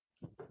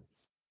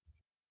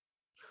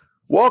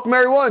Welcome,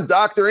 everyone.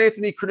 Dr.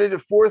 Anthony Credit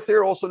IV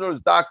here, also known as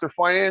Dr.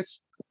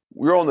 Finance.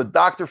 We're on the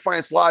Dr.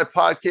 Finance Live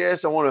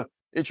podcast. I want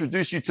to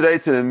introduce you today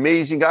to an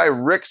amazing guy,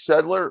 Rick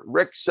Sedler.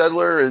 Rick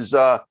Sedler is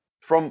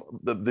from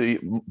the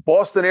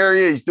Boston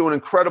area. He's doing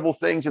incredible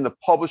things in the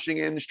publishing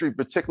industry,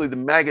 particularly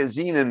the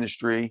magazine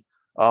industry,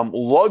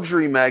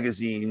 luxury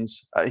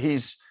magazines.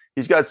 He's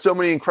got so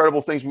many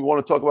incredible things we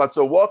want to talk about.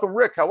 So welcome,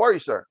 Rick. How are you,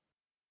 sir?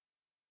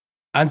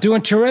 I'm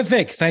doing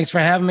terrific. Thanks for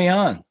having me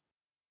on.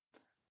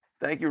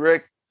 Thank you,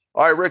 Rick.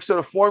 All right, Rick. So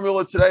the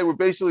formula today, we'll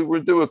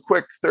do a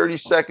quick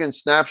 30-second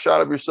snapshot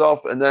of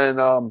yourself, and then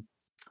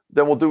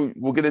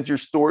we'll get into your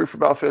story for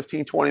about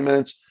 15, 20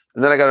 minutes.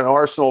 And then I got an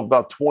arsenal of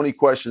about 20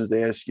 questions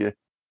to ask you,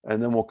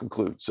 and then we'll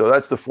conclude. So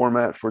that's the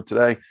format for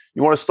today.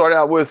 You want to start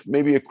out with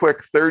maybe a quick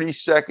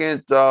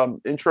 30-second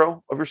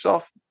intro of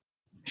yourself?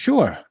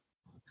 Sure.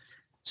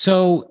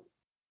 So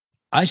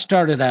I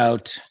started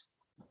out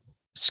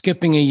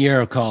skipping a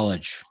year of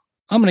college.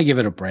 I'm going to give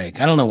it a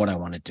break. I don't know what I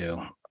want to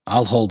do.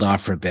 I'll hold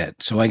off for a bit.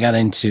 So I got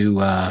into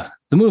the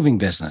moving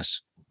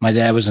business. My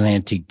dad was an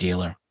antique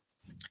dealer.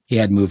 He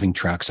had moving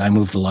trucks. I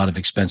moved a lot of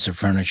expensive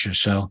furniture.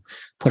 So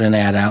put an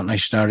ad out and I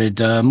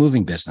started a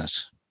moving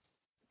business.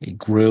 It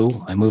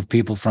grew. I moved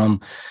people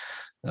from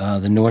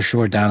the North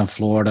Shore down in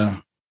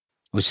Florida.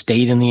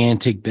 Stayed in the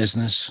antique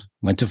business,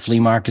 went to flea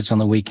markets on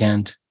the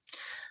weekend,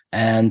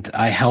 and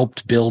I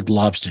helped build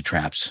lobster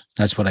traps.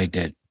 That's what I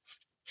did.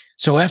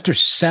 So after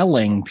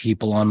selling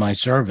people on my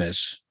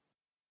service,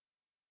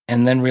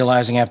 and then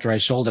realizing after I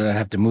sold it, I'd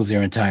have to move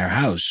their entire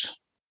house,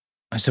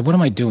 I said, what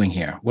am I doing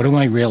here? What am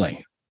I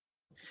really?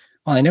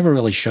 Well, I never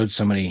really showed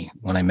somebody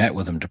when I met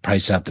with them to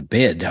price out the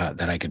bid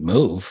that I could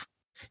move.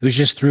 It was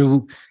just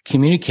through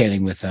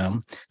communicating with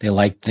them.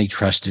 They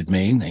trusted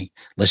me. And they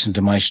listened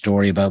to my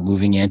story about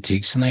moving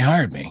antiques and they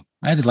hired me.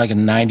 I had like a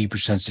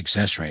 90%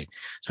 success rate.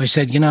 So I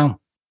said,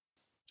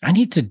 I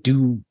need to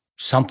do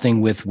something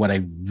with what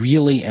I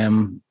really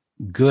am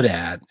good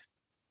at,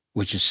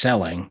 which is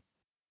selling,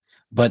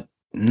 but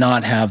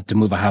not have to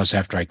move a house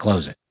after I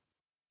close it.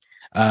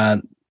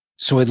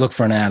 So I looked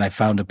for an ad. I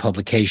found a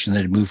publication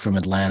that had moved from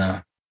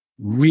Atlanta.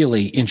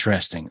 Really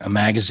interesting. A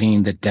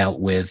magazine that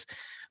dealt with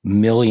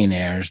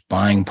millionaires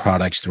buying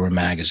products through a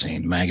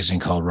magazine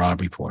called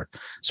Robb Report.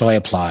 So I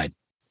applied.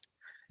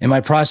 In my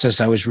process,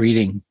 I was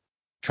reading,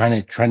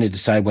 trying to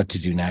decide what to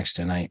do next.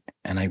 And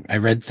I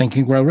read Think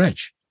and Grow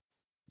Rich,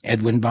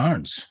 Edwin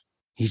Barnes.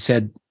 He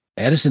said,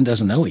 Edison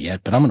doesn't know it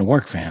yet, but I'm going to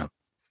work for him.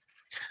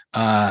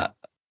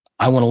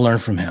 I want to learn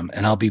from him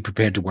and I'll be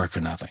prepared to work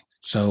for nothing.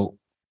 So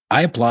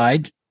I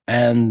applied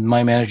and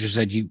my manager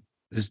said,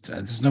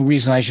 there's no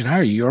reason I should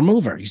hire you. You're a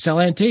mover. You sell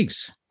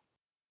antiques.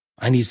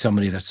 I need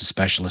somebody that's a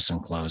specialist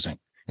in closing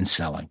and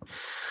selling.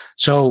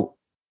 So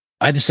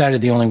I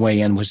decided the only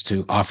way in was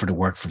to offer to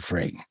work for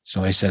free.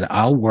 So I said,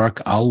 I'll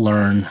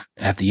learn.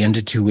 At the end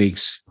of 2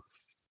 weeks,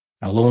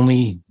 I'll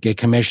only get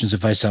commissions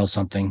if I sell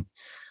something.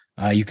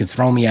 You can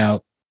throw me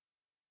out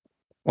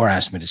or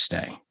ask me to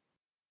stay.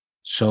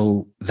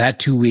 So that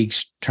 2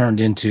 weeks turned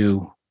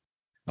into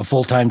a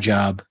full-time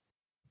job,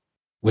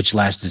 which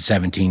lasted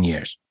 17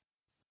 years,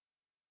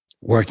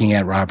 working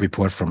at Robb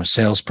Report from a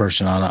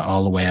salesperson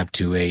all the way up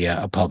to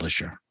a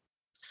publisher.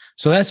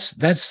 So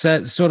that's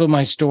sort of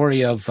my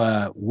story of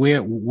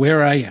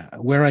where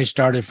I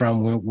started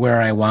from,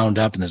 where I wound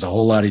up, and there's a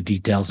whole lot of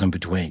details in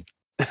between.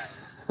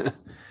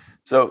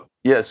 So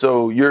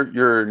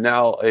you're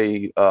now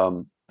a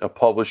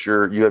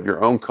publisher. You have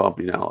your own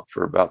company now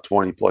for about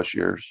 20 plus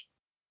years.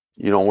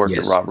 You don't work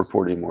at Robb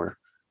Report anymore.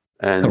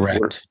 And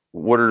correct.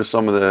 What are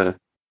some of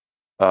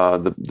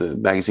the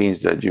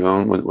magazines that you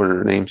own? What are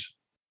their names?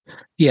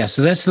 Yeah,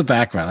 so that's the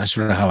background. That's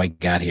sort of how I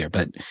got here.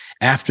 But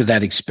after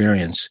that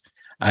experience,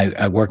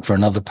 I worked for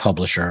another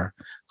publisher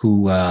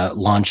who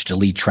launched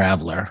Elite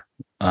Traveler,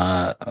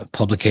 a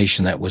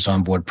publication that was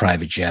on board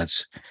private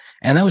jets.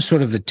 And that was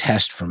sort of the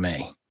test for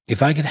me.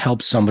 If I could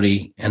help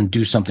somebody and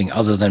do something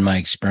other than my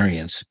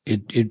experience,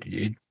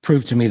 it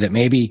proved to me that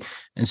maybe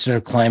instead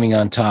of climbing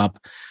on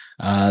top,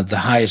 the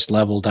highest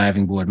level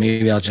diving board,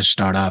 maybe I'll just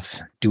start off,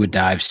 do a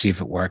dive, see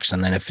if it works.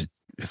 And then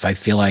if I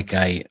feel like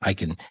I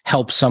can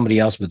help somebody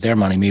else with their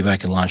money, maybe I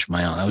can launch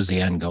my own. That was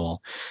the end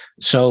goal.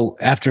 So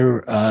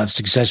after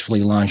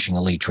successfully launching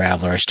Elite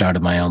Traveler, I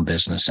started my own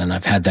business, and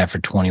I've had that for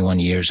 21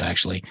 years,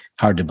 actually.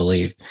 Hard to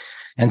believe.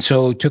 And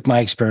so took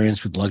my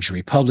experience with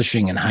luxury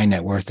publishing and high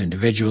net worth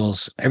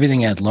individuals,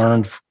 everything I'd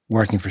learned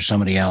working for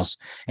somebody else,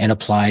 and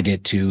applied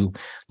it to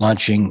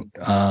launching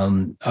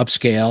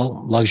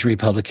upscale luxury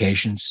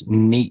publications,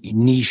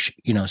 niche,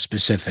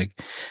 specific.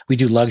 We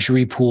do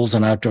luxury pools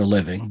and outdoor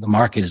living. The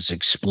market is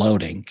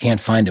exploding. Can't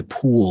find a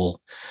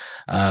pool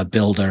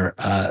builder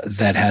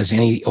that has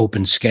any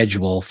open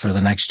schedule for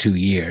the next 2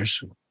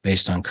 years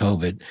based on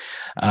COVID.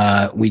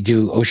 We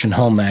do Ocean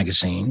Home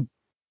magazine,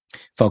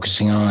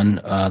 focusing on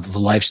the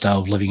lifestyle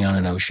of living on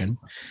an ocean.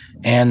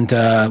 And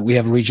we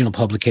have a regional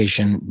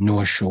publication,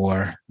 North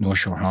Shore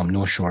Home,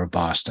 North Shore of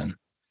Boston.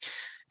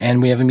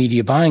 And we have a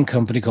media buying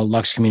company called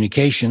Lux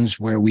Communications,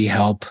 where we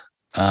help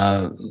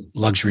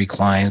luxury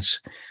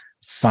clients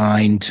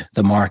find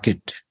the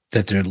market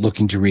that they're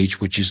looking to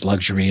reach, which is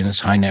luxury and it's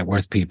high net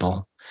worth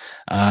people,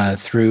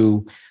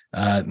 through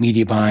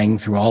media buying,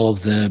 through all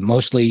of the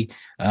mostly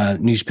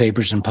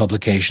newspapers and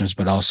publications,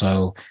 but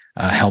also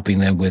helping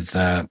them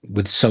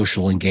with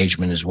social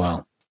engagement as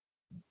well.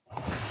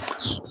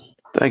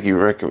 Thank you,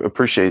 Rick.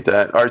 Appreciate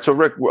that. All right, so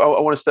Rick, I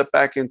want to step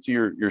back into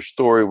your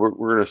story. We're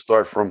going to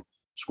start from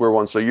square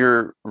one. So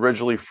you're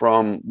originally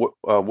from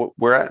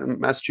where at in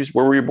Massachusetts?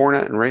 Where were you born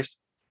at and raised?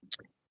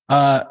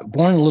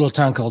 Born in a little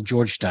town called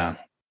Georgetown,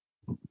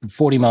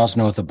 40 miles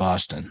north of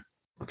Boston.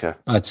 Okay.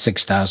 About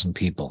 6,000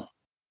 people.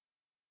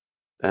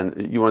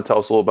 And you want to tell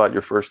us a little about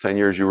your first 10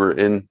 years you were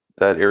in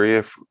that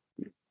area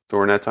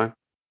during that time?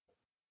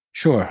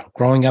 Sure.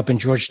 Growing up in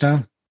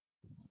Georgetown?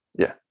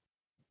 Yeah.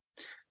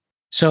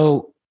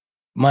 So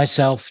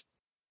myself,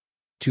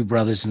 two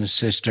brothers and a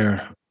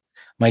sister.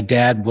 My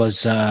dad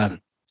was a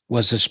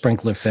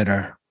sprinkler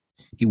fitter.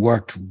 He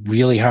worked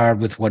really hard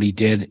with what he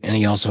did, and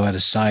he also had a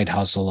side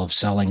hustle of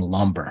selling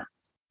lumber.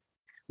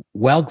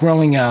 While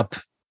growing up,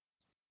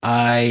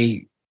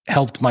 I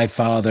helped my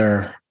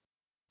father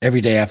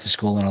every day after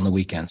school and on the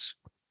weekends.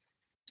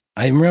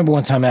 I remember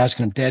one time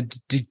asking him, Dad,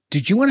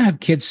 did you want to have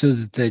kids so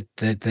that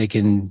they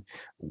can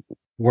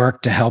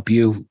work to help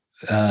you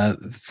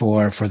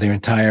for their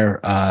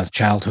entire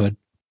childhood?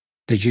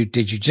 Did you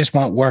just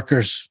want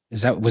workers?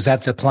 Was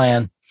that the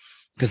plan?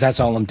 Because that's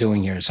all I'm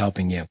doing here is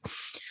helping you.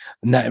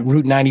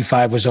 Route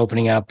 95 was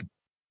opening up.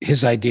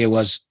 His idea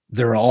was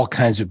there are all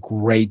kinds of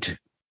great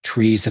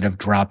trees that have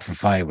dropped for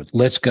firewood.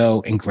 Let's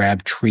go and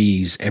grab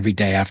trees every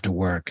day after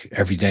work,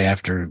 every day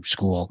after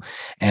school,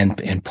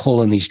 and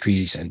pull in these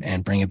trees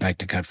and bring it back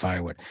to cut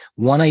firewood.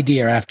 One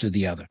idea after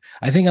the other.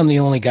 I think I'm the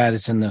only guy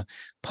that's in the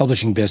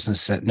publishing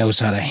business that knows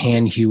how to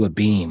hand hew a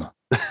beam.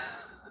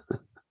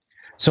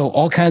 So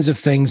all kinds of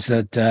things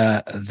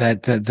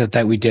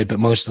that we did, but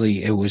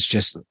mostly it was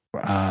just,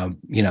 I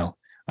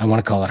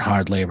want to call it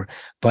hard labor,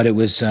 but it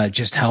was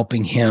just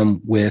helping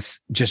him with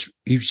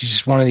he's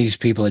just one of these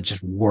people that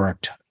just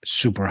worked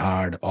super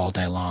hard all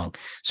day long.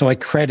 So I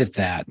credit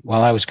that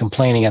while I was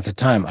complaining at the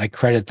time, I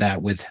credit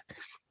that with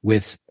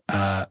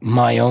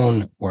my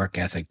own work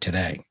ethic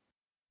today.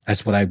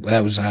 That's what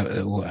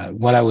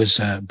what I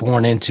was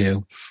born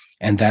into.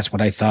 And that's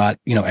what I thought,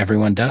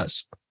 everyone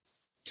does.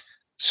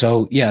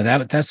 So yeah,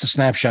 that's a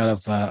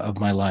snapshot of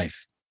my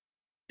life.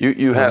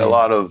 You had a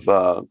lot of,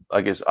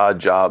 odd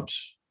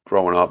jobs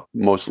growing up,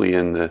 mostly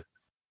in the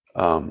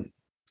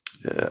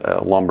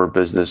lumber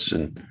business.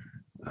 And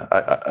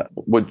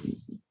what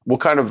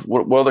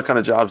other kind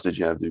of jobs did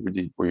you have?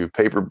 Were you a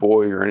paper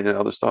boy or any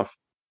other stuff?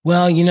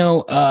 Well,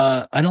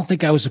 I don't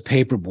think I was a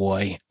paper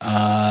boy,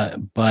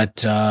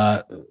 but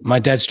my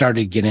dad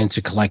started to get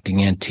into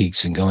collecting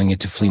antiques and going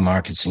into flea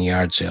markets and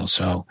yard sales.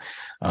 So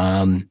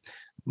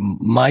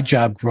my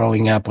job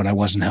growing up when I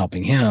wasn't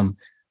helping him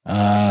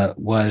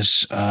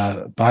was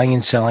buying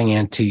and selling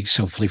antiques,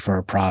 hopefully for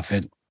a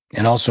profit,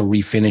 and also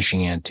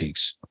refinishing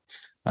antiques.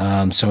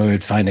 So I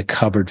would find a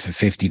cupboard for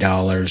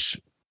 $50,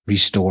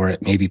 restore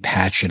it, maybe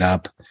patch it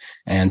up,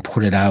 and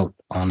put it out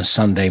on a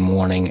Sunday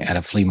morning at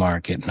a flea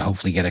market and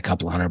hopefully get a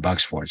couple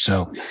 $100 for it.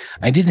 So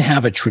I didn't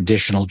have a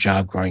traditional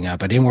job growing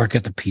up. I didn't work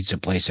at the pizza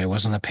place. I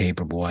wasn't a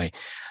paper boy.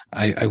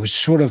 I was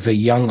sort of a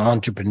young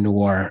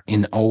entrepreneur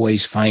in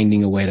always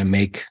finding a way to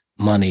make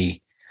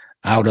money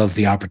out of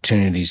the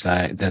opportunities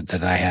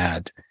that I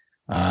had.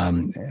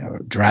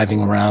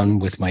 Driving around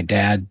with my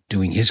dad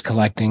doing his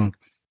collecting,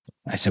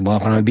 I said, well,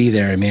 if I'm going to be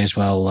there, I may as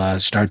well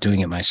start doing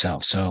it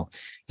myself. So,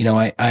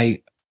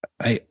 I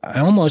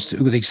almost,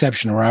 with the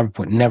exception of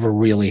Robert, never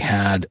really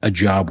had a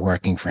job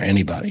working for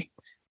anybody.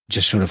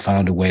 Just sort of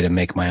found a way to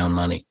make my own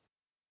money.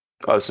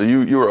 Oh, so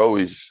you were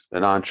always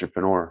an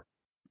entrepreneur,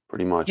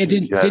 pretty much.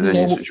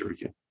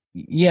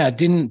 Yeah,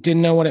 didn't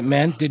know what it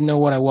meant, didn't know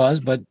what I was,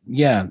 but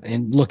yeah,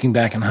 and looking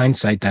back in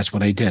hindsight, that's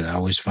what I did. I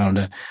always found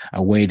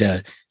a way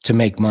to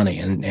make money,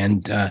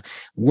 and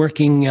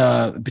working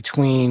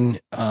between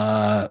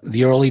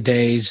the early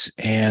days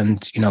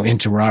and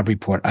into Robb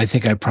Report. I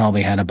think I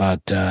probably had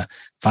about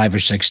 5 or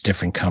 6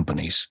 different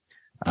companies.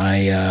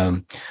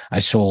 I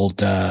sold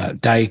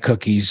diet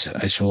cookies.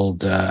 I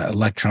sold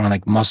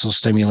electronic muscle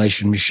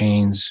stimulation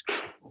machines.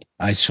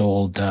 I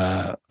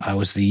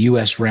was the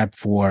U.S. rep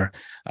for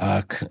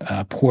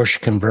Porsche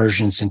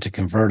conversions into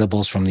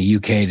convertibles from the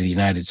UK to the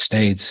United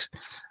States.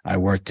 I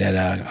worked at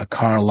a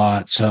car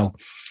lot. So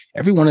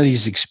every one of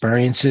these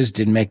experiences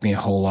didn't make me a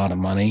whole lot of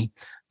money,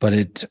 but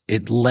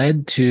it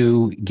led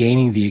to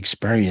gaining the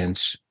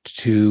experience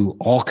to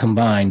all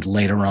combined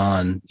later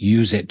on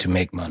use it to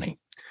make money.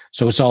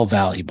 So it's all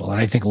valuable. And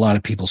I think a lot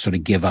of people sort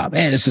of give up.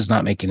 This is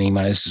not making any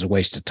money. This is a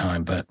waste of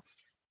time. But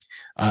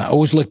I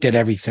always looked at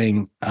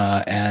everything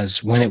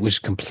as when it was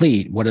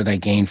complete, what did I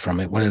gain from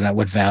it?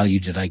 What value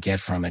did I get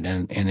from it?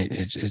 And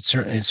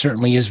it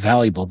certainly is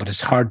valuable, but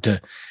it's hard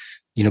to,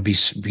 be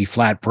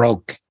flat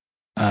broke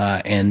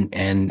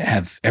and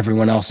have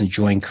everyone else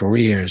enjoying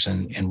careers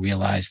and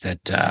realize that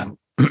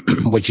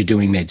what you're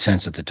doing made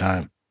sense at the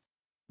time.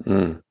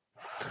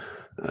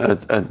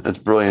 That's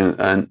brilliant.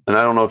 And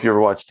I don't know if you ever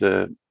watched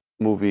the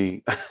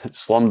movie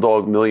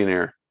Slumdog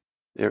Millionaire.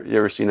 You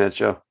ever seen that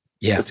show?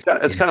 Yeah. It's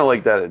kind of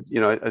like that.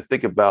 You know, I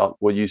think about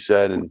what you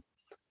said and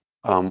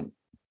um,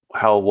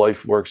 how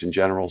life works in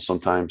general.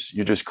 Sometimes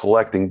you're just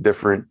collecting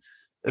different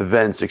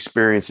events,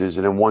 experiences,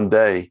 and then one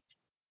day,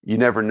 you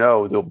never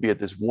know. There'll be at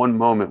this one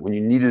moment when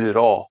you needed it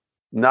all,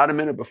 not a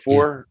minute Yeah.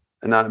 before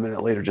and not a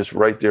minute later, just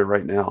right there,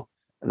 right now.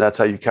 And that's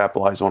how you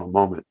capitalize on a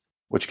moment,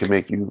 which can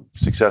make you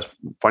successful,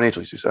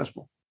 financially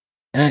successful.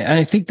 And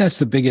I think that's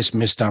the biggest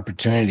missed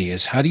opportunity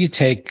is how do you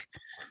take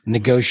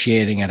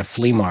negotiating at a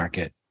flea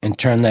market and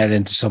turn that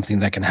into something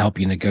that can help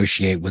you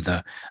negotiate with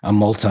a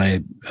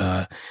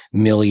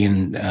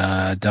multi-million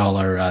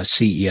dollar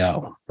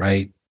CEO,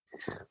 right?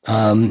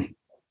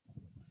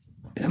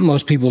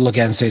 Most people look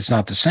at it and say it's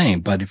not the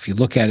same, but if you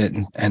look at it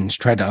and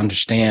try to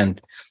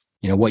understand,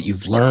 what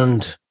you've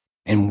learned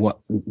and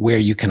where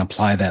you can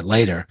apply that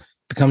later,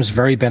 becomes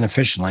very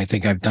beneficial. I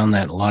think I've done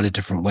that in a lot of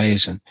different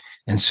ways, and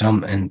in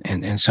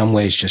some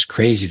ways just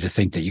crazy to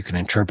think that you can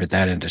interpret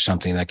that into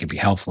something that could be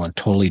helpful in a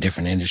totally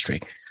different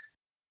industry.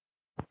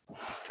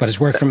 But it's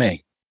worked for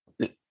me.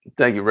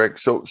 Thank you, Rick.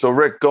 So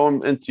Rick,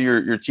 going into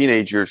your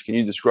teenage years, can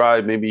you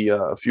describe maybe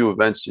a few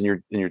events in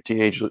your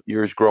teenage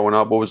years growing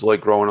up? What was it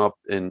like growing up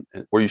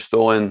were you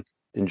still in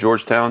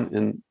Georgetown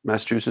in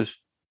Massachusetts?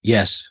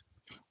 Yes.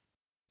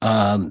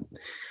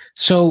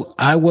 So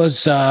I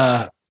was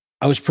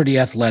pretty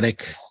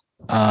athletic.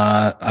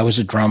 I was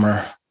a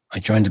drummer. I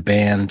joined a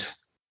band.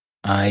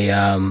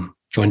 I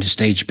joined a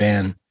stage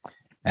band.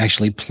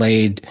 Actually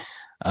played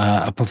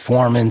a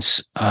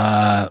performance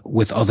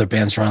with other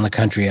bands around the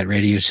country at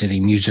Radio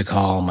City Music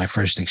Hall. My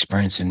first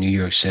experience in New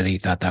York City.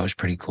 Thought that was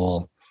pretty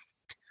cool.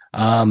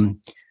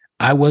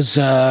 I was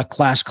a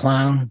class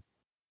clown.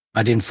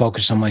 I didn't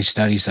focus on my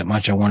studies that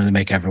much. I wanted to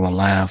make everyone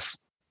laugh.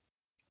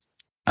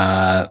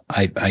 I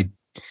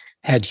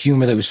had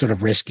humor that was sort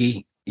of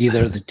risky.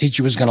 Either the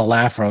teacher was going to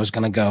laugh or I was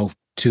going to go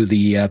to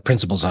the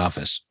principal's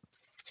office.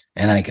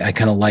 And I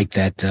kind of like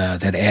that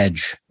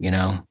edge,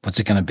 what's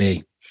it going to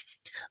be?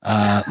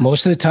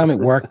 Most of the time it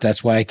worked.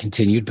 That's why I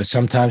continued. But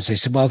sometimes they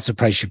said, well, it's the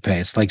price you pay.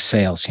 It's like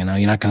sales, you're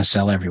not going to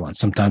sell everyone.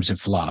 Sometimes it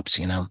flops,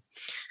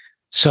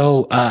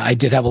 So I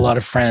did have a lot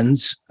of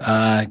friends.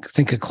 I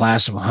think a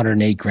class of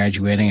 108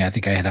 graduating. I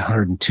think I had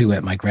 102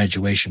 at my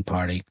graduation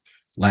party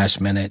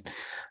last minute.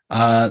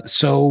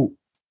 So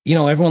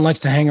everyone likes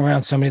to hang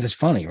around somebody that's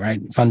funny,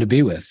 right? Fun to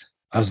be with.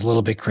 I was a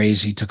little bit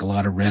crazy, took a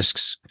lot of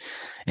risks.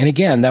 And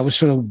again, that was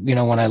sort of,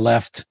 when I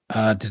left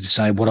to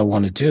decide what I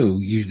want to do,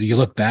 you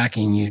look back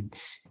and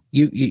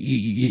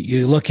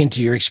you look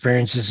into your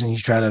experiences and you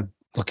try to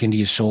look into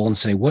your soul and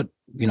say,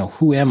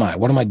 who am I?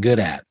 What am I good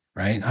at?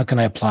 Right? How can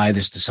I apply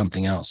this to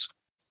something else?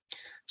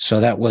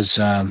 So that was,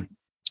 that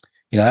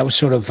was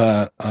sort of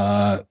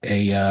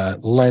a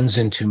lens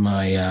into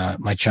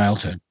my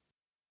childhood.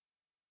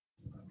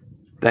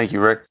 Thank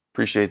you, Rick.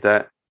 Appreciate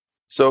that.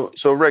 So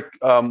Rick,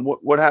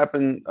 what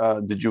happened?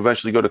 Did you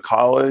eventually go to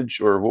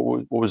college, or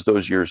what was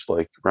those years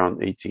like?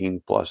 Around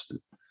 18 plus?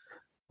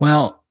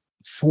 Well,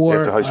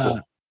 after high school.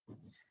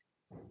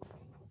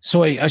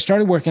 So I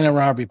started working at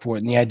Robb Report,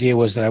 and the idea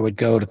was that I would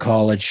go to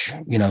college,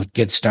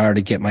 get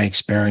started, get my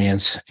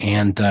experience,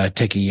 and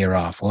take a year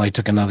off. Well, I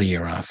took another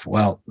year off.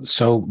 Well,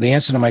 so the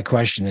answer to my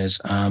question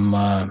is,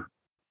 I'm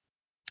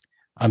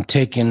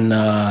taking.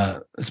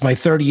 It's my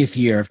 30th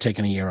year of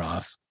taking a year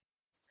off.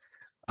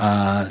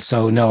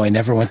 So no, I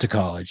never went to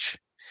college,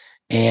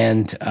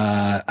 and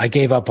I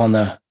gave up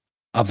on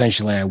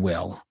eventually I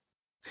will.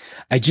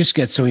 I just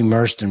get so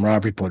immersed in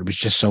Robb Report. It was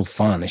just so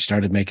fun. I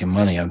started making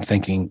money. I'm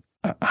thinking,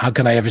 how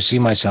can I ever see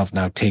myself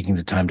now taking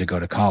the time to go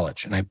to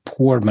college? And I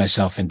poured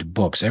myself into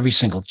books, every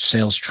single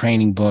sales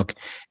training book,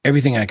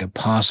 everything I could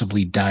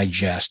possibly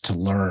digest to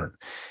learn.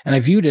 And I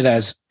viewed it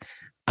as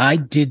I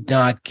did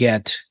not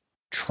get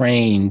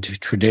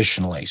trained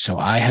traditionally. So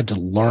I had to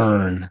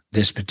learn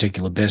this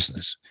particular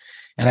business.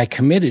 And I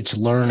committed to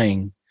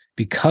learning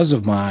because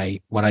of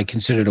what I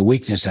considered a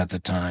weakness at the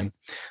time,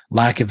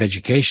 lack of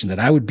education, that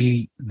I would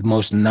be the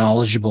most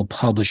knowledgeable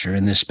publisher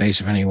in this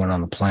space of anyone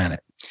on the planet.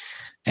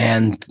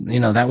 And,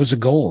 that was a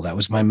goal. That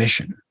was my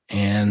mission.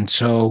 And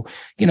so,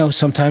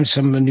 sometimes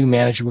some new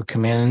manager would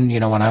come in,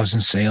 when I was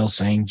in sales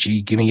saying,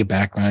 gee, give me your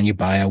background, your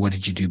bio. What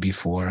did you do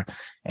before?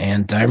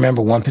 And I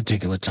remember one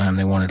particular time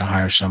they wanted to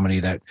hire somebody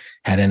that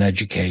had an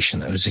education,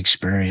 that was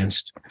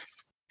experienced.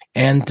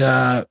 And,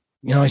 I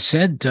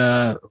said,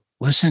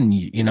 listen,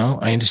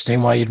 I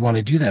understand why you'd want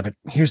to do that, but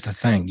here's the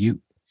thing.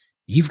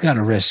 You've got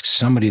to risk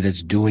somebody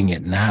that's doing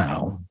it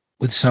now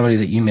with somebody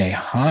that you may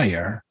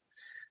hire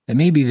that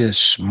may be the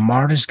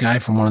smartest guy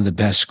from one of the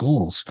best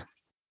schools.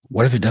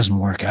 What if it doesn't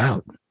work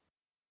out?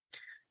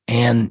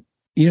 And,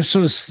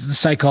 sort of the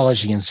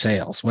psychology in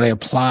sales, what I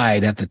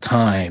applied at the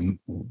time,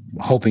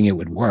 hoping it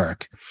would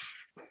work,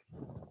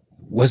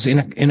 was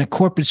in a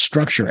corporate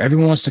structure.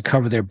 Everyone wants to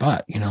cover their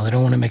butt. They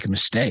don't want to make a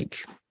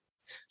mistake.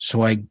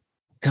 So I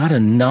got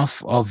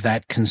enough of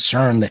that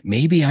concern that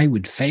maybe I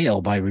would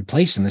fail by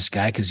replacing this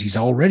guy because he's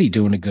already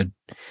doing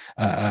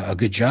a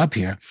good job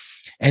here.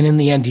 And in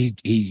the end,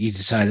 he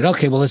decided,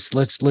 okay, well,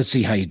 let's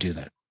see how you do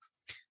that.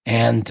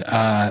 and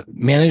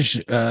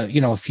managed,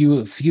 a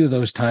few of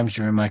those times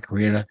during my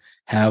career to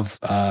have,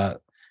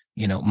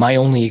 my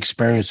only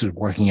experience with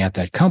working at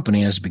that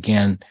company as it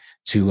began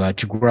to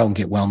grow and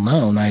get well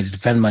known. I had to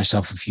defend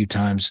myself a few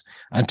times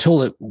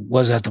until it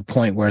was at the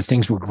point where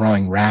things were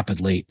growing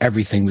rapidly.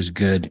 Everything was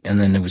good,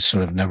 and then it was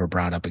sort of never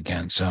brought up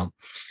again. So,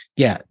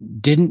 yeah,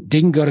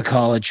 didn't go to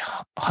college,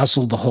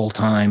 hustled the whole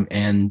time,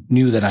 and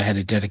knew that I had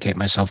to dedicate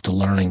myself to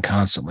learning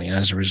constantly. And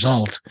as a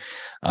result,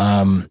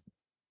 I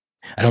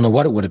don't know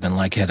what it would have been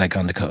like had I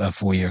gone to a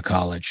 4-year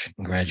college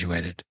and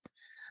graduated.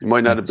 You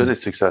might not have been a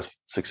success.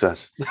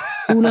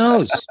 Who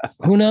knows?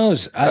 Who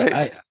knows?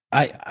 Right.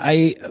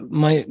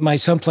 My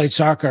son played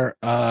soccer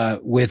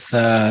with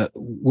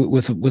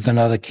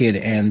another kid,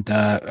 and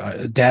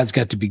dads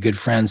got to be good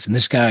friends. And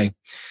this guy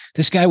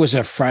was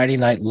a Friday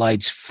Night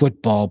Lights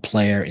football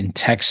player in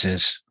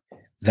Texas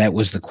that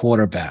was the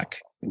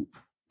quarterback,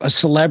 a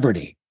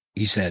celebrity.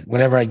 He said,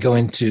 whenever I'd go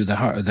into the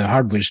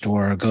hardware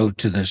store or go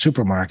to the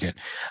supermarket,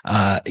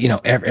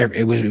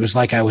 it was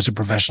like I was a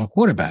professional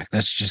quarterback.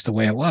 That's just the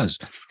way it was.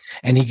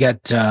 And he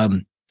got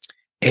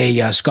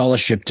a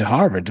scholarship to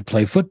Harvard to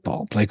play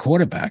football, play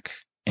quarterback.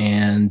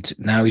 And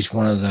now he's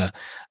one of the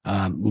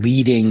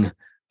leading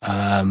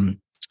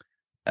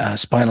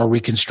spinal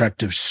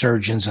reconstructive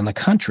surgeons in the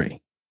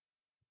country.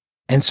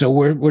 And so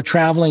we're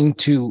traveling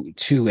to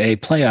a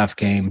playoff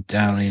game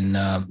down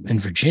in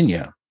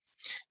Virginia.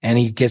 And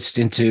he gets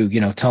into,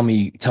 tell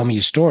me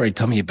your story,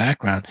 tell me your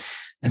background.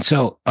 And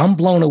so I'm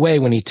blown away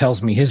when he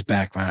tells me his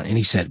background. And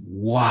he said,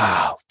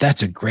 wow,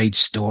 that's a great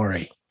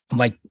story. I'm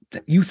like,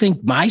 you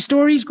think my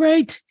story's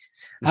great?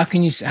 Why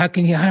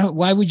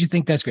would you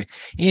think that's great?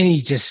 And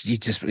he just,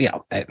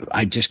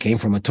 I just came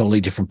from a totally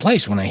different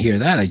place. When I hear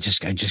that, I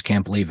just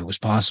can't believe it was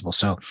possible.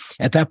 So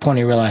at that point,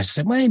 I realized, I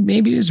said, well,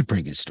 maybe it is a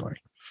pretty good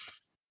story.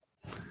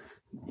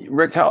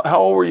 Rick, how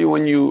old were you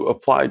when you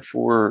applied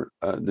for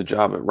the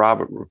job at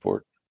Robert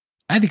Report?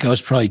 I think I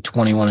was probably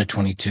 21 or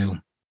 22.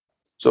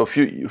 So a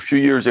few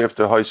years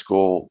after high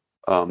school,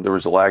 there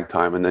was a lag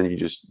time, and then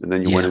you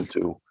went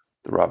into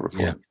the Robert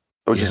Report,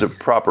 which is a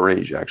proper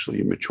age.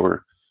 Actually,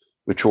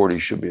 maturity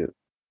should be a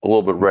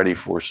little bit ready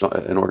for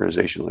an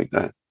organization like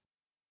that.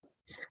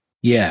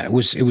 Yeah, it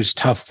was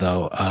tough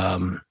though.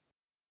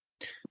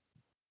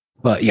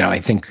 But, I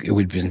think it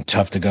would have been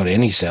tough to go to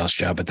any sales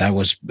job, but that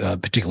was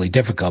particularly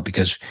difficult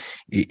because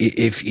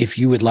if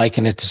you would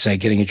liken it to, say,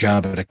 getting a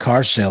job at a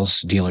car sales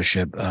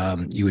dealership,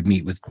 you would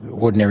meet with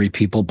ordinary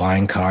people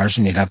buying cars,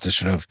 and you'd have to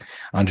sort of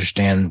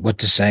understand what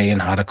to say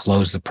and how to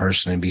close the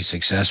person and be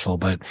successful.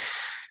 But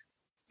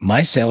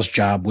my sales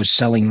job was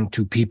selling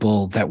to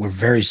people that were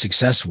very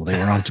successful. They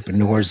were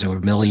entrepreneurs, they were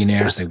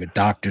millionaires, they were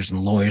doctors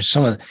and lawyers,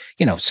 some of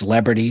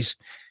celebrities.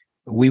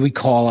 We would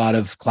call out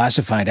of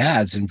classified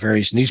ads in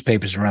various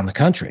newspapers around the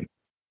country.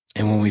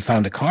 And when we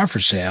found a car for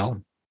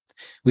sale,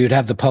 we would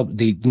have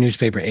the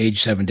newspaper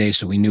age 7 days,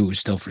 so we knew it was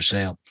still for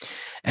sale.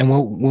 And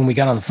when we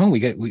got on the phone, we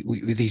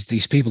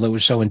these people that were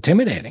so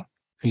intimidating.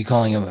 You're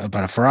calling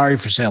about a Ferrari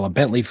for sale, a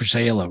Bentley for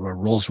sale, or a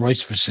Rolls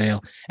Royce for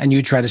sale, and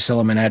you try to sell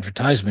them an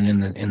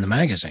advertisement in the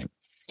magazine.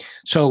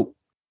 So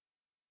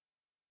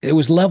it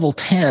was level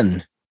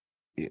 10.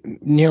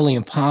 Nearly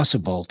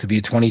impossible to be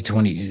a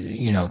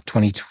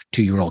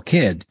 22-year-old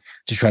kid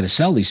to try to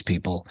sell these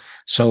people.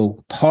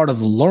 So part of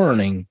the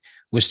learning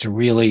was to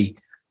really,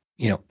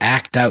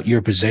 act out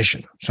your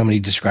position. Somebody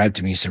described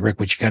to me, he said, Rick,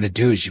 what you got to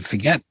do is you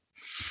forget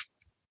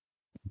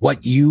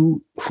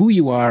who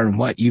you are and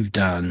what you've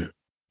done,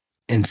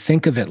 and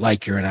think of it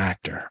like you're an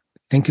actor.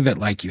 Think of it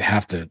like you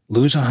have to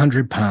lose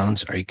 100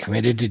 pounds. Are you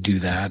committed to do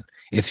that?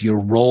 If your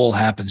role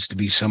happens to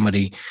be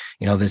somebody,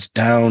 that's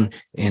down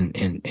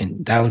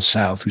down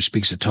south who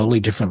speaks a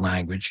totally different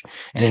language,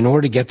 and in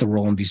order to get the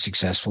role and be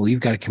successful, you've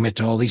got to commit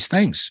to all these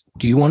things.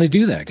 Do you want to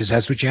do that? Because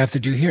that's what you have to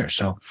do here.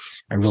 So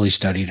I really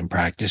studied and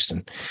practiced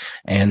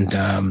and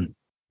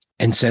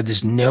said,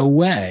 there's no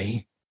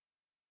way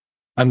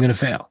I'm going to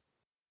fail.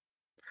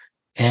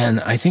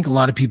 And I think a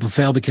lot of people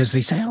fail because they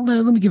say, oh,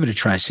 let me give it a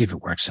try, see if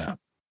it works out.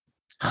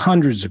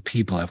 Hundreds of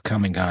people have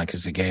come and gone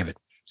because they gave it.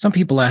 Some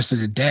people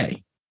lasted a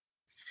day.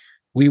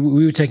 We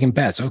were taking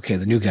bets. Okay,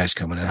 the new guy's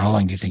coming in. How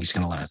long do you think he's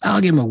going to last? I'll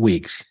give him a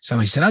week.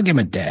 Somebody said, I'll give him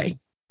a day,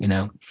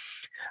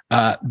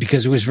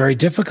 because it was very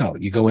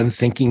difficult. You go in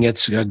thinking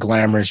it's a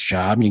glamorous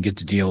job and you get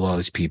to deal with all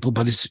these people,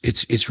 but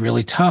it's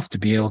really tough to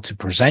be able to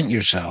present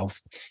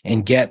yourself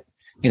and get,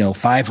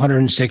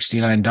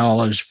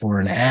 $569 for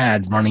an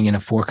ad running in a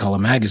 4-color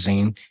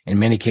magazine, in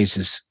many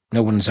cases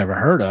no one's ever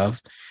heard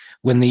of,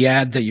 when the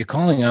ad that you're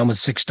calling on was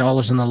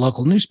 $6 in the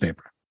local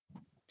newspaper.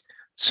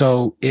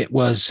 So it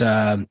was,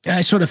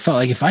 I sort of felt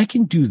like if I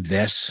can do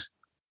this,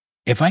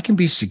 if I can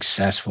be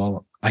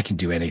successful, I can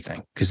do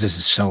anything, because this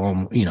is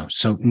so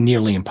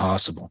nearly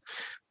impossible.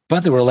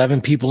 But there were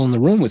 11 people in the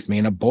room with me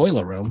in a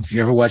boiler room. If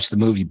you ever watched the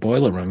movie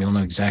Boiler Room, you'll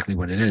know exactly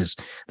what it is.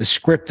 The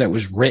script that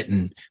was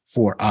written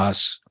for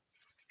us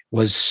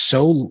was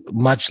so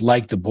much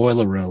like the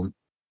boiler room.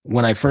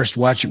 When I first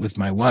watched it with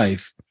my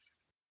wife,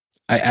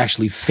 I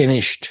actually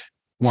finished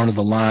one of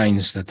the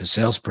lines that the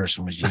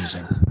salesperson was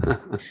using.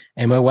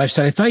 And my wife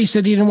said, I thought you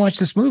said you didn't watch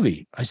this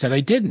movie. I said, I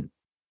didn't.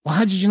 Well,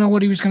 how did you know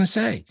what he was going to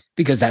say?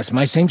 Because that's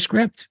my same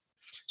script.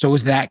 So it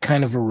was that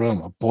kind of a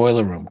room, a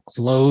boiler room,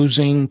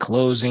 closing.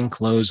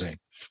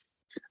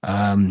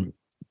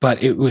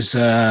 But it was,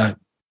 talk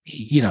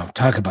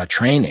about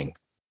training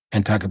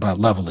and talk about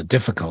level of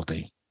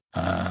difficulty.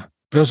 But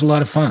it was a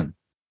lot of fun.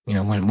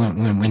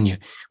 When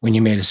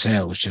you made a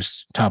sale, it was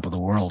just top of the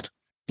world.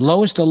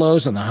 Lowest of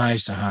lows and the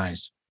highest of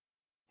highs.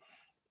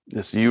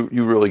 Yes, you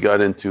really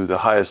got into the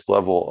highest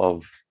level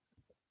of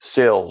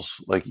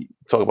sales. Like, you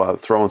talk about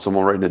throwing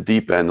someone right in the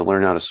deep end to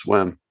learn how to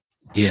swim.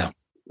 Yeah,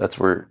 that's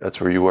where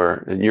you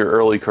were in your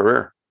early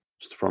career,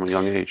 just from a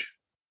young age.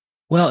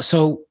 Well,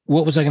 so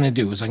what was I going to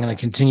do? Was I going to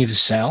continue to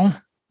sell?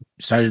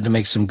 Started to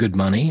make some good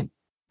money.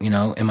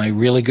 Am I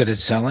really good at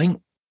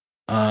selling?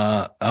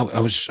 I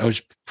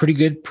was pretty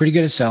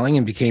good at selling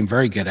and became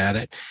very good at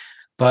it.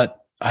 But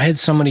I had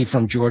somebody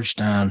from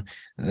Georgetown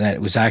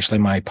that was actually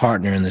my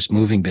partner in this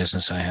moving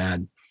business I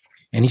had,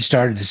 and he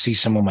started to see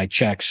some of my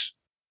checks.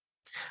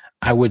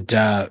 I would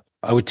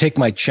take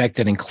my check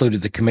that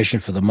included the commission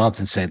for the month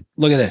and say,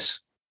 "Look at this.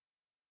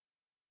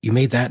 You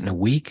made that in a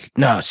week?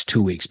 No, it's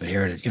 2 weeks, but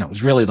here it is." It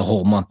was really the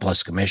whole month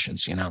plus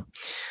commissions.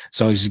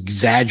 So I was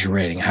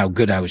exaggerating how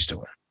good I was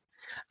doing.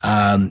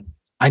 I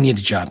need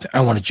a job there.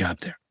 I want a job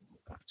there.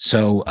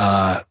 So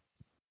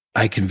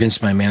I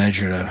convinced my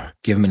manager to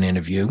give him an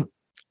interview.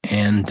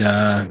 And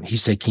he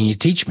said, "Can you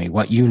teach me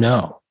what you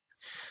know?"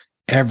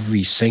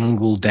 Every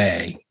single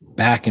day,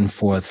 back and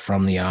forth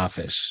from the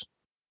office,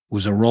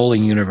 was a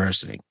rolling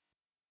university.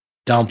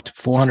 Dumped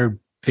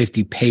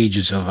 450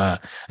 pages of a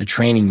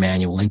training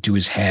manual into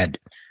his head,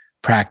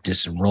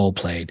 practiced and role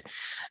played.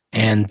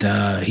 And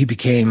he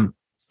became,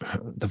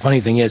 the funny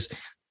thing is,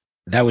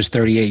 that was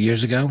 38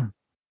 years ago.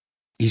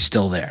 He's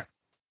still there.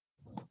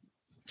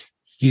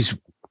 He's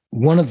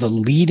one of the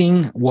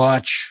leading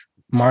watch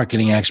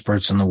marketing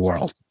experts in the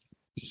world.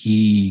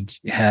 He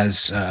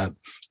has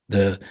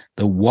the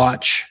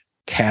watch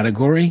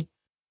category,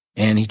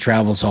 and he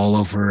travels all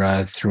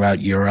over throughout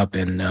Europe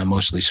and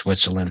mostly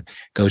Switzerland,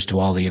 goes to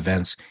all the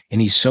events.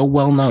 And he's so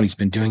well known. He's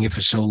been doing it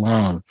for so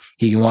long.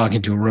 He can walk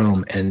into a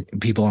room and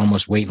people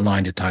almost wait in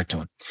line to talk to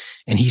him.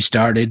 And he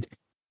started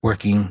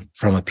working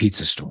from a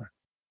pizza store.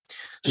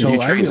 So you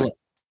trained him.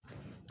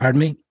 Pardon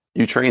me?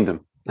 You trained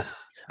him.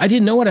 I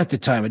didn't know it at the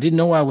time. I didn't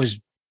know I was,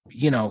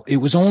 it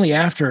was only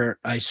after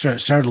I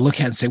started to look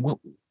at it and say, well,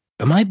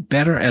 am I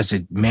better as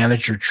a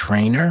manager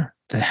trainer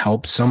to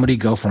help somebody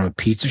go from a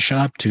pizza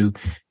shop to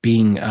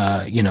being,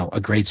 a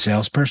great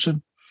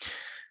salesperson?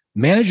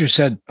 Manager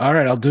said, "All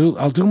right, I'll do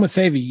him a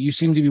favor. You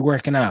seem to be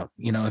working out.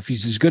 If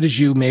he's as good as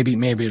you,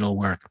 maybe it'll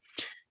work."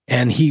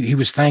 And he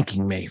was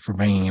thanking me for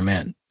bringing him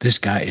in. This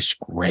guy is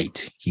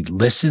great. He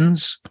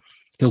listens.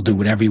 He'll do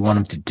whatever you want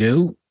him to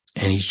do.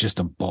 And he's just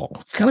a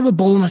bull. Kind of a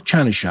bull in a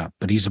china shop,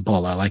 but he's a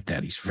bull. I like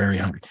that. He's very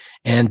hungry.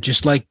 And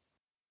just like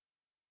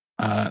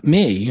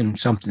me and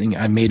something,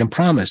 I made him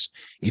promise,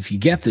 if you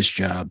get this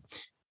job,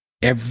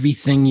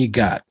 everything you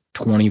got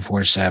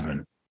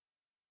 24/7.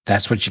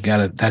 That's what you got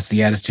to, that's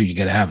the attitude you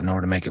got to have in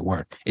order to make it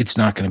work. It's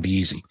not going to be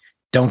easy.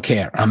 Don't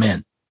care. I'm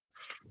in.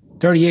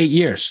 38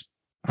 years.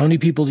 How many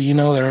people do you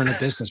know that are in a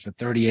business for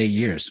 38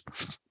 years?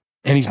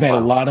 And he's made a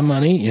lot of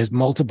money. He has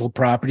multiple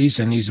properties,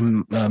 and he's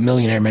a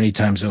millionaire many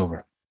times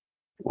over.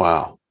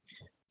 Wow.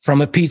 From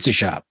a pizza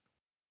shop.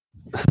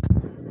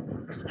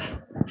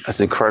 That's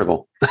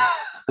incredible.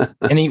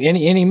 and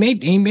he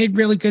made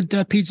really good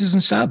pizzas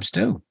and subs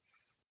too.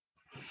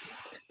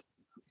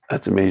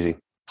 That's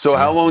amazing. So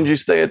how long did you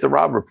stay at the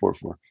Robb Report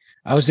for?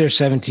 I was there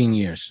 17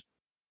 years.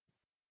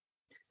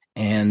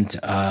 And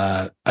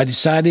I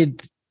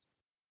decided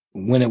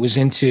when it was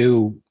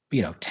into,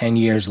 10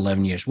 years,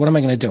 11 years, what am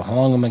I going to do? How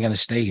long am I going to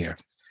stay here?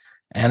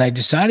 And I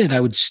decided I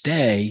would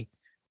stay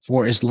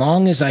for as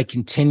long as I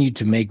continued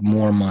to make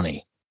more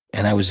money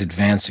and I was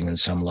advancing in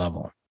some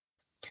level.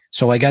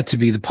 So I got to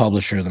be the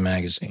publisher of the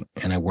magazine,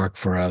 and I worked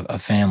for a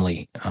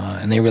family,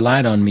 and they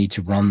relied on me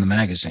to run the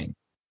magazine.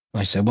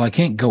 I said, well, I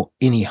can't go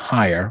any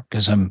higher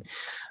because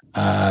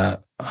I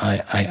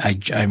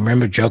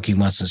remember joking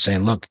once and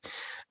saying, look,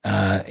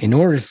 in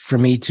order for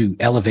me to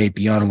elevate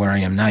beyond where I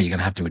am now, you're going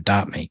to have to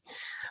adopt me.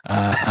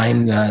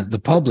 I'm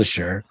the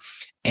publisher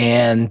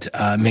and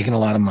making a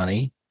lot of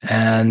money.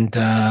 And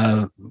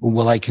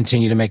will I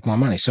continue to make more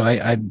money? So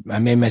I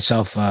made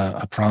myself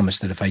a promise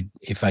that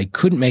if I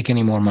couldn't make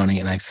any more money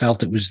and I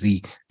felt it was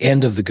the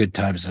end of the good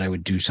times, that I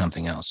would do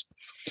something else.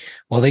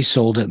 Well, they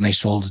sold it, and they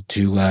sold it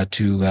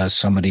to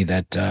somebody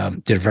that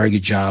did a very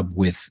good job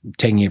with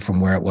taking it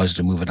from where it was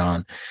to move it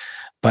on.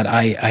 But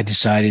I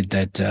decided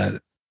that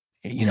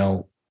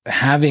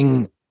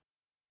having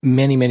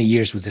many, many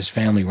years with this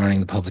family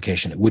running the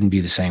publication, it wouldn't be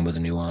the same with a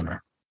new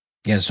owner.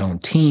 He had his own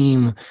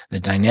team. The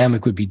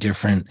dynamic would be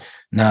different.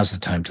 Now's the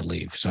time to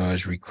leave. So I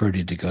was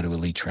recruited to go to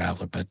Elite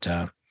Traveler,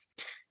 but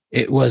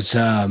it was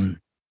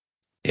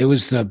it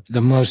was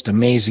the most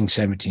amazing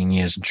 17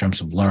 years in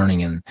terms of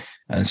learning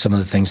and some of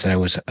the things that I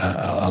was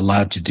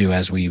allowed to do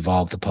as we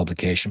evolved the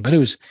publication. But it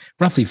was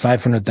roughly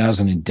 $500,000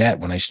 in debt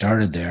when I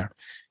started there,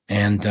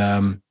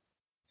 and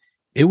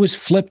it was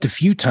flipped a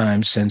few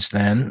times since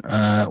then.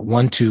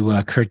 One to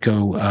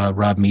Kurtco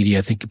Robb Media.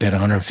 I think he paid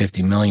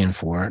 $150 million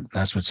for it.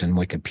 That's what's in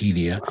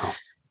Wikipedia,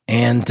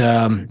 and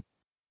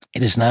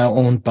it is now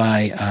owned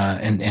by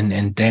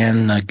and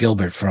Dan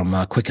Gilbert from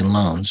Quicken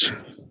Loans.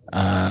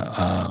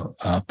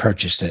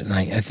 Purchased it, and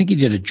I think he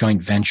did a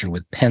joint venture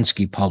with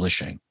Penske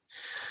Publishing,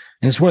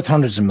 and it's worth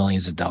hundreds of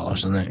millions of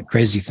dollars. And the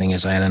crazy thing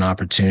is, I had an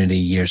opportunity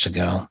years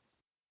ago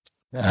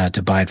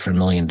to buy it for $1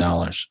 million.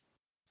 Wow.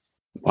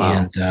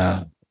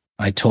 And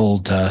I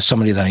told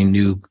somebody that I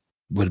knew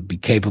would be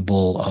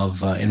capable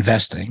of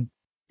investing.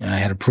 I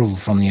had approval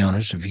from the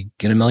owners. If you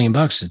get $1 million,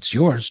 it's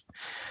yours.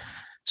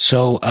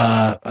 So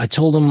I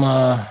told him,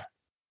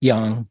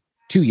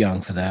 too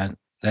young for that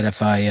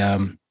if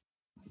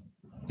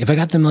I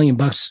got the $1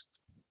 million,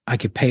 I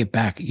could pay it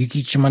back. You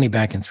get your money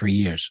back in 3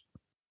 years.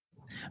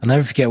 I'll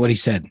never forget what he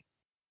said.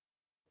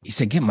 He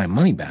said, "Get my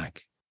money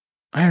back.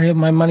 I already have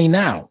my money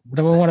now. What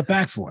do I want it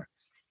back for?"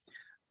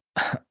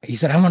 He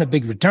said, "I want a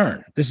big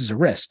return. This is a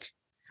risk.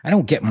 I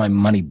don't get my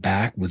money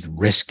back with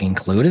risk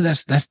included.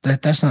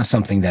 That's not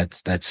something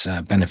that's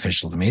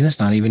beneficial to me. That's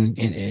not even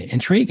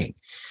intriguing."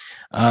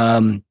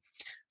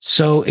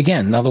 So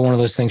again, another one of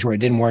those things where it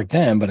didn't work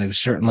then, but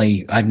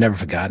I've never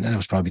forgotten it. It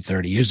was probably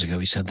 30 years ago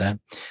he said that.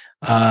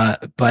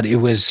 But it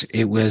was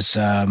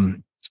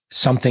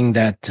something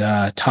that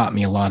taught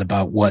me a lot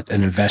about what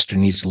an investor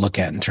needs to look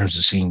at in terms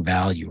of seeing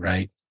value,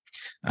 right?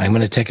 I'm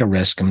going to take a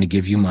risk. I'm going to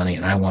give you money,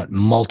 and I want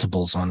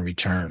multiples on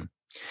return.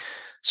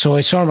 So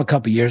I saw him a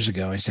couple of years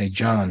ago. I say,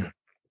 "John,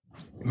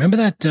 remember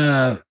that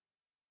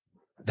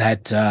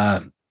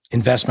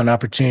investment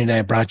opportunity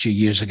I brought you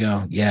years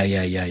ago?" Yeah.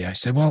 I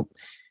said, "Well,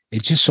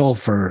 it just sold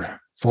for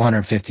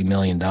 $450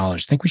 million.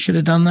 Think we should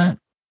have done that?"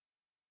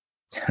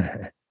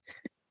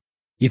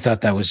 He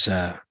thought that was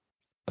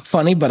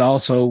funny, but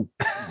also,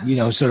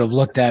 sort of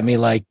looked at me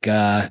like,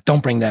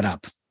 "Don't bring that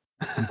up.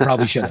 You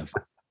probably should have."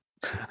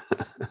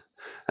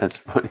 That's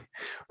funny.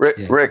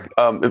 Rick,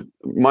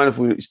 mind if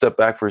we step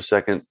back for a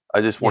second?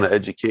 I just want to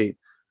educate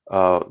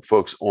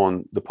folks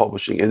on the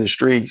publishing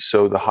industry.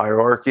 So the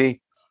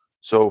hierarchy.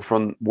 So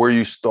from where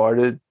you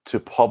started to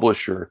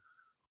publisher,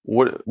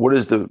 what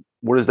does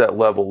that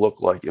level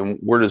look like, and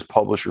where does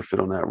publisher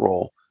fit on that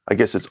role? I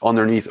guess it's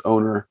underneath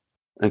owner.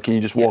 And can you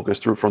just walk us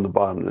through from the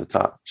bottom to the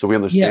top so we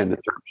understand the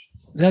terms?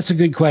 That's a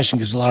good question,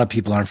 because a lot of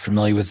people aren't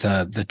familiar with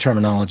the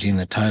terminology and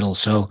the title.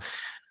 So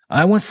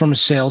I went from a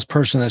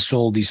salesperson that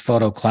sold these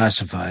photo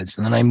classifieds,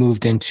 and then I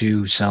moved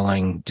into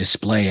selling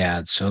display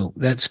ads. So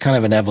that's kind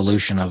of an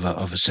evolution of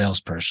a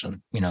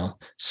salesperson,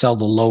 sell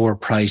the lower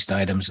priced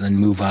items and then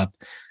move up.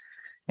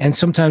 And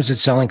sometimes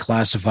it's selling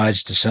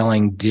classifieds to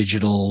selling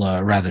digital,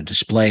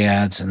 display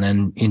ads, and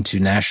then into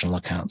national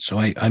accounts. So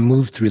I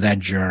moved through that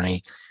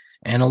journey.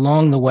 And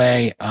along the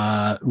way,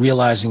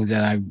 realizing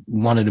that I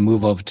wanted to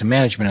move over to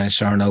management, I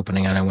saw an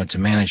opening and I went to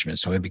management.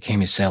 So I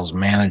became a sales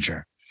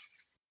manager.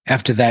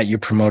 After that, you're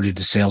promoted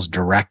to sales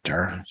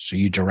director. So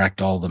you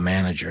direct all the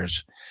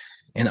managers.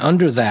 And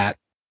under that,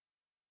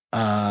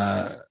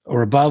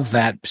 or above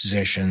that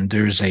position,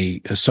 there's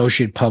a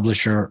associate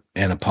publisher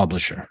and a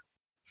publisher.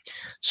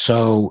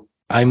 So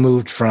I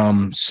moved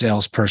from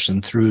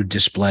salesperson through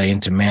display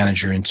into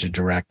manager, into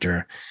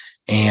director,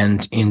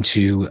 and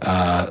into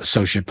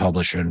associate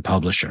publisher and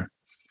publisher.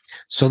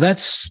 So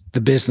that's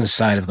the business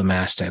side of the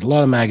masthead. A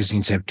lot of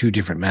magazines have two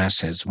different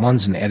mastheads.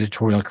 One's an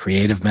editorial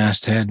creative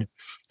masthead,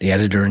 the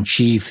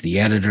editor-in-chief, the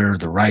editor,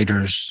 the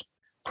writers,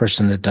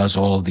 person that does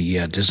all of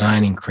the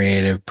designing,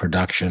 creative,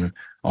 production,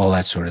 all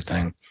that sort of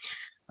thing.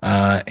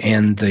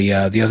 And the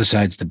other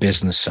side's the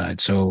business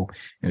side. So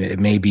it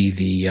may be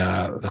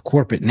the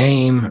corporate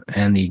name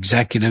and the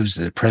executives,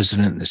 the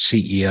president and the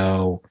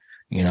CEO,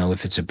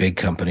 if it's a big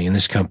company. In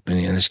this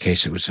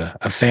case, it was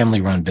a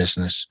family-run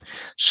business.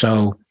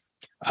 So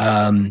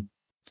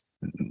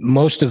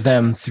most of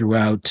them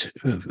throughout,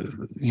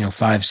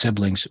 5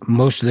 siblings,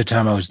 most of the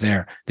time I was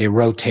there, they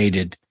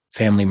rotated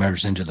family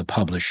members into the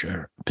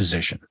publisher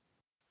position.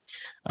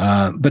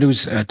 But it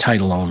was a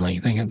title only.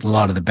 They had a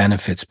lot of the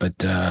benefits, but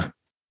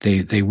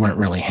they weren't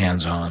really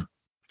hands-on.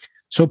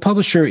 So a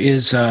publisher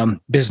is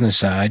business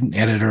side,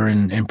 editor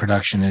and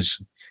production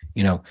is,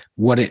 the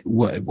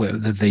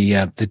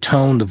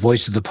tone, the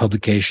voice of the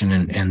publication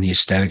and the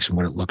aesthetics and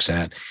what it looks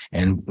at.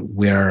 And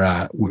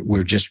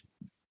we're just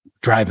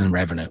driving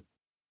revenue.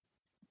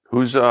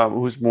 Who's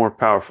more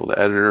powerful, the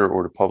editor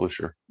or the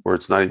publisher, or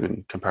it's not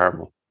even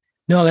comparable?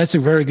 No, that's a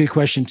very good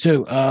question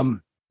too.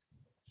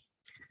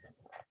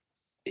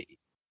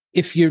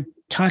 If you're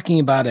talking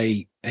about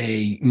a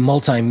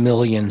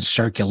multi-million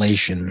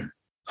circulation,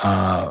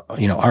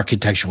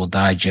 Architectural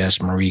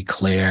Digest, Marie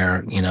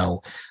Claire,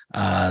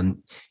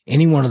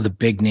 any one of the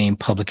big name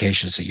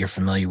publications that you're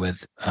familiar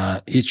with,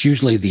 it's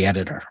usually the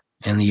editor,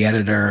 and the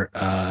editor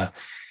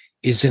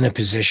is in a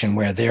position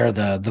where they're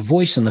the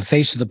voice and the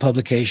face of the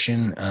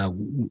publication,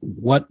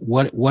 what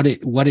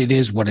it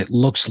is, what it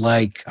looks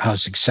like, how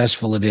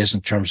successful it is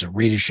in terms of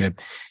readership,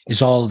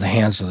 is all in the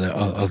hands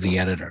of the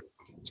editor.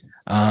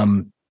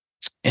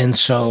 And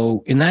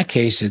so in that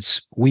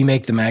case, we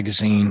make the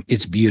magazine,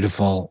 it's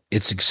beautiful,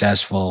 it's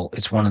successful,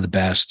 it's one of the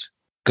best,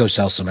 go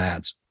sell some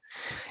ads.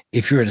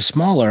 If you're at a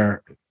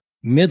smaller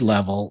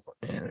mid-level,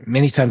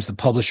 many times the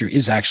publisher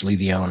is actually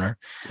the owner.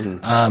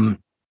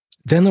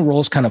 Then the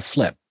roles kind of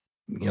flip.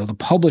 The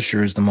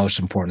publisher is the most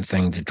important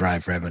thing to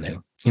drive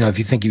revenue. If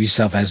you think of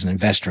yourself as an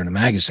investor in a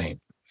magazine,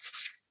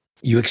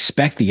 you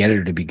expect the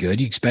editor to be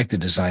good, you expect the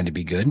design to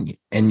be good,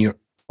 and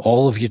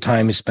all of your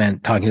time is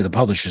spent talking to the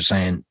publisher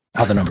saying,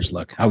 how the numbers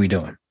look, how we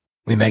doing?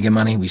 We making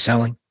money? We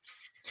selling?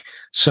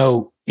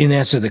 So in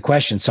answer to the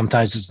question,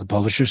 sometimes it's the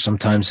publisher,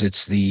 sometimes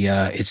it's the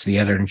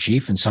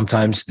editor-in-chief, and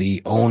sometimes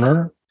the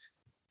owner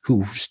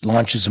who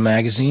launches a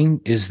magazine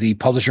is the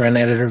publisher and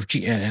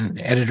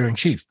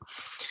editor-in-chief.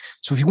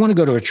 So if you want to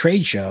go to a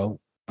trade show,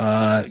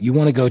 you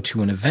want to go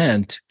to an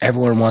event,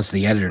 everyone wants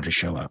the editor to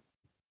show up.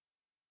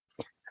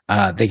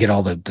 They get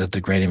all the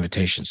great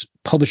invitations.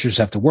 Publishers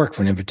have to work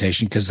for an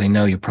invitation because they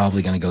know you're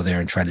probably going to go there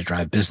and try to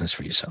drive business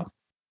for yourself.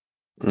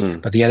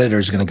 But the editor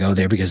is going to go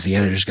there because the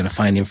editor is going to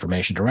find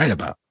information to write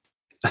about.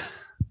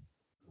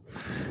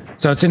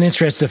 So it's an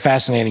interesting,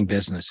 fascinating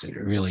business. It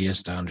really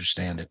is, to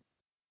understand it.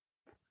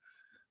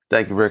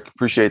 Thank you, Rick.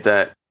 Appreciate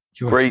that.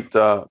 Sure.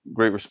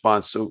 Great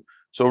response.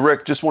 So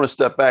Rick, just want to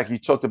step back. You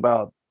talked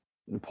about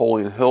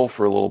Napoleon Hill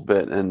for a little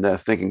bit, and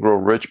that Think and Grow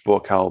Rich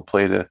book, how it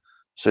played a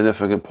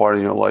significant part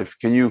in your life.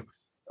 Can you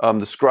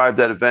describe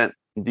that event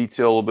in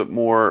detail a little bit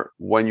more,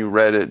 when you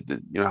read it,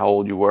 how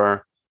old you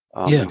were,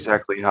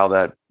 exactly how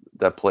that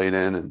played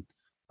in, and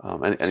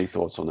any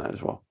thoughts on that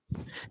as well?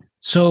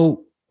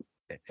 So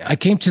I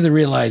came to the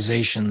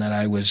realization that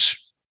I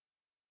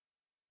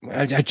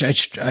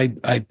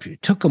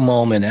took a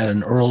moment at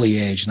an early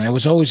age, and I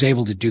was always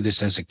able to do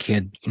this as a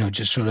kid,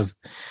 just sort of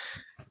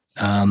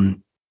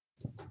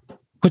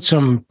put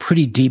some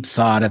pretty deep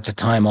thought at the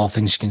time, all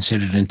things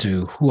considered,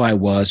 into who I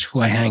was,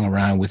 who I hang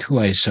around with, who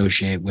I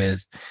associate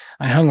with.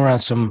 I hung around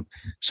some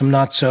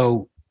not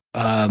so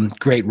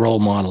great role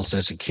models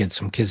as a kid,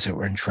 some kids that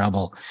were in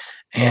trouble.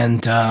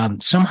 And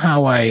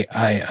somehow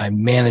I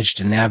managed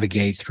to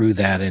navigate through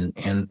that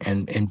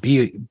and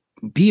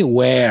be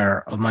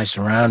aware of my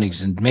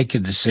surroundings and make a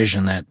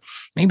decision that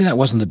maybe that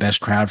wasn't the best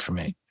crowd for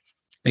me.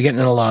 They're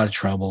getting in a lot of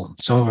trouble.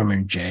 Some of them are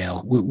in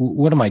jail.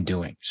 What am I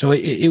doing? So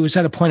it was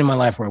at a point in my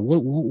life where,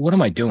 what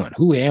am I doing?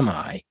 Who am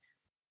I?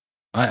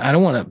 I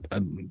don't want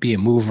to be a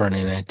mover in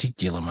an antique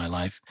deal in my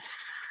life.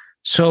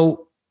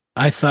 So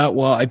I thought,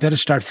 well, I better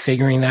start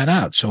figuring that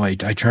out. So I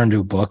turned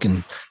to a book,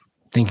 and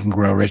Think and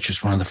Grow Rich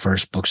was one of the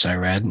first books I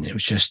read, and it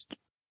was just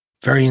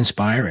very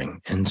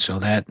inspiring. And so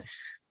that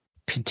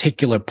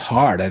particular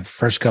part,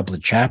 first couple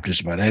of chapters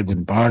about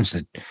Edwin Barnes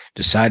that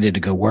decided to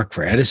go work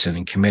for Edison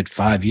and commit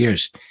 5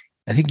 years.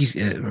 I think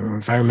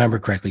if I remember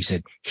correctly, he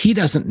said, he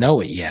doesn't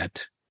know it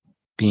yet,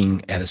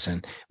 being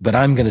Edison, but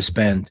I'm going to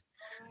spend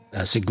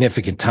a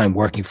significant time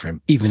working for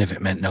him, even if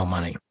it meant no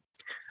money.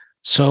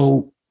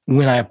 So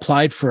when I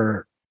applied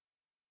for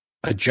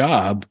a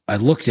job, I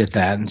looked at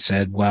that and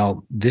said,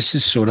 well, this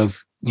is sort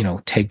of,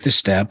 take the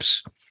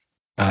steps,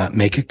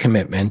 make a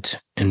commitment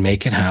and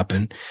make it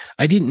happen.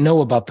 I didn't know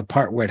about the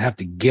part where I'd have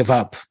to give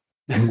up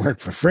and work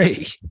for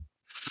free.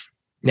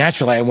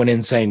 Naturally, I went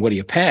in saying, what do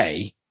you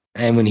pay?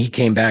 And when he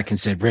came back and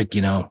said, Rick,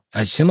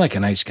 I seem like a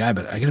nice guy,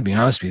 but I got to be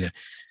honest with you,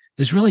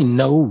 there's really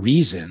no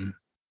reason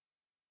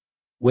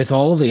with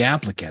all of the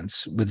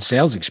applicants with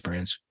sales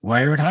experience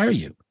why I would hire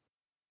you.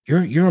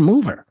 You're a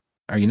mover,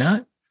 are you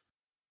not?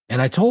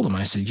 And I told him,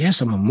 I said,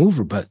 yes, I'm a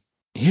mover, but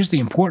here's the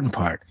important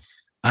part.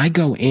 I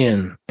go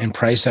in and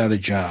price out a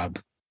job.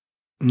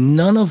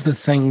 None of the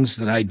things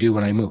that I do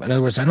when I move, in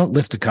other words, I don't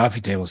lift a coffee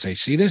table and say,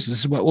 see this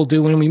is what we'll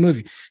do when we move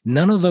you.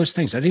 None of those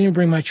things. I didn't even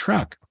bring my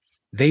truck.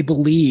 They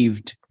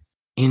believed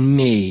in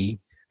me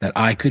that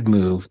I could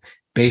move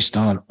based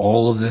on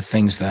all of the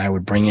things that I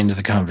would bring into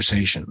the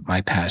conversation,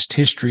 my past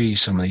history,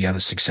 some of the other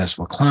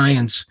successful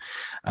clients,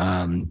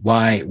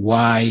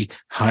 why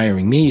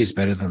hiring me is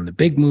better than the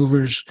big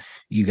movers.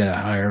 You got to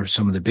hire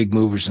some of the big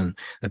movers, and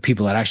the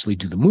people that actually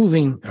do the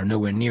moving are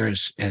nowhere near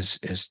as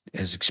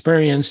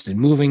experienced in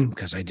moving,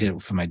 because I did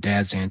it for my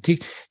dad's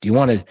antique. Do you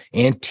want an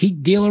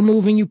antique dealer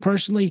moving you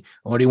personally,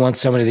 or do you want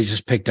somebody that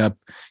just picked up,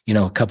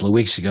 a couple of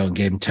weeks ago and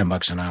gave them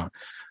 $10 an hour?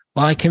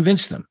 Well, I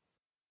convinced them.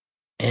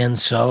 And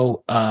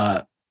so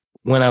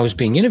when I was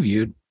being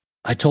interviewed,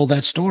 I told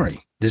that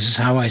story. This is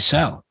how I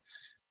sell.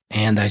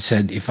 And I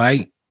said, if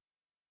I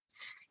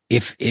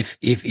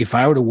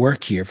were to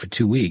work here for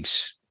 2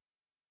 weeks,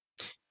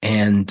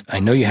 and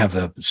I know you have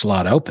the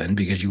slot open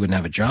because you wouldn't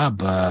have a job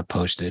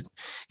posted,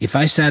 if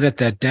I sat at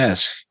that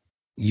desk,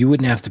 you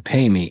wouldn't have to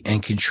pay me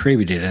and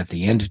contributed at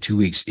the end of 2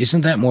 weeks.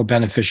 Isn't that more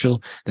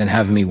beneficial than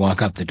having me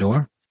walk out the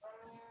door?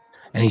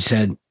 And he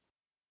said,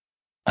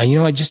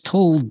 I just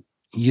told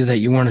you that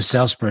you weren't a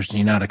salesperson,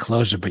 you're not a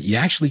closer, but you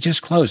actually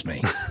just closed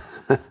me.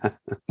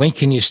 When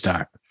can you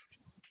start?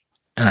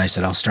 And I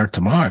said, I'll start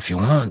tomorrow if you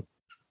want.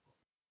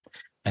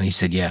 And he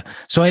said, yeah.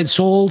 So I had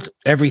sold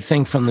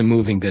everything from the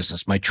moving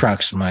business, my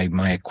trucks,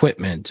 my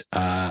equipment.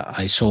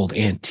 I sold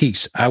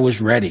antiques. I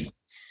was ready.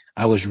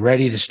 I was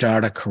ready to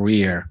start a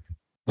career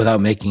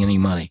without making any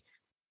money.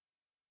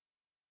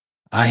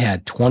 I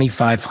had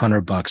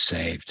 $2,500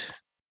 saved.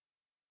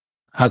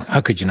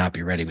 How could you not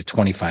be ready with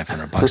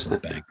 $2,500 in the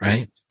bank,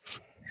 right?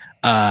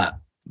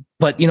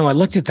 But I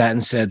looked at that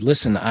and said,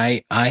 listen,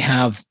 I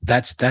have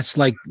that's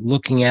like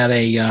looking at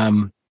a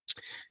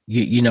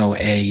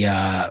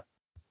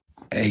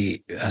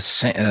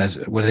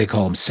what do they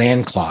call them?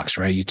 Sand clocks,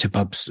 right? You tip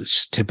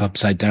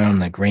upside down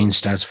and the grain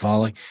starts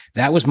falling.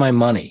 That was my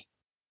money.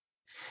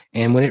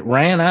 And when it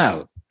ran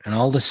out and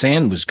all the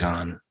sand was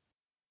gone,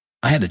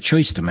 I had a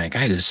choice to make.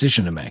 I had a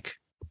decision to make.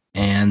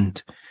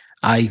 And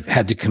I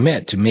had to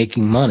commit to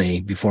making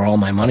money before all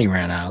my money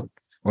ran out,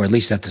 or at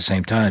least at the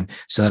same time,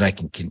 so that I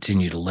can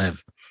continue to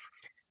live.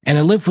 And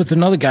I lived with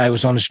another guy who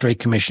was on a straight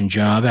commission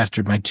job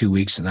after my 2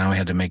 weeks, and now I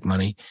had to make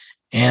money.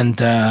 And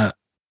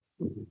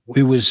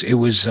we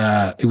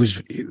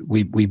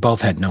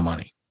both had no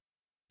money.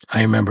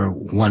 I remember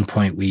one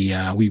point we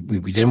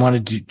didn't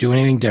want to do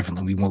anything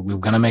differently. We were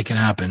going to make it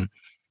happen.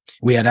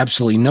 We had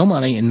absolutely no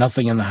money and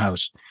nothing in the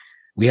house.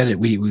 We had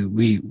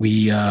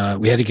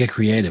to get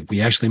creative.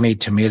 We actually made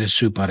tomato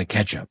soup out of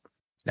ketchup.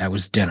 That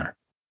was dinner.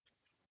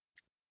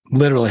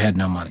 Literally had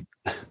no money.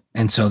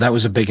 And so that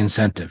was a big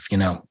incentive,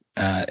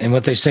 and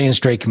what they say in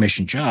straight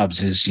commission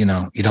jobs is, you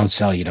don't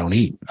sell, you don't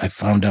eat. I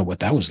found out what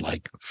that was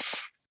like.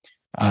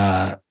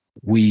 I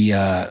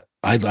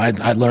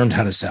learned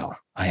how to sell.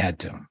 I had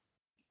to.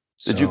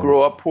 Did you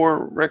grow up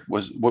poor, Rick?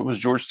 What was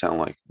Georgetown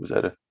like? Was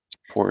that a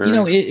poor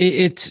area?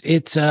 It's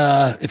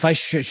if I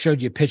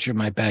showed you a picture of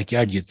my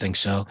backyard, you'd think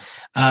so.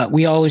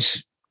 We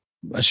always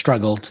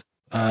struggled,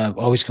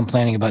 always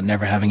complaining about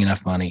never having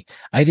enough money.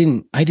 I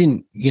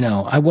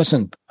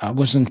wasn't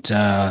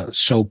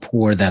so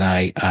poor that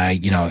I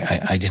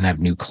didn't have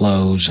new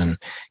clothes, and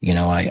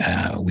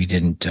we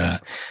didn't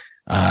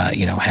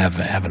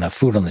have enough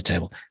food on the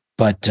table.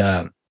 But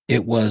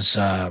it was,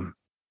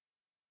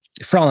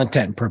 for all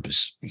intent and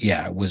purpose,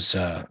 it was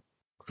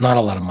not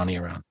a lot of money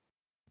around.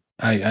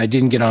 I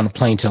didn't get on a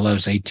plane till I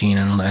was 18,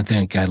 and I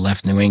think I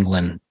left New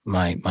England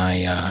my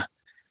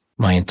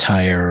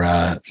entire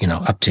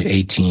up to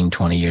 18,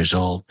 20 years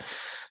old.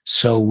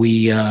 So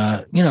we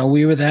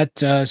were that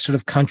sort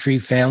of country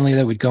family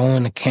that would go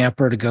in a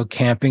camper to go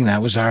camping.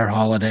 That was our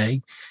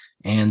holiday,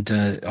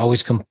 and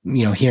always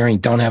hearing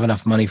don't have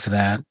enough money for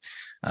that.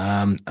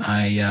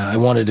 I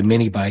wanted a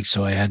mini bike,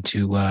 so I had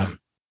to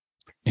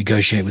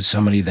negotiate with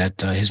somebody that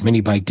his mini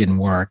bike didn't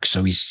work.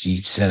 So he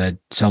said I'd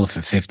sell it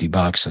for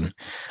 $50, and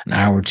an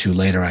hour or two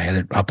later I had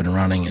it up and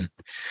running. And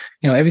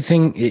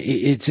everything.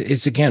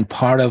 It's again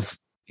part of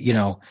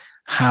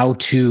how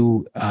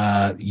to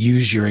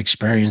use your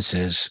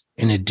experiences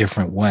in a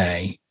different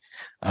way,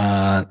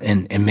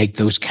 and make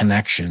those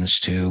connections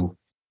to.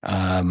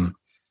 I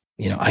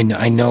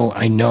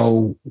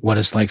know what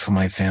it's like for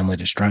my family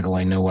to struggle.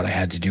 I know what I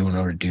had to do in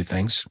order to do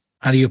things.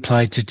 How do you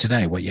apply it to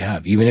today? What you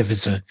have, even if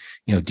it's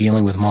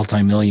dealing with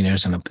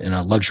multimillionaires in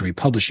a luxury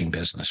publishing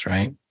business,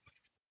 right?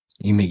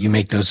 You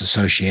make those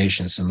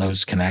associations and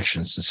those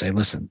connections to say,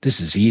 listen, this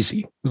is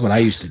easy. Look what I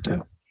used to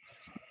do.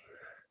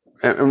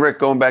 And Rick,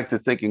 going back to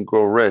Think and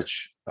Grow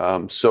Rich.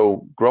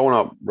 So growing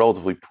up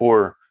relatively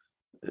poor,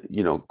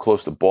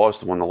 close to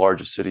Boston, one of the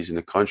largest cities in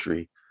the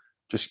country,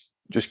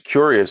 just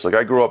curious, like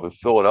I grew up in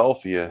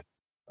Philadelphia,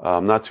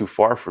 not too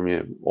far from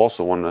you,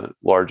 also one of the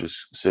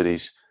largest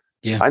cities.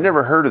 Yeah. I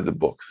never heard of the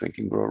book Think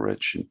and Grow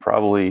Rich, and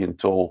probably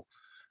until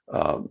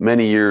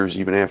many years,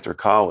 even after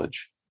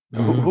college.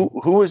 Mm-hmm.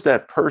 Who is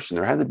that person?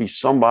 There had to be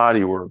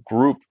somebody or a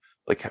group.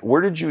 Like, where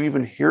did you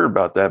even hear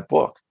about that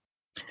book?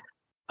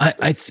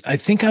 I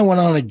think I went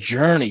on a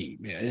journey,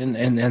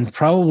 and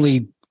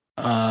probably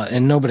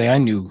and nobody I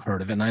knew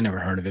heard of it, and I never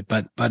heard of it.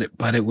 But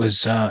it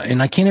was,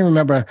 and I can't even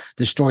remember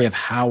the story of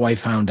how I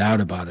found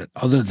out about it,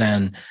 other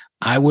than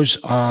I was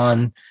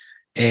on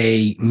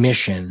a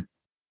mission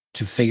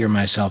to figure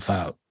myself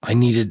out.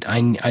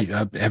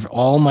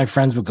 All my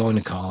friends were going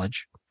to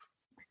college.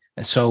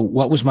 And so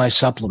what was my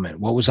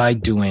supplement? What was I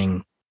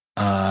doing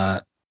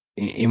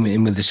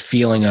in with this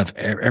feeling of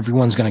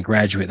everyone's going to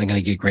graduate, they're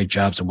going to get great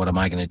jobs, and what am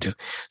I going to do?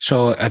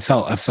 So I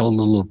felt a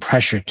little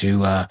pressure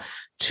to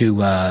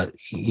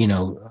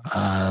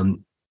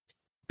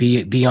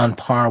be on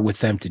par with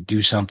them, to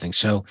do something.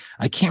 So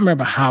I can't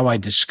remember how I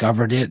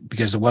discovered it,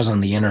 because it wasn't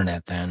on the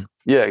internet then.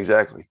 Yeah,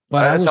 exactly.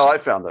 But that's how I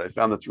found it. I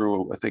found it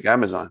through, I think,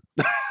 Amazon.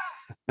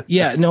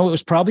 Yeah, no, it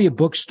was probably a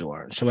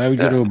bookstore. So I would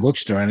go to a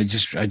bookstore, and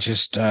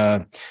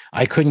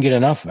I couldn't get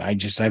enough. I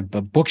have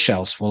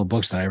bookshelves full of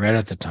books that I read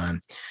at the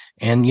time.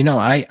 And,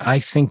 I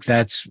think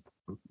that's,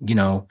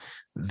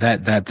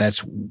 that's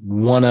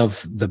one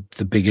of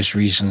the biggest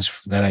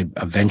reasons that I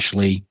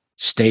eventually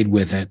stayed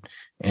with it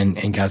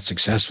and got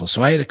successful.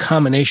 So I had a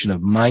combination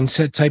of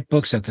mindset type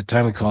books. At the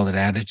time we called it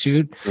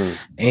attitude,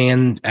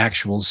 and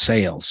actual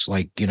sales,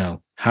 like,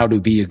 how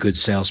to be a good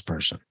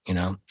salesperson,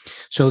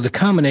 So the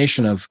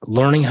combination of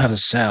learning how to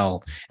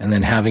sell and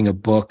then having a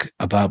book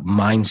about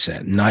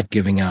mindset, not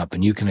giving up,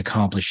 and you can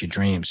accomplish your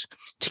dreams.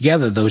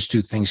 Together, those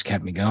two things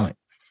kept me going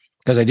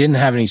because I didn't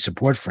have any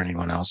support for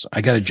anyone else.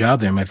 I got a job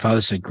there. My father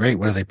said, "Great,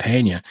 what are they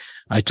paying you?"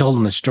 I told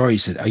him the story. He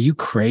said, "Are you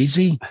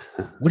crazy?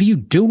 What are you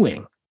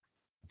doing?"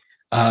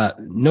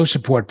 No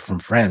support from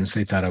friends.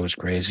 They thought I was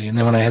crazy. And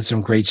then when I had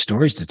some great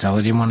stories to tell,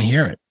 I didn't want to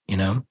hear it.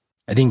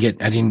 I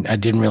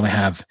didn't really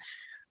have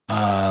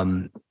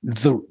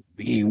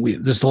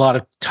there's a lot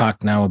of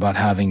talk now about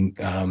having,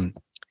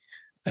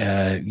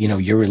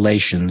 your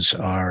relations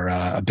are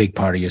a big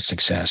part of your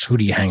success. Who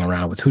do you hang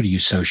around with? Who do you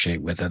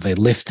associate with? Are they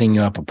lifting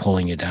you up or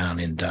pulling you down?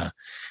 And,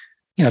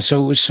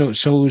 so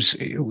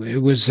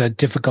it was a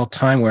difficult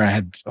time where I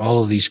had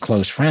all of these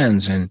close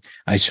friends and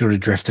I sort of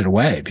drifted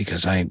away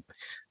because I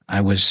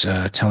was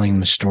telling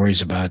them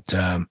stories about,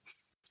 talking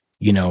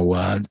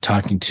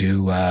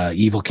to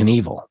Evel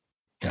Knievel.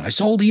 I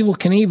sold Evel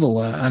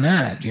Knievel an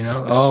ad,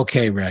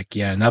 Okay, Rick.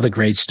 Yeah. Another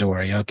great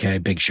story. Okay.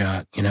 Big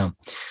shot,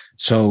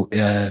 So,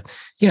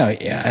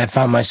 I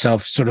found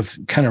myself sort of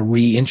kind of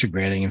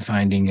reintegrating and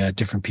finding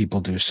different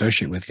people to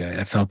associate with.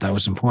 I felt that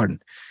was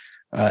important.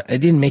 I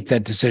didn't make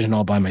that decision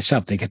all by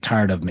myself. They get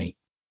tired of me.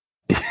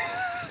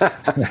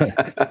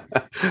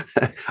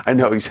 I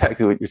know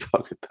exactly what you're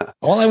talking about.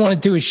 All I want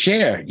to do is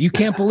share. You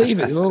can't believe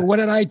it. Well, what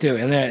did I do?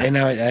 And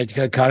I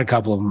caught a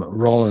couple of them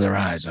rolling their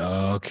eyes.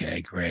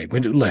 Okay, great.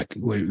 Look,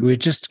 we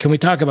just, can we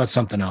talk about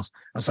something else?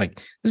 I was like,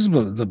 this is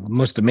the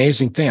most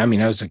amazing thing. I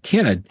mean, I was a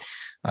kid.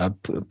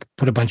 I'd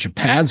put a bunch of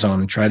pads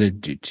on and try to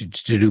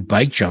do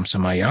bike jumps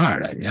in my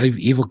yard.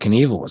 Evel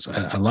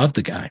Knievel I loved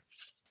the guy.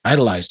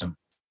 Idolized him.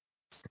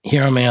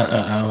 Here I'm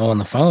on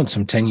the phone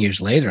some 10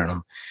 years later, and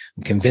I'm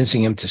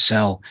convincing him to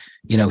sell,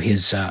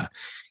 his,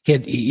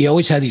 he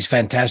always had these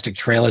fantastic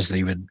trailers that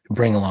he would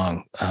bring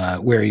along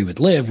where he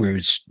would live, where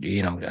he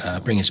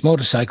would, bring his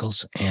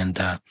motorcycles. And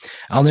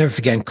I'll never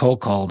forget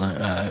cold calling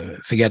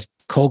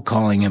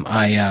him.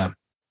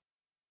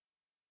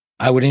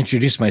 I would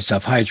introduce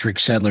myself. "Hi, it's Rick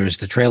Sedler. Is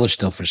the trailer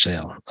still for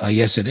sale?"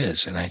 "Yes, it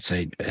is." And I'd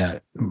say,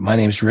 "My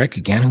name's Rick.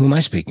 Again, who am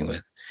I speaking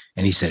with?"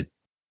 And he said,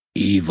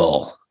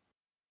 "Evel."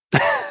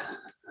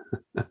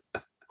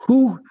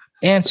 Who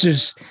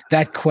answers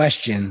that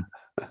question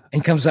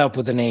and comes up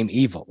with the name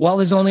Evel? Well,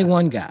 there's only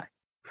one guy.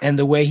 And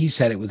the way he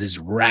said it with his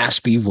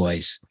raspy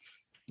voice,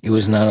 it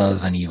was none other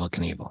than Evel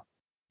Knievel.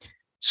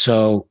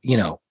 So, you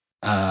don't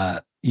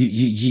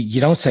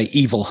say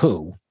Evel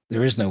who.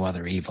 There is no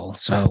other Evel.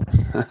 So,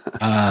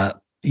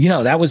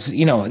 that was,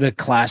 the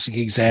classic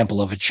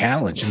example of a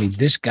challenge. I mean,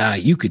 this guy,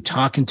 you could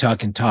talk and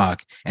talk and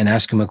talk and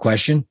ask him a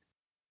question.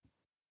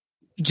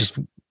 He just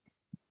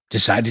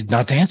decided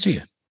not to answer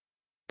you.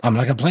 I'm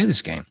not going to play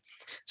this game.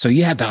 So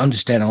you have to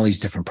understand all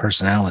these different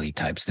personality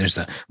types. There's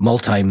a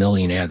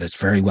multimillionaire that's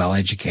very well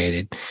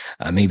educated.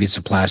 Maybe it's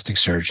a plastic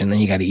surgeon. Then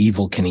you got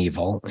Evel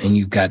Knievel, and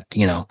you've got,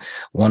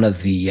 one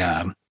of the,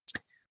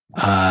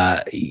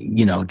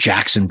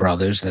 Jackson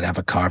brothers that have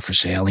a car for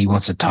sale. He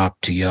wants to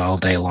talk to you all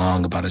day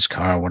long about his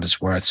car, what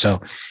it's worth. So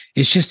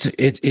it's just,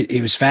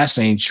 it was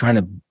fascinating trying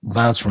to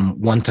bounce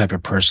from one type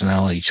of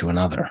personality to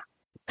another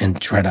and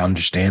try to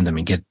understand them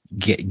and get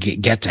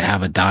to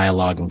have a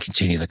dialogue and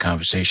continue the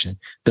conversation,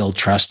 build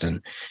trust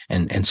and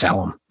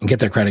sell them and get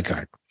their credit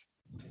card.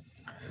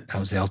 That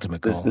was the ultimate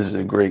goal. This is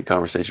a great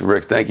conversation,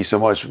 Rick. Thank you so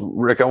much.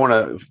 Rick, I want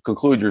to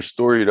conclude your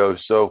story though.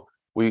 So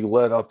we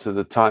led up to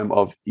the time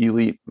of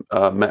Elite,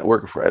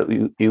 working for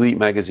Elite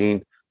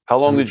Magazine. How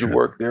long did you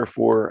work there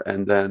for?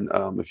 And then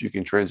if you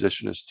can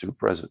transition us to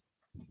present.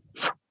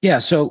 Yeah.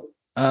 So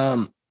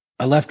I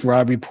left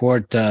Robb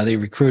Report. They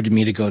recruited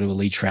me to go to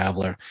Elite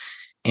Traveler.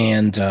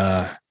 And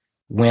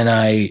when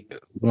I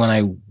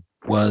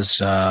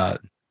was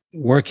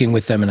working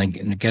with them, and I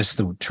guess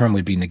the term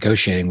would be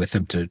negotiating with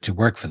them to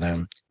work for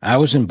them, I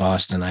was in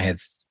Boston. I had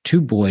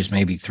two boys,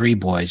 maybe three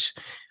boys,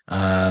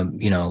 1,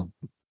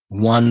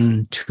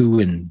 2,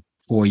 and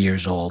 4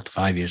 years old,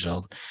 5 years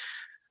old.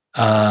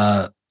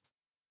 And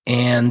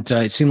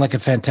it seemed like a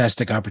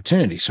fantastic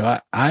opportunity. So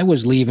I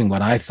was leaving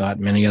what I thought,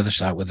 many others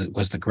thought,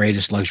 was the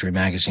greatest luxury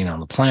magazine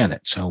on the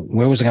planet. So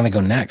where was I going to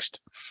go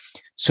next?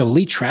 So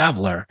Elite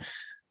Traveler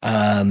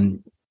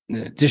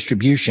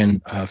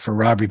distribution for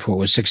Robb Report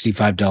was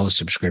 $65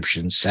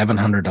 subscriptions,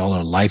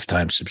 $700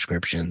 lifetime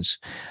subscriptions.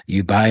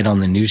 You buy it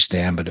on the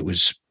newsstand, but it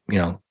was,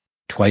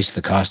 twice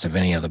the cost of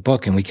any other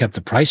book. And we kept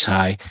the price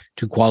high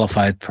to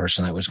qualify the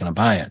person that was going to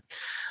buy it.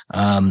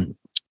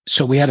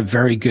 So we had a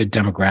very good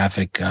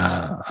demographic,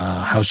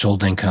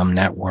 household income,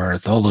 net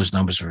worth, all those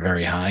numbers were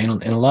very high.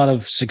 And a lot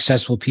of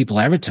successful people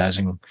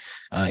advertising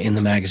in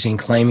the magazine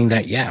claiming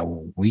that,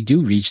 we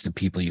do reach the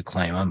people you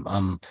claim. I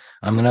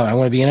want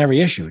to be in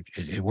every issue.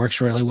 It works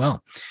really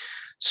well.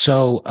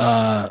 So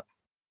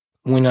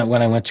when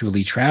I went to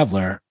Elite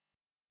Traveler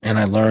and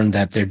I learned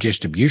that their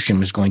distribution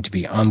was going to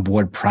be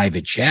onboard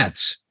private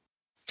jets,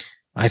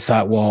 I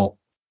thought, well,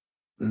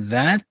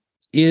 that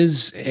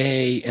is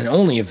an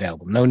only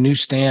available, no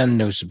newsstand,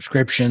 no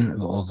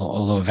subscription,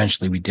 although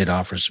eventually we did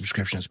offer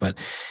subscriptions. But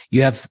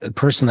you have a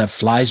person that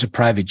flies a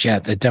private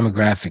jet. The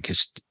demographic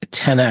is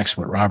 10x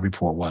what Robb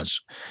Report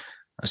was,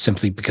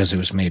 simply because it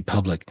was made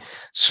public.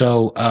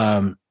 So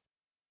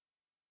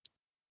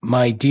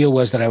my deal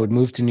was that I would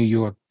move to New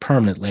York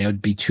permanently. I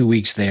would be 2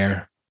 weeks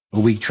there, a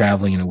week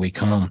traveling and a week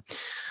home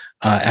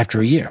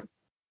after a year.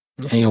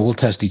 And, we'll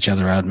test each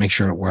other out, make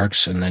sure it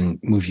works, and then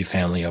move your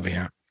family over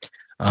here.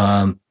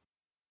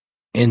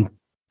 And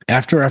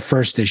after our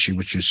first issue,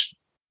 which was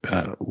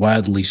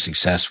wildly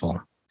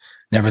successful,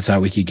 never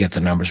thought we could get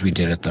the numbers. We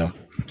did it, though.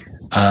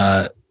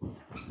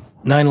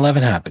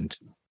 9/11 happened.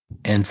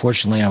 And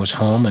fortunately, I was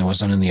home. I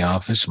wasn't in the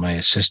office. My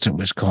assistant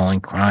was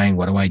calling, crying,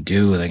 what do I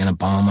do? Are they going to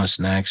bomb us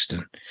next?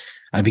 And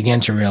I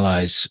began to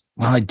realize,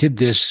 well, I did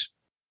this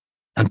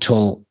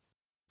until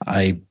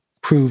I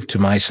proved to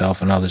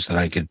myself and others that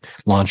I could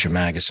launch a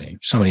magazine.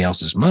 Somebody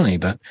else's money,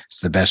 but it's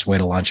the best way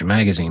to launch a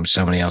magazine.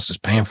 Somebody else is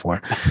paying for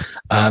it.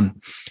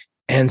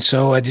 And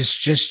so I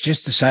just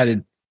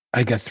decided.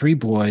 I got 3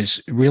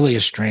 boys, really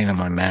a strain on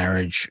my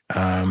marriage,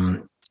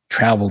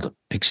 traveled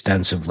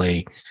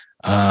extensively.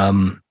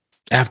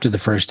 After the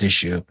first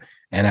issue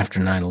and after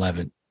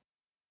 9/11,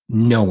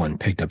 no one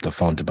picked up the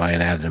phone to buy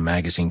an ad in a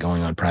magazine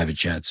going on private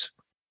jets.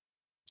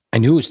 I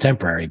knew it was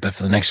temporary, but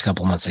for the next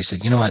couple of months, I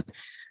said, you know what?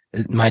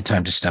 It's my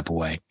time to step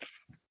away.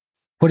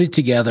 Put it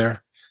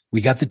together.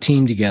 We got the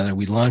team together.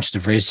 We launched a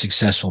very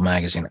successful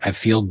magazine. I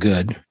feel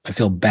good. I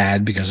feel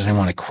bad because I didn't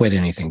want to quit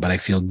anything, but I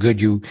feel good.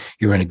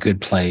 You're in a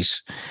good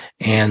place.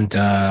 And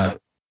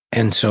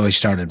so I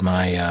started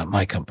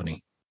my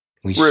company.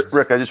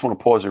 Rick, I just want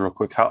to pause here real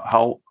quick.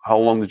 How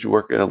long did you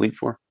work at Elite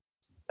for?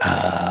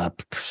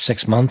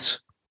 6 months.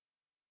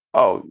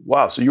 Oh,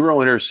 wow. So you were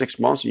only there 6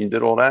 months and you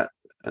did all that?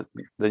 And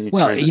then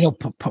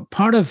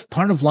part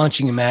of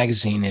launching a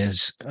magazine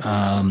is,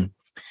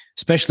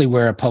 especially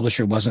where a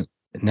publisher wasn't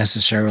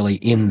necessarily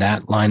in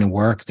that line of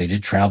work. They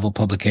did travel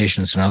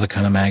publications and other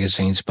kind of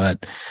magazines,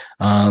 but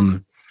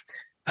how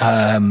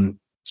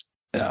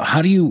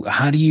do you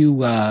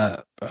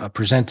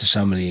present to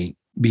somebody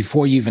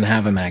before you even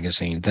have a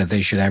magazine that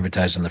they should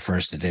advertise in the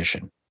first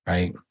edition,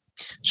 right?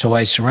 So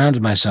I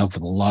surrounded myself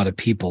with a lot of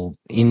people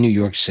in New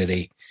York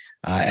City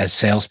as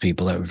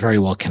salespeople that were very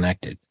well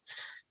connected.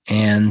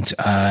 And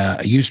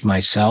I used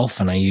myself,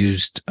 and I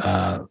used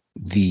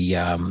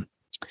the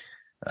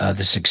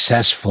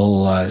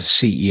successful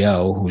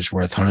CEO who was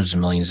worth hundreds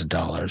of millions of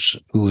dollars,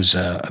 who was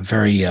a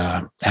very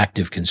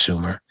active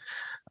consumer.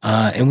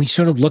 And we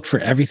sort of looked for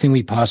everything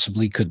we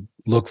possibly could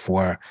look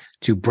for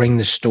to bring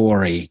the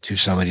story to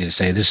somebody to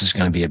say, this is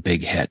going to be a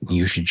big hit and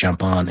you should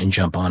jump on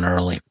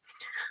early.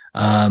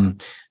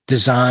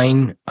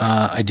 Design,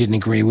 I didn't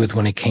agree with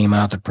when it came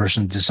out. The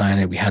person who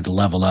designed it, we had to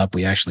level up.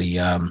 We actually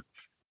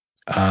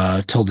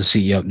told the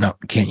CEO, no,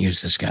 can't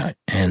use this guy.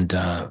 And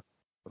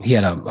he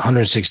had a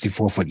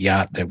 164-foot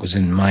yacht that was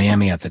in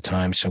Miami at the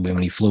time. So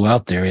when he flew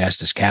out there, he asked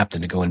his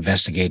captain to go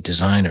investigate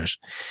designers.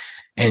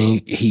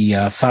 And he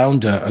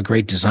found a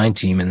great design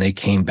team, and they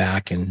came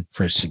back and,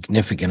 for a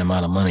significant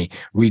amount of money,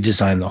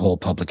 redesigned the whole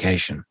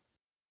publication.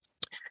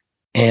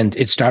 And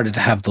it started to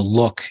have the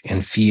look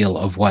and feel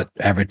of what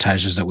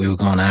advertisers that we were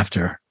going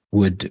after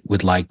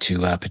would like to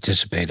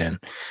participate in.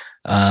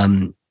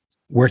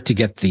 Worked to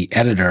get the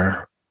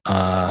editor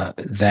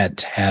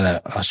that had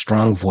a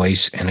strong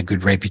voice and a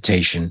good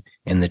reputation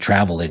in the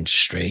travel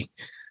industry.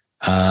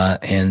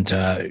 And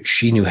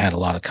she had a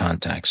lot of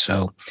contacts.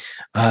 So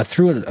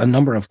through a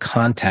number of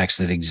contacts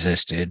that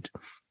existed,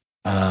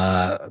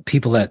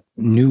 people that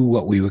knew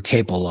what we were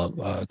capable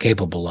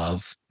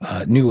of,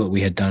 knew what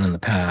we had done in the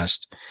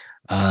past,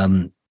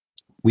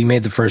 we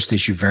made the first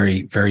issue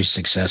very, very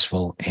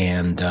successful.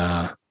 And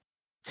the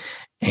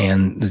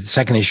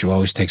second issue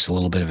always takes a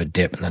little bit of a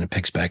dip, and then it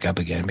picks back up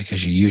again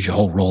because you use your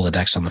whole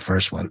Rolodex on the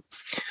first one.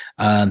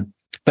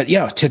 But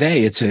yeah,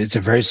 today it's a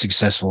very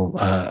successful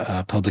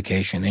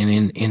publication,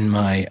 and in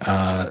my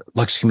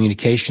Lux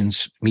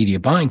Communications media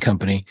buying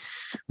company,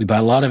 we buy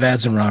a lot of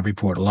ads in Robb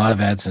Report, a lot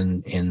of ads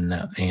in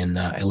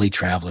Elite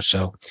Traveler.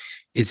 So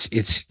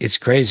it's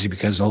crazy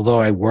because although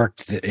I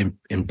worked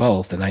in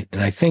both, and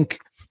I think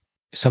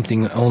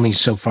something only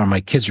so far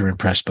my kids are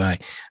impressed by,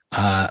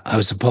 I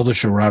was the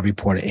publisher of Robb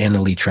Report and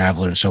Elite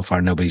Traveler, and so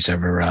far nobody's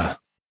ever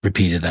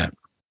repeated that.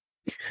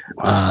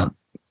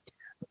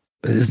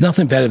 There's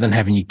nothing better than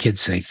having your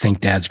kids say, think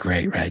dad's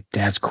great, right?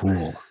 Dad's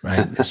cool,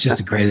 right? It's just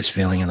the greatest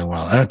feeling in the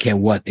world. I don't care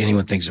what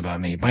anyone thinks about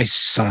me. My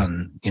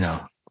son,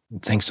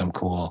 thinks I'm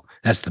cool.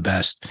 That's the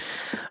best.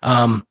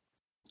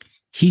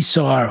 He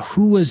saw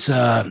who's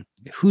the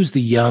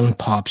young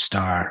pop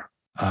star.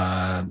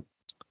 Can't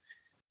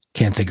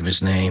think of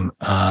his name.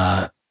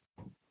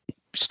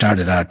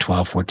 Started out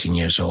 12, 14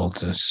 years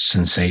old, a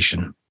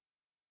sensation.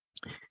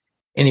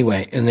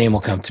 Anyway, a name will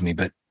come to me,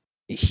 but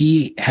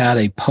he had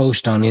a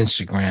post on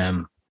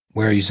Instagram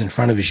where he's in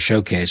front of his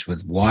showcase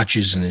with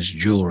watches and his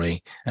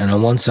jewelry. And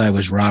on one side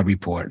was Robb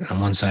Report, and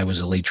on one side was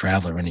Elite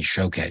Traveler in his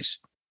showcase.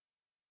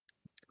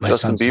 My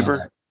Justin son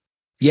Bieber?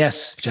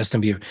 Yes,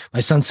 Justin Bieber. My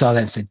son saw that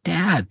and said,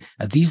 "Dad,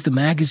 are these the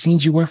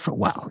magazines you work for?"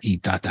 Well, he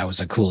thought that was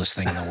the coolest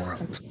thing in the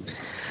world.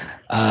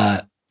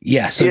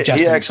 Yeah. So he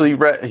Justin, actually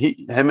read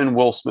him and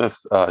Will Smith.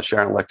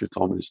 Sharon Lecter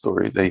told me the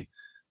story. They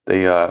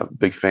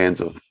big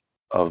fans of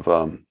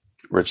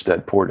Rich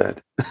Dad Poor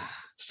Dad.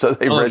 So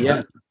they read.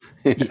 Yeah.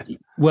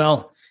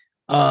 Well,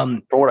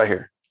 from what I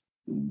hear,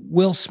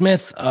 Will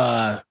Smith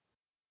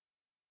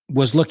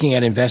was looking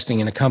at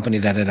investing in a company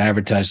that had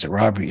advertised at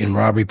Robb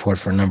Report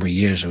for a number of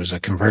years. It was a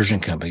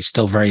conversion company,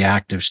 still very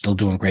active, still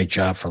doing a great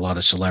job for a lot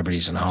of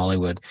celebrities in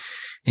Hollywood.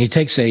 And he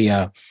takes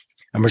a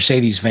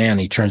Mercedes van,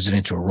 he turns it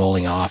into a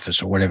rolling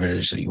office or whatever it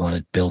is that you want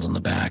to build in the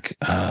back.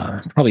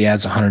 Probably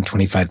adds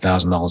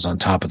 $125,000 on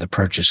top of the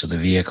purchase of the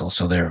vehicle.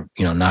 So they're,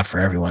 not for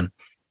everyone.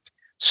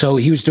 So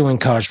he was doing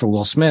cars for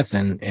Will Smith,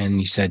 and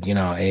he said,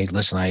 hey,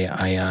 listen,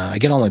 I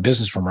get all my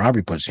business from Robb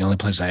Report. It's the only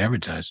place I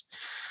advertise.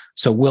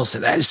 So Will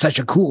said, that is such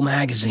a cool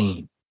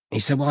magazine. He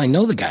said, well, I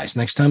know the guys.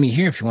 Next time you're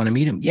here, if you want to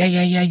meet him.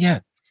 Yeah.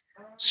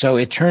 So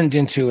it turned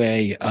into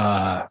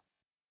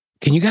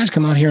can you guys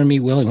come out here and meet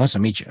Will? He wants to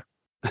meet you.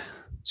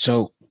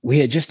 So we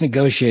had just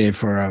negotiated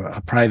for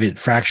a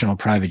fractional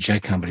private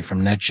jet company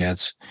from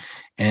NetJets.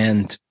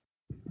 And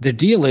the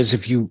deal is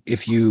if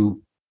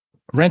you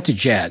rent a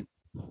jet,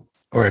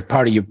 or if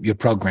part of your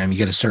program, you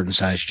get a certain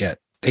size jet,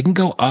 they can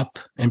go up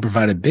and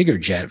provide a bigger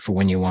jet for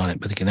when you want it,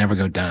 but they can never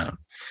go down.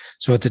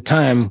 So at the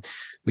time,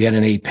 we had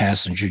an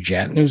 8-passenger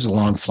jet, and it was a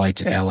long flight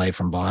to LA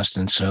from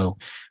Boston. So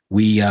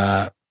we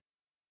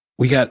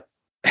got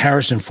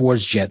Harrison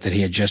Ford's jet that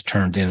he had just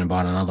turned in and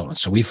bought another one.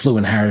 So we flew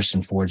in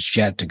Harrison Ford's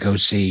jet to go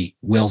see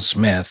Will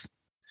Smith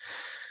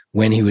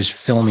when he was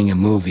filming a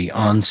movie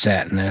on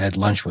set, and then had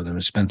lunch with him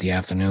and spent the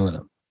afternoon with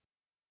him.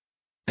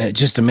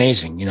 Just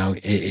amazing.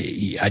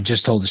 I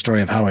just told the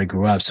story of how I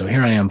grew up. So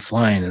here I am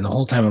flying, and the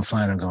whole time I'm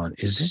flying, I'm going,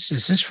 is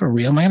this for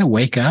real? Am I going to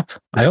wake up?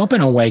 I hope I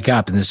don't wake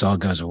up and this all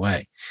goes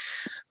away.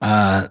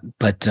 That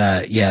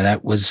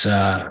was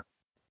that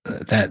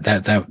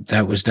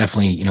was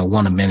definitely,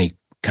 one of many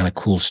kind of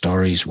cool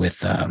stories with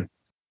the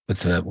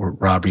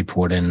Robb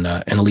Report, and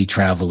Elite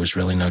Traveler was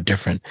really no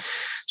different.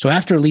 So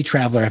after Elite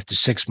Traveler, after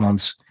 6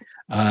 months,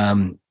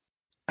 I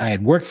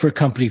had worked for a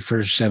company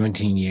for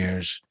 17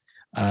 years.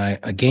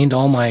 I gained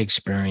all my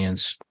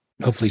experience,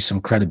 hopefully some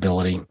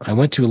credibility. I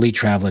went to Elite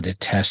Traveler to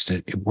test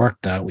it. It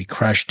worked out. We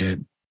crushed it.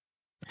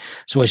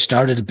 So I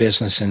started a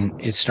business, and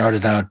it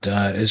started out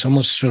as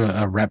almost sort of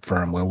a rep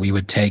firm where we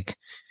would take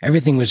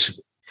everything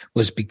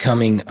was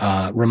becoming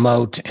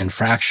remote and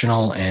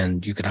fractional,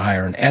 and you could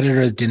hire an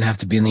editor that didn't have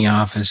to be in the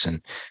office,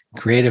 and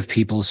creative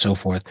people and so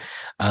forth.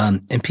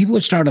 And people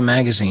would start a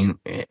magazine,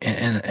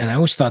 and I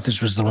always thought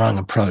this was the wrong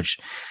approach.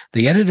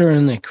 The editor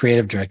and the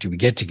creative director would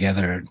get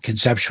together,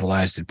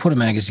 conceptualize it, put a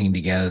magazine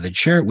together, they'd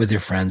share it with their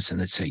friends,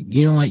 and they'd say,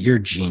 you know what, you're a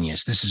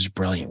genius. This is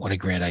brilliant. What a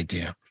great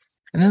idea.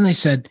 And then they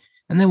said,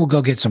 and then we'll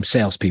go get some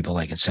salespeople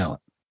that can sell it.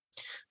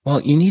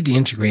 Well, you need to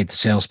integrate the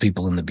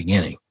salespeople in the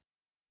beginning.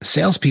 The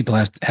salespeople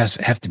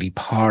have to be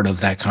part of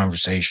that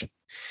conversation.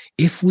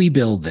 If we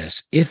build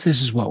this, if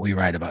this is what we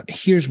write about,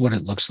 here's what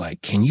it looks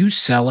like. Can you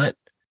sell it?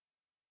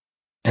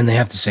 And they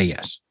have to say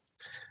yes.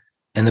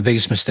 And the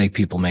biggest mistake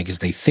people make is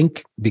they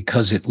think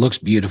because it looks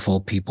beautiful,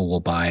 people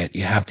will buy it.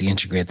 You have to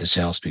integrate the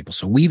salespeople.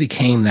 So we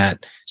became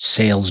that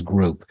sales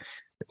group,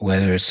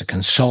 whether it's a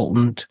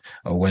consultant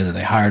or whether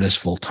they hired us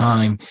full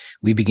time.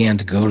 We began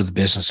to go to the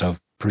business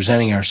of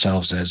presenting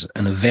ourselves as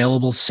an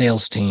available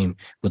sales team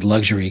with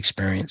luxury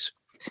experience.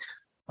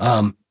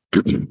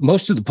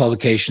 Most of the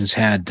publications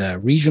had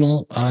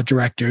regional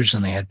directors,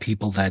 and they had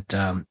people that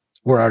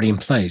were already in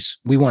place.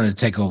 We wanted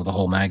to take over the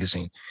whole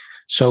magazine.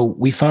 So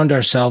we found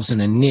ourselves in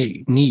a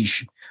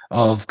niche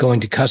of going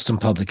to custom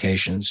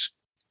publications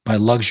by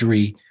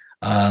luxury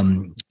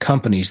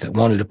companies that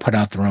wanted to put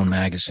out their own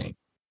magazine.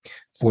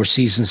 Four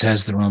Seasons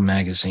has their own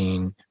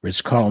magazine.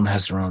 Ritz-Carlton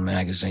has their own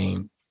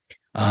magazine.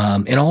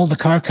 And all the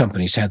car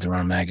companies had their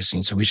own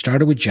magazine. So we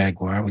started with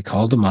Jaguar. We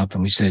called them up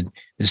and we said,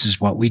 this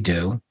is what we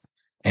do,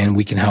 and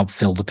we can help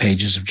fill the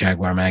pages of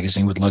Jaguar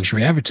magazine with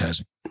luxury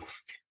advertising.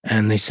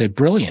 And they said,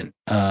 brilliant.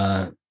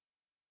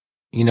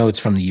 It's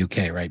from the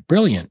UK, right?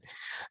 Brilliant.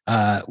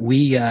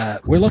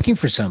 We're looking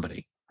for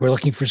somebody. We're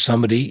looking for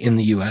somebody in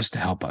the US to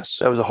help us.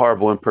 That was a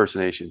horrible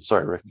impersonation.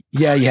 Sorry, Rick.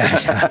 Yeah.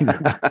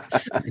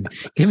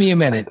 Give me a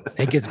minute.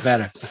 It gets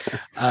better.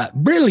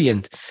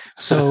 Brilliant.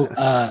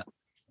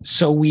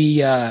 So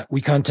we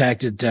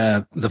contacted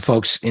the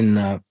folks in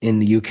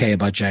the UK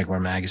about Jaguar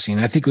magazine.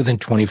 I think within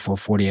 24,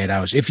 48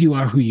 hours, if you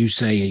are who you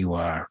say you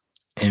are,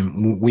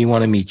 and we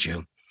want to meet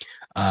you,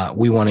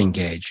 we want to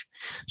engage.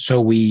 So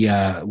we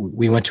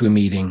went to a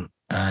meeting,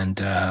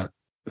 and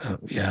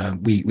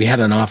we had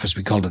an office.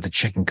 We called it the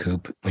Chicken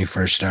Coop when we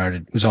first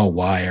started. It was all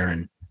wire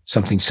and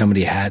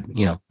somebody had.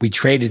 We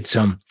traded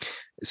some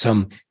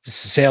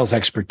sales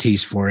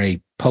expertise for a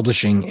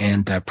publishing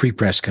and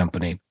pre-press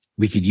company.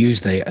 We could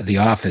use the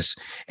office,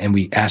 and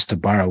we asked to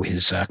borrow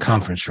his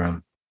conference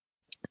room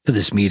for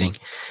this meeting.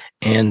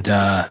 And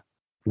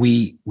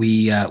we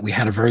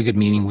had a very good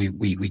meeting.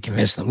 We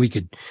convinced them we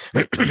could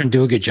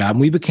do a good job.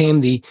 And we became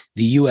the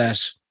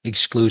U.S.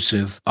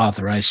 exclusive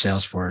authorized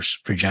sales force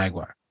for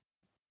Jaguar.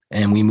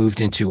 And we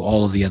moved into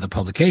all of the other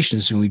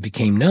publications, and we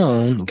became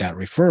known and got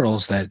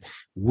referrals that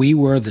we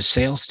were the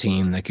sales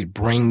team that could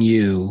bring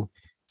you,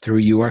 through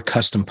your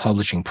custom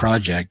publishing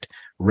project,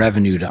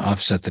 revenue to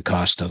offset the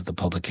cost of the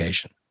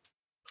publication.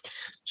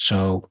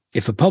 So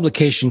if a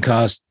publication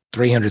costs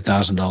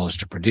 $300,000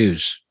 to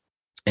produce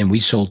and we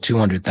sold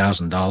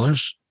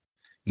 $200,000,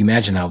 you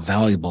imagine how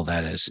valuable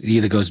that is. It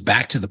either goes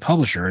back to the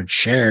publisher or it's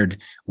shared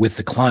with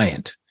the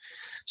client.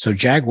 So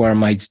Jaguar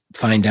might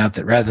find out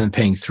that rather than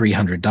paying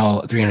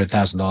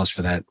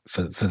 $300,000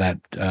 for that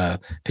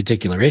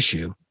particular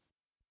issue,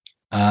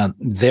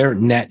 their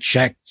net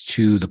check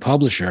to the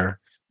publisher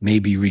may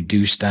be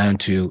reduced down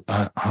to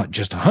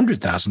just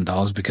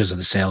 $100,000 because of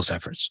the sales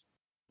efforts.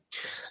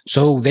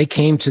 So they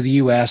came to the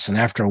U.S., and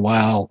after a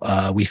while,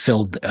 we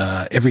filled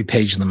every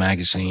page in the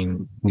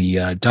magazine. We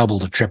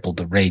doubled or tripled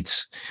the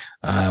rates.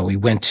 We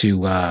went to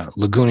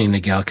Laguna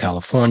Niguel,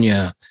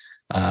 California.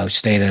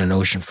 Stayed at an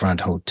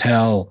oceanfront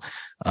hotel,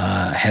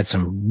 had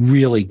some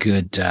really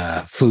good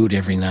food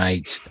every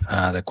night.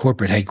 The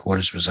corporate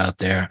headquarters was out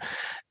there.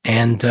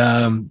 And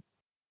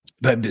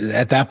but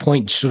at that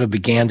point, sort of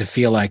began to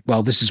feel like,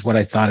 well, this is what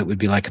I thought it would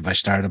be like if I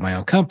started my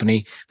own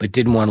company, but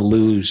didn't want to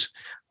lose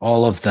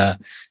all of the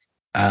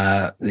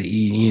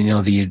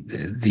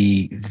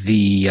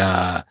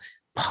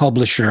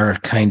publisher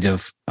kind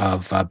of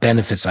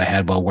benefits I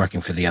had while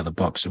working for the other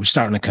books. It was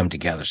starting to come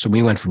together. So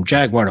we went from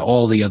Jaguar to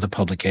all the other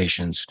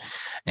publications.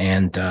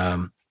 And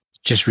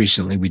just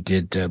recently we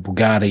did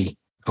Bugatti.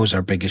 That was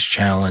our biggest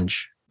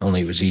challenge,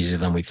 only it was easier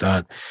than we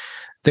thought.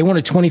 They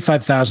wanted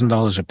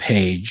 $25,000 a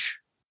page.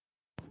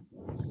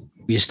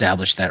 We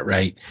established that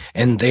right.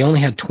 And they only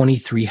had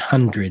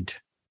 2,300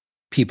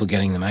 people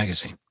getting the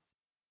magazine.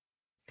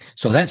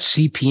 So that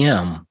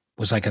CPM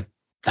was like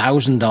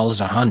 $1,000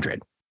 a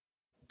 100.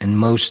 And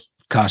most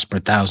cost per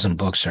 1,000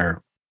 books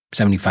are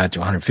 $75 to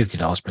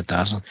 $150 per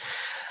 1,000.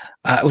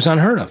 It was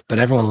unheard of, but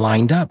everyone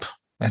lined up.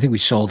 I think we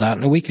sold out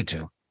in a week or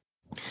two.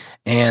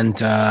 And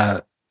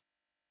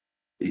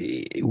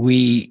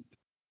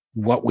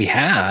what we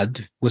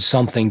had was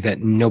something that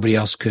nobody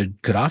else could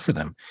offer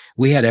them.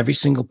 We had every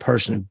single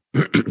person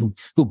who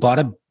bought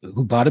a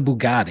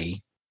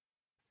Bugatti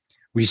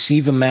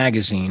receive a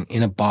magazine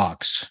in a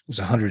box. It was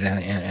a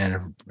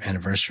 100th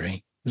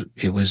anniversary.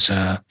 It was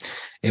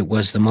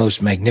the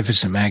most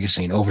magnificent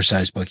magazine,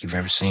 oversized book you've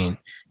ever seen.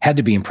 Had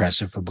to be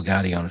impressive for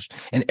Bugatti owners.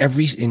 And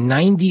in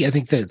 90, I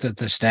think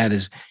the stat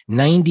is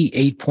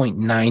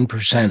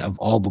 98.9% of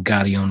all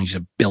Bugatti owners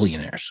are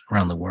billionaires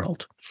around the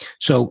world.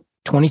 So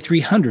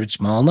 2,300,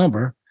 small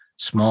number,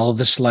 smaller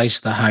the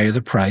slice, the higher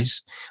the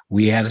price.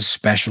 We had a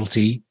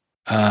specialty,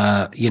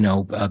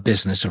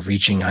 business of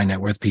reaching high net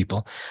worth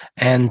people,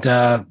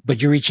 but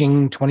you're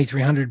reaching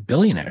 2,300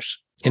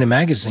 billionaires in a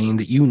magazine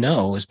that,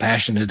 as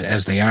passionate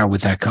as they are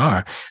with that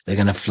car, they're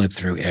going to flip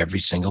through every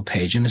single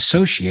page and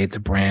associate the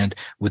brand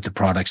with the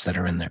products that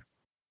are in there.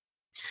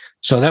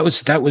 So that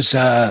was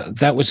a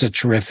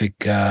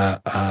terrific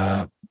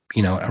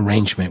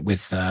arrangement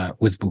with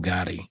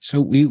Bugatti. So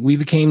we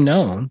became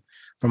known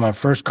from our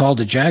first call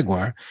to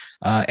Jaguar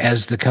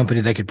as the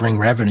company that could bring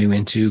revenue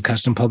into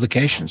custom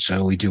publications.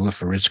 So we do it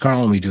for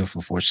Ritz-Carlton, we do it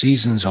for Four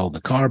Seasons, all the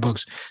car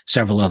books,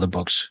 several other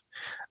books,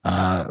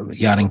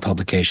 yachting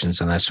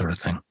publications, and that sort of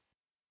thing.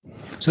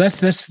 So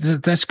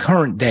that's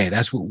current day.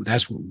 That's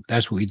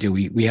what we do.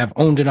 We have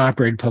owned and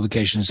operated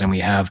publications, and we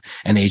have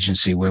an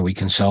agency where we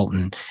consult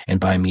and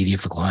buy media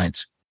for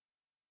clients.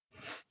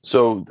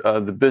 So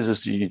the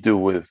business that you do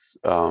with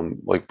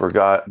like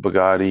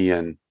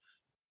Bugatti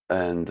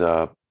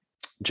and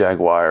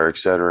Jaguar, et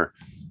cetera,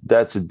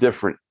 that's a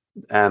different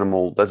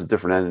animal. That's a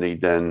different entity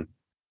than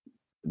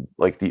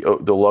like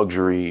the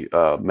luxury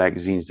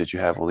magazines that you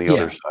have on the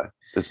other side.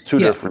 It's two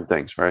different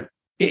things, right?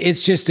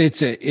 It's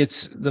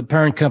the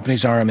parent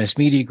company's RMS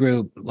Media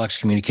Group. Lux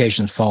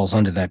Communications falls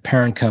under that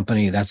parent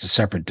company. That's a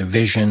separate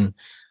division.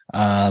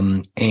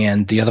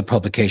 And the other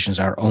publications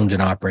are owned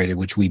and operated,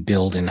 which we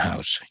build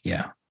in-house.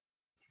 Yeah.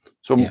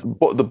 So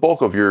the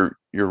bulk of your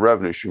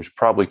revenue streams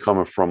probably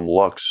coming from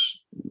Lux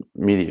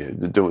Media,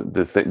 doing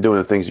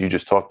the things you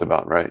just talked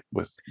about, right?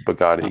 With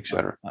Bugatti, et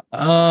cetera.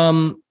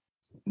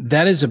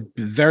 That is a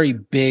very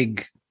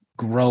big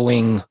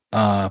growing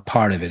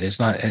part of it. It's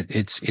not.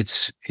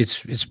 It's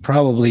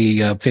probably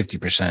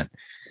 50%.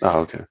 Oh,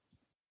 okay.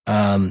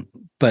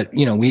 But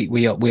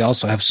we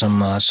also have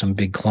some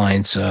big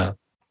clients.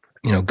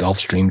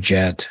 Gulfstream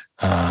Jet.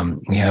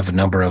 We have a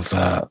number of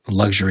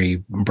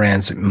luxury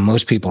brands that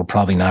most people are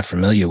probably not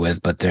familiar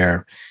with, but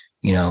they're,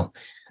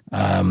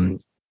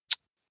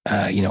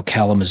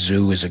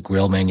 Kalamazoo is a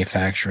grill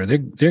manufacturer.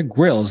 They're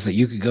grills that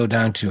you could go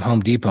down to Home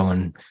Depot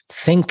and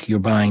think you're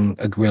buying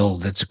a grill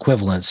that's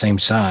equivalent, same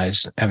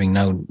size, having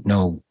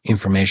no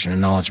information or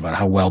knowledge about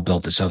how well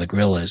built this other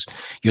grill is.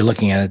 You're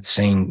looking at it,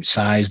 same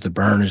size, the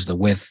burners, the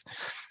width.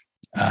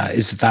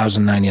 Is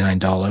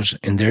 $1,099,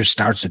 and theirs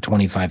starts at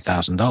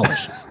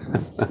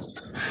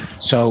 $25,000.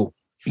 So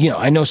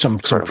I know some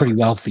pretty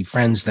wealthy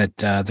friends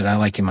that I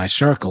like in my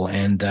circle,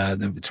 and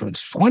it's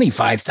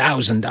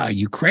 $25,000. Are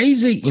you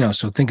crazy?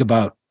 So think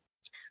about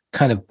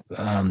kind of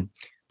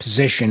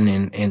position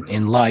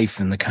in life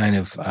and the kind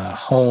of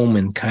home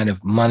and kind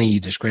of money,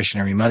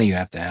 discretionary money you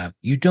have to have.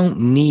 You don't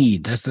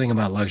need. That's the thing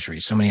about luxury.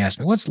 Somebody asked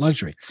me, "What's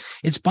luxury?"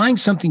 It's buying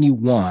something you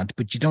want,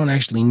 but you don't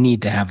actually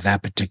need to have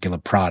that particular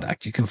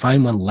product. You can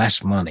find one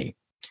less money.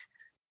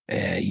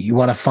 You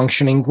want a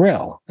functioning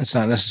grill. It's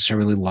not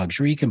necessarily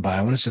luxury. You can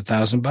buy one. It's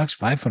 $1,000,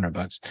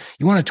 $500.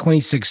 You want a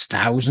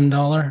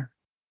 $26,000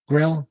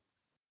 grill.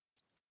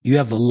 You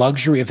have the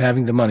luxury of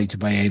having the money to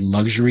buy a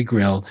luxury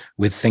grill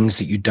with things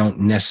that you don't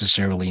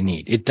necessarily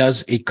need.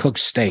 It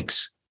cooks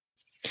steaks,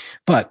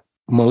 but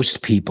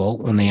most people,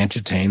 when they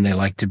entertain, they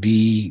like to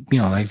be,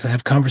 like to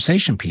have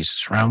conversation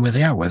pieces around where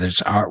they are, whether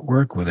it's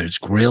artwork, whether it's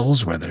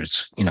grills, whether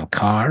it's,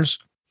 cars.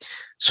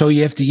 So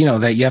you have to,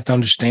 that you have to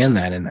understand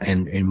that.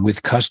 And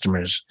with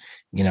customers,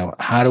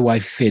 how do I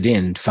fit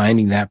in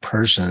finding that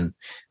person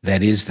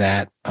that is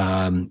that,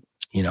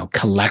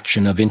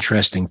 collection of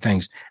interesting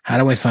things? How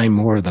do I find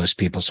more of those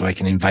people so I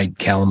can invite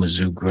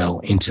Kalamazoo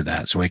Grill into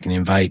that? So I can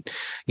invite,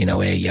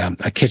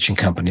 a kitchen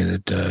company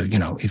that,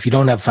 if you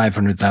don't have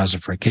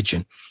 $500,000 for a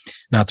kitchen,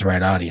 not the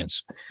right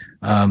audience.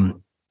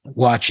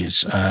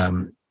 Watches. I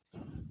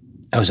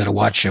was at a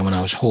watch show and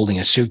I was holding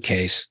a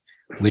suitcase,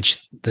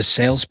 which the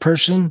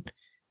salesperson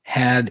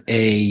had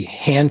a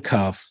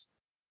handcuff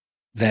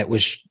that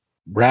was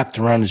wrapped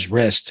around his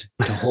wrist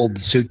to hold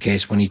the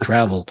suitcase when he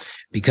traveled,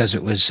 because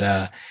it was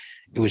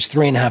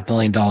 $3.5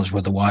 million worth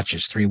of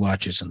watches, 3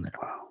 watches in there.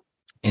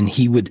 And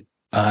he would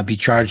be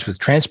charged with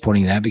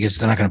transporting that because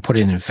they're not going to put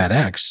it in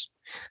FedEx.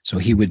 So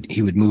he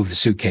would move the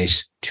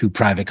suitcase to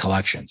private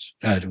collectors.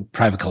 You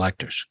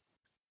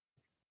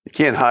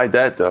can't hide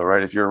that though,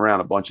 right? If you're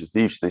around a bunch of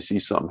thieves, they see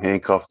something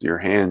handcuffed to your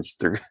hands,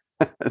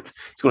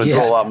 it's going to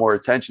draw a lot more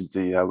attention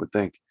to you, I would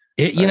think.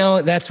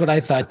 That's what I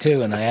thought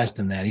too. And I asked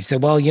him that. He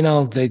said, well, they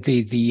know what they'd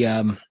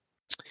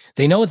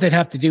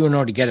have to do in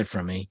order to get it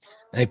from me.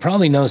 They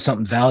probably know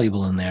something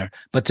valuable in there,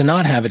 but to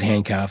not have it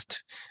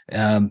handcuffed,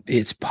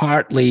 it's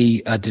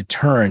partly a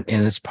deterrent,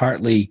 and it's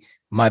partly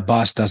my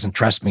boss doesn't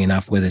trust me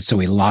enough with it, so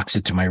he locks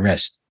it to my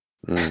wrist.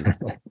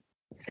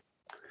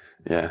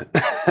 Yeah.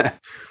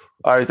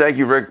 All right. Thank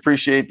you, Rick.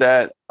 Appreciate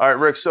that. All right,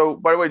 Rick. So,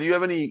 by the way, do you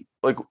have any,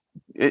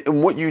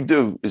 in what you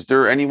do, is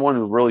there anyone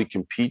who really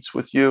competes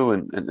with you?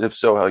 And if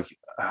so,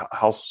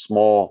 how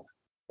small,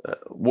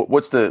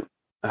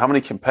 how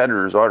many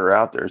competitors are there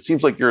out there? It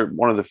seems like you're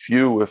one of the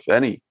few, if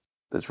any,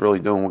 that's really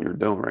doing what you're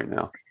doing right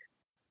now.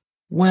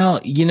 Well,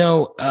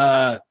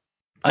 I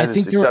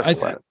think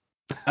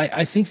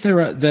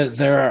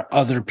there are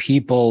other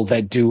people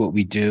that do what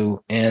we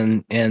do,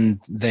 and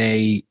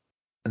they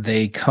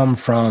come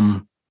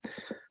from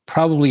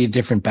probably a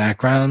different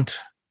background.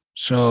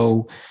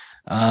 So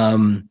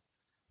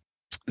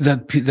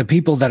the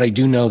people that I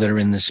do know that are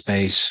in this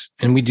space,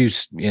 and we do,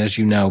 as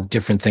you know,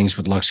 different things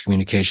with Lux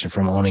Communication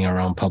from owning our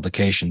own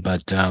publication,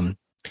 but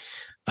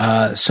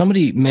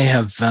somebody may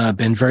have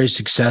been very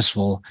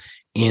successful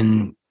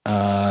in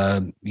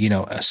some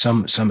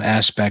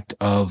aspect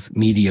of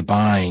media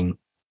buying,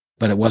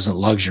 but it wasn't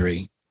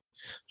luxury.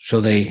 So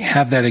they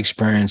have that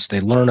experience,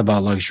 they learn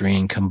about luxury,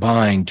 and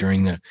combined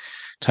during the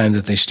time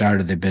that they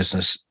started their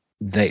business,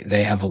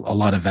 they have a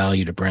lot of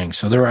value to bring.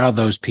 So there are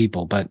those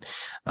people, but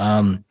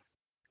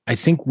I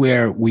think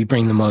where we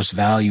bring the most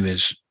value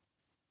is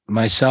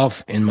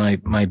myself and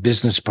my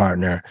business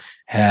partner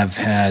have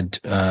had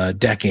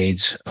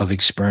decades of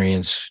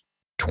experience,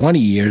 20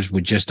 years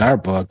with just our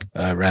book,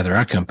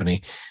 our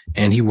company,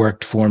 and he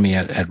worked for me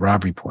at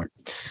Robb Report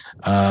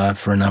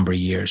for a number of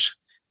years.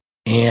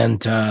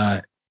 And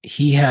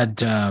he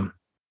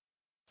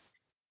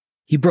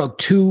broke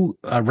 2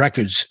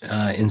 records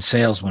in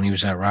sales when he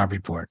was at Robb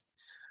Report.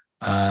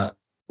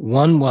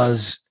 One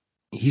was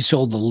he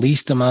sold the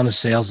least amount of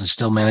sales and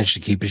still managed to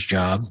keep his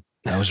job.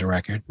 That was a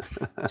record.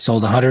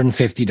 Sold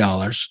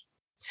 $150.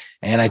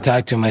 And I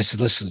talked to him. I said,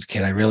 listen,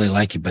 kid, I really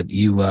like you, but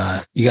you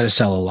got to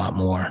sell a lot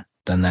more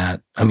than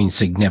that. I mean,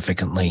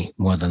 significantly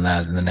more than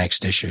that in the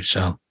next issue.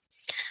 So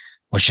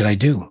what should I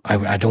do?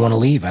 I don't want to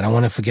leave. I don't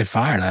want to get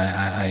fired.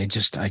 I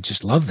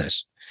just love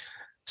this.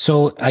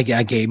 So I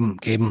gave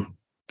him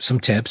some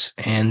tips,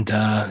 and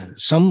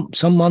some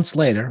months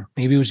later,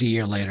 maybe it was a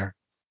year later,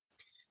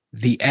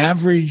 the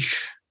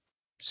average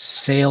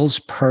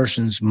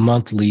salesperson's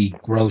monthly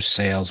gross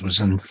sales was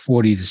in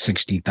 $40,000 to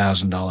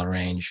 $60,000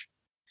 range.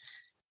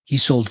 He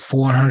sold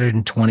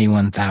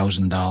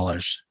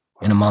 $421,000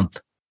 in a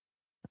month.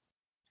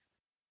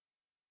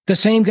 The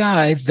same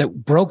guy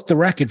that broke the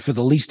record for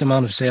the least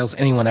amount of sales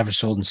anyone ever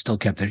sold and still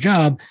kept their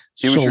job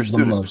sold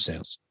the most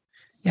sales.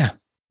 Yeah.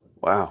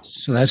 Wow.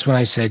 So that's when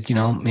I said,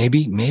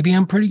 maybe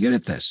I'm pretty good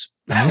at this.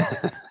 Right?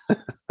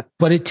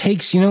 But it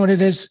takes, what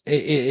it is?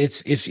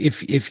 It's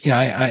if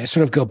I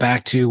sort of go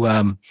back to,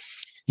 the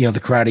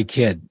Karate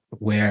Kid,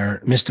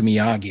 where Mr.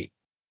 Miyagi,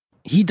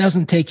 he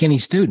doesn't take any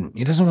student.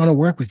 He doesn't want to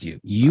work with you.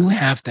 You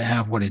have to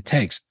have what it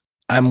takes.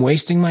 I'm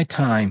wasting my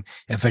time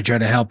if I try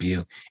to help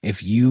you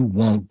if you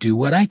won't do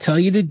what I tell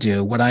you to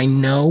do, what I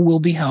know will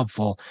be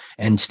helpful,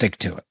 and stick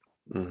to it.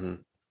 Mm-hmm.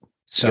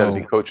 So you got to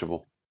be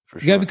coachable. For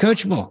you got to be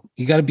coachable.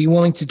 You got to be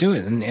willing to do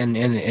it.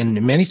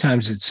 And many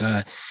times it's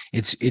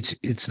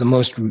the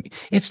most,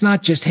 it's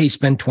not just, hey,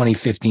 spend 20,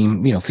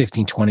 15,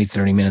 15, 20,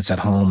 30 minutes at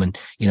home and,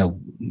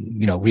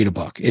 read a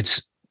book.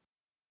 It's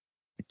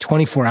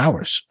 24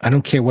 hours. I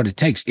don't care what it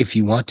takes. If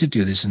you want to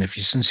do this and if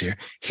you're sincere,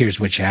 here's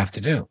what you have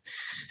to do.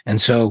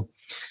 And so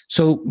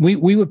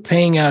we were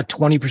paying out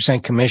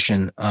 20%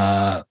 commission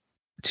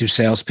to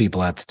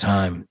salespeople at the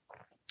time.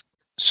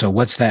 So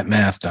what's that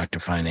math, Dr.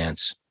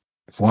 Finance?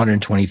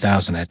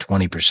 420,000 at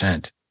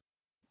 20%.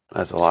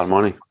 That's a lot of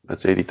money.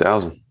 That's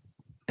 80,000.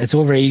 It's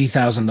over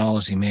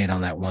 $80,000 he made on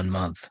that 1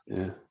 month.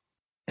 Yeah.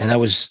 And that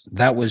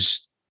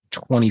was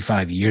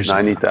 25 years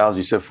 90,000. ago. 90,000.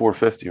 You said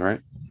 450, right?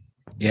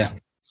 Yeah.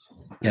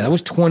 Yeah. That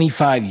was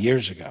 25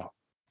 years ago.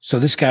 So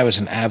this guy was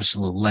an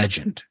absolute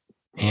legend.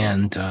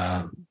 And,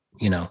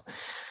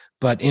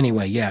 but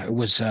anyway, yeah, it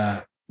was,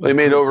 they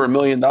made over $1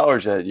 million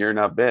that year.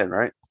 Not bad,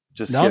 right?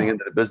 Just getting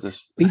into the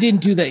business. He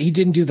didn't do that. He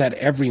didn't do that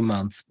every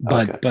month,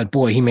 but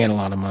boy, he made a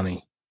lot of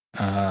money.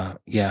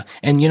 Yeah.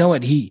 And you know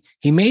what? He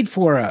made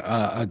for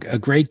a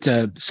great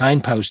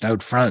signpost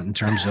out front in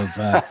terms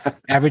of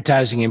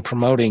advertising and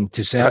promoting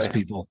to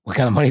salespeople what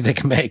kind of money they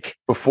can make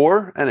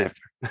before and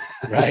after.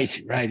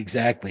 Right.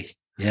 Exactly.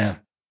 Yeah.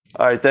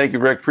 All right. Thank you,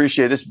 Rick.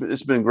 Appreciate it.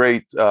 It's been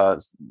great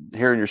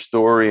hearing your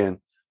story and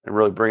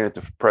really bringing it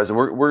to present.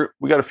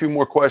 We got a few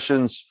more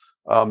questions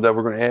that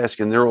we're going to ask,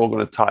 and they're all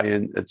going to tie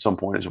in at some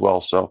point as well.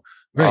 So,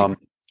 all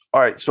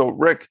right. So,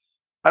 Rick,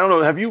 I don't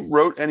know. Have you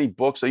wrote any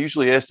books? I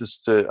usually ask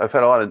this I've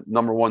had a lot of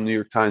 #1 New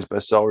York Times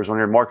bestsellers on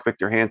here. Mark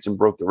Victor Hansen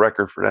broke the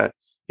record for that.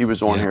 He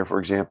was on here, for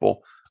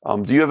example.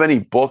 Do you have any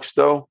books,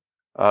 though?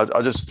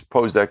 I'll just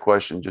pose that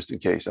question just in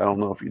case. I don't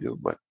know if you do,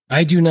 but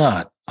I do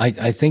not.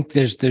 I think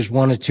there's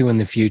one or two in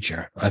the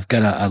future. I've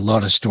got a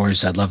lot of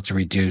stories I'd love to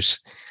reduce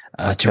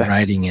to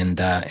writing and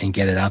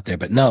get it out there.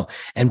 But no.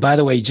 And by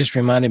the way, you just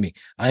reminded me,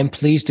 I'm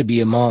pleased to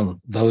be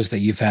among those that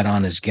you've had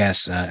on as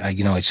guests.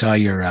 I saw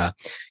your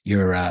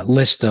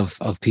list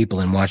of people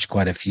and watched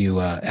quite a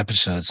few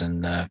episodes,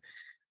 and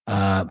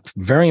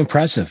very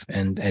impressive.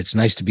 And it's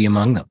nice to be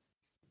among them.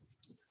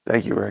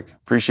 Thank you, Rick.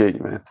 Appreciate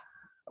you, man.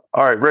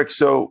 All right, Rick.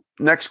 So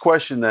next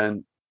question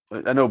then.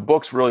 I know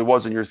books really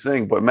wasn't your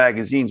thing, but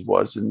magazines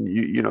was, and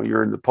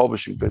you're in the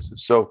publishing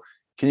business. So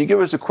can you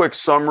give us a quick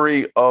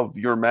summary of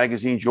your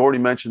magazines? You already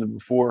mentioned them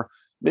before.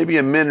 Maybe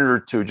a minute or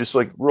two, just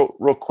like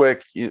real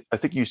quick. I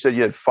think you said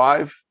you had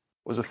 5.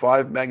 Was it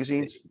 5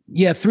 magazines?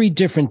 Yeah, 3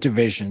 different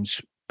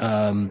divisions.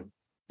 A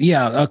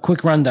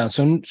quick rundown.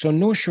 So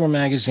North Shore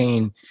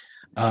Magazine,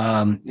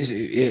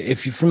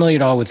 if you're familiar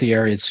at all with the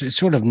area, it's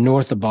sort of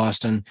north of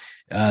Boston,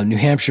 New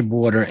Hampshire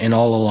border, and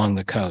all along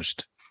the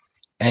coast.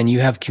 And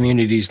you have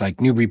communities like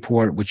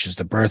Newburyport, which is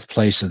the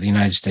birthplace of the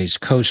United States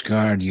Coast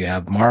Guard. You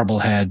have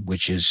Marblehead,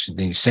 which is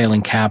the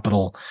sailing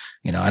capital.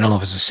 I don't know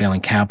if it's the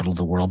sailing capital of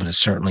the world, but it's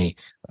certainly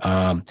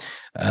the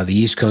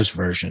East Coast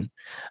version.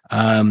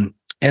 And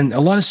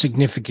a lot of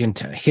significant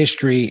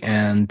history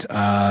and,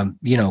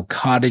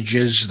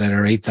 cottages that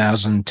are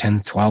 8,000,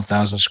 10,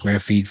 12,000 square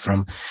feet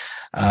from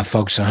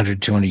folks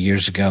 100, 200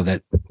 years ago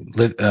that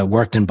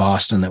worked in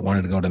Boston that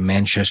wanted to go to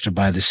Manchester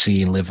by the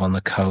sea and live on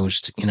the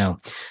coast,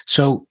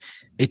 So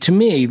to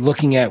me,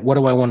 looking at what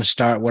do I want to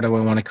start, what do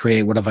I want to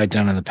create, what have I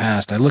done in the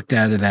past, I looked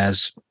at it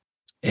as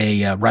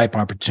a ripe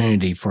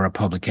opportunity for a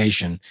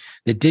publication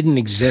that didn't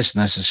exist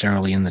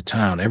necessarily in the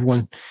town.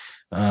 Everyone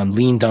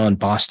leaned on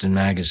Boston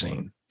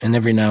Magazine, and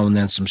every now and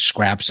then some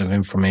scraps of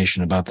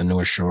information about the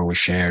North Shore was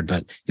shared,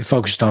 but it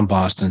focused on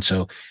Boston.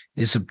 So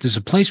there's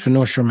a place for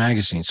North Shore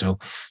Magazine. So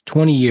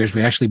 20 years,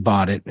 we actually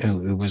bought it.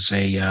 It was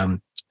a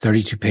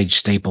 32-page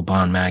staple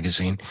bond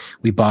magazine.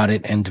 We bought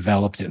it and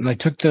developed it. And I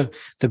took the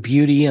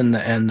beauty and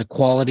the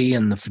quality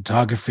and the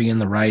photography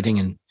and the writing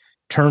and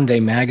turned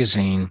a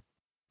magazine,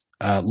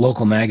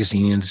 local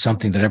magazine, into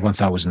something that everyone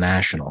thought was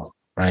national,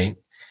 right?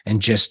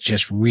 And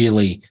just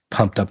really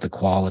pumped up the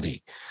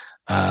quality.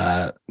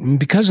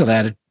 Because of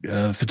that,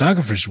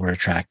 photographers were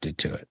attracted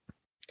to it.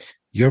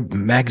 Your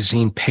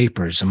magazine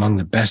paper is among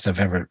the best I've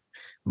ever.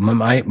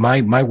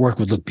 My work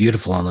would look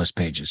beautiful on those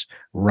pages.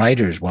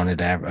 Writers wanted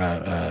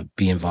to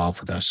be involved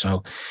with us,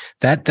 so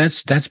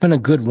that's been a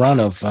good run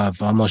of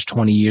almost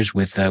 20 years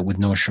with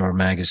North Shore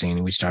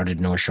Magazine. We started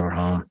North Shore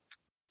Home,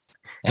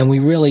 and we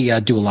really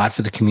do a lot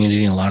for the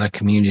community and a lot of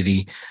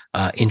community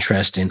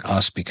interest in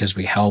us because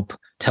we help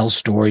tell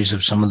stories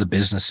of some of the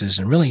businesses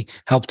and really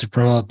help to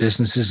promote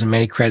businesses and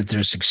many credit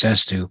their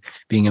success to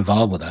being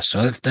involved with us.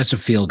 So that's a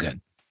feel good.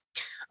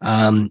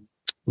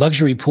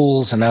 Luxury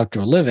Pools and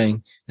Outdoor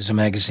Living is a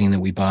magazine that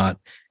we bought,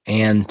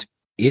 and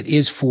it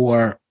is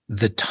for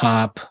the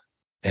top,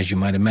 as you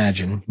might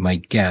imagine, you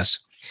might guess,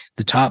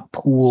 the top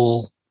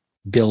pool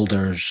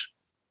builders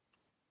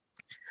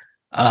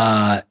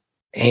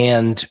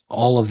and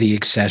all of the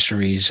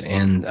accessories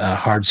and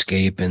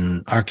hardscape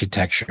and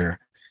architecture,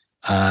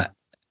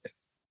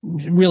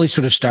 really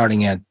sort of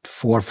starting at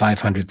 $400,000 or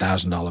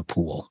 $500,000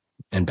 pool.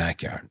 and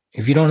backyard.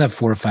 If you don't have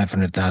 400,000 or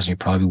 500,000, you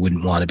probably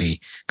wouldn't want to be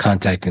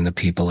contacting the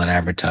people that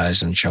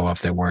advertise and show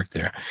off their work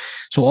there.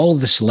 So all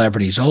of the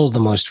celebrities, all of the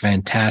most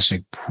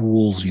fantastic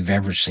pools you've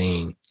ever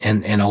seen,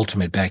 and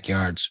ultimate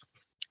backyards,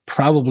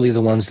 probably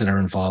the ones that are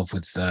involved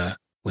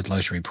with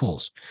luxury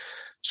pools.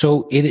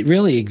 So it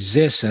really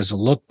exists as a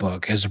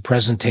lookbook, as a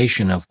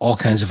presentation of all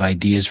kinds of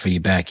ideas for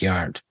your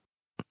backyard.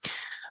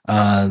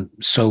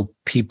 So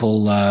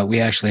people,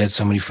 we actually had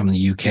somebody from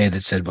the UK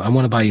that said, I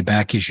want to buy you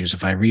back issues.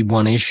 If I read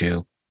one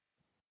issue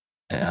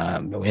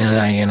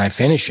and I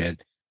finish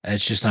it,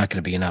 it's just not going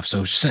to be enough.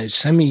 So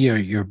send me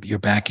your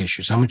back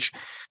issues. How much?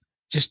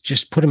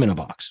 Just put them in a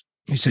box.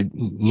 He said,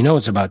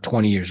 it's about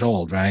 20 years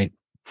old, right?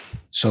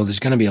 So there's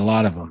going to be a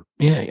lot of them.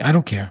 Yeah, I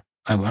don't care.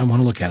 I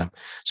want to look at them.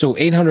 So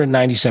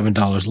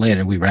 $897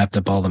 later, we wrapped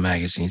up all the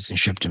magazines and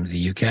shipped them to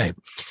the UK.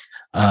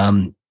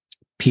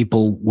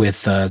 People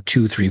with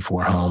 2, 3,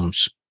 4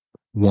 homes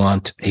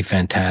want a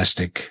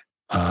fantastic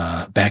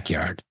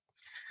backyard.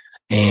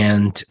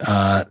 And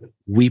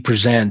we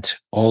present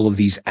all of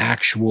these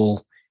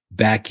actual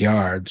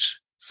backyards,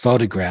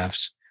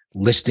 photographs,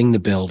 listing the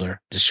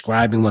builder,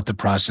 describing what the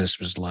process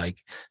was like.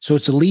 So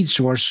it's a lead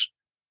source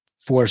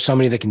for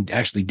somebody that can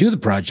actually do the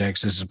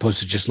projects, as opposed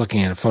to just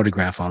looking at a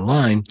photograph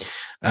online.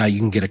 You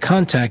can get a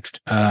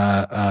contact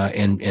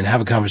and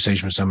have a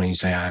conversation with somebody and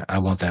say, I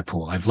want that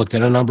pool. I've looked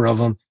at a number of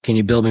them. Can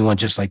you build me one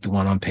just like the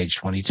one on page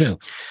 22?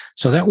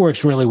 So that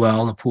works really well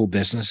in the pool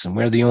business. And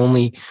we're the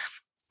only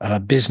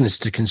business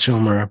to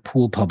consumer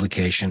pool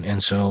publication.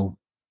 And so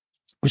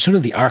we're sort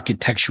of the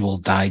architectural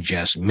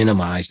digest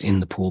minimized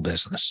in the pool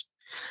business.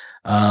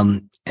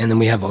 And then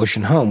we have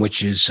Ocean Home,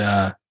 which is,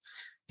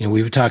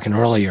 we were talking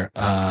earlier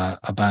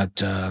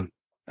about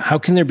how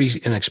can there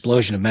be an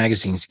explosion of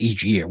magazines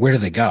each year? Where do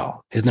they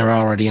go? Isn't there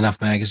already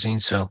enough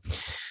magazines? So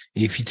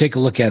if you take a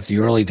look at the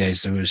early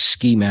days, there was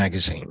Ski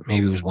Magazine.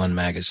 Maybe it was one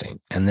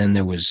magazine. And then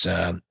there was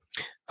a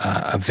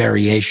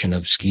variation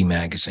of Ski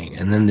Magazine.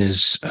 And then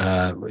there's,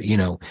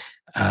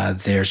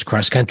 there's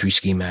Cross Country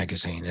Ski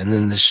Magazine. And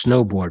then there's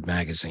Snowboard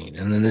Magazine.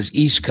 And then there's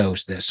East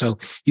Coast there. So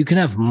you can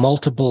have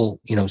multiple,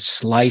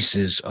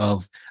 slices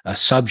of a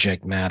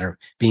subject matter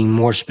being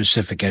more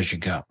specific as you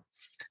go.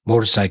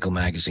 Motorcycle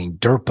Magazine,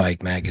 Dirt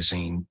Bike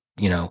Magazine,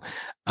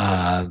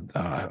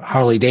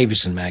 Harley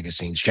Davidson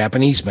magazines,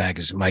 Japanese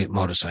magazine,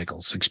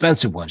 motorcycles,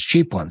 expensive ones,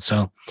 cheap ones.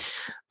 So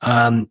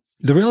the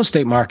real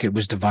estate market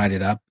was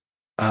divided up.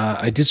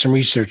 I did some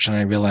research and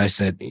I realized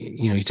that,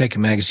 you take a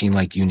magazine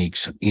like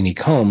Unique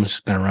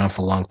Homes, been around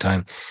for a long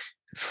time,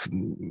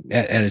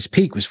 at its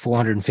peak was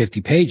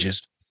 450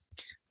 pages,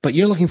 but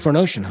you're looking for an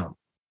ocean home.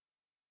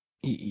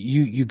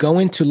 You go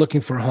into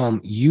looking for a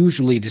home,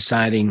 usually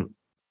deciding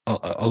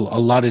a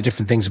lot of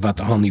different things about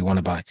the home you want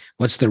to buy.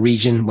 What's the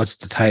region? What's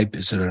the type?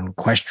 Is it an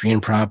equestrian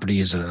property?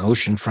 Is it an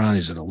ocean front?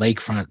 Is it a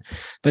lakefront?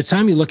 By the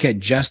time you look at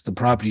just the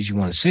properties you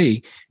want to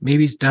see,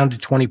 maybe it's down to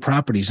 20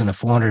 properties in a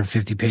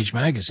 450-page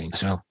magazine.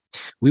 So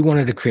we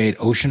wanted to create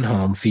Ocean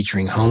Home,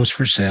 featuring homes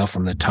for sale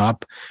from the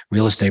top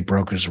real estate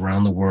brokers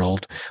around the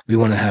world. We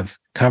want to have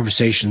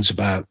conversations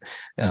about,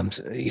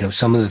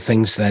 some of the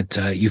things that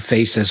you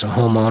face as a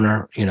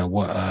homeowner,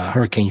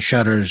 hurricane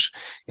shutters,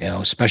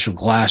 special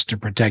glass to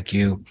protect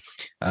you,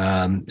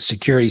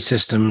 security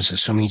systems,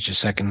 assuming it's your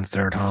second and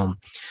third home,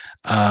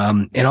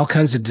 and all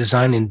kinds of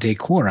design and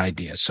decor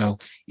ideas. So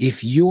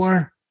if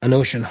you're an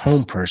Ocean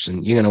Home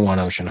person, you're going to want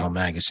Ocean Home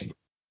magazine.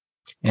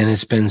 And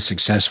it's been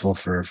successful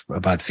for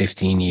about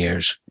 15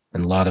 years,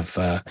 and a lot of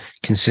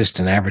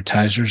consistent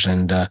advertisers,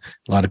 and a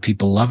lot of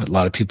people love it. A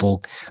lot of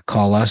people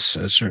call us,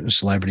 certain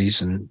celebrities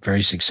and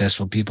very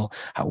successful people.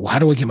 How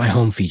do I get my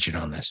home featured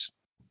on this?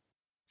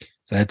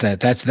 So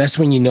that's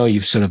when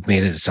you've sort of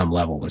made it at some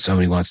level, when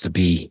somebody wants to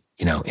be,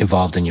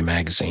 involved in your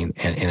magazine,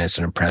 and it's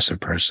an impressive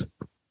person.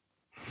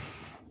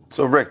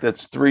 So Rick,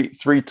 that's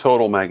three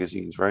total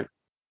magazines, right?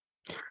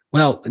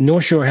 Well,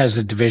 North Shore has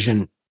a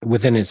division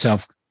within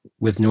itself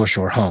with North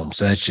Shore Homes.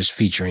 So that's just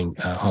featuring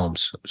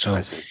homes.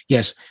 So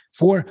yes,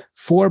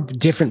 four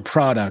different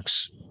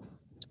products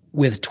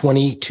with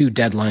 22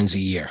 deadlines a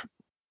year.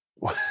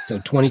 So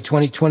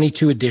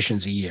 22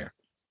 editions a year.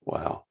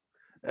 Wow.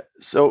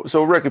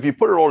 So Rick, if you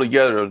put it all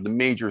together, the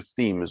major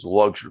theme is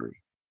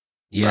luxury.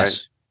 Yes.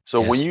 Right?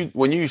 So yes.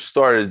 when you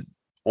started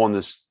on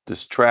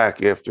this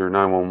track after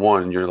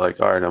 911, and you're like,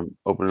 all right, I'm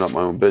opening up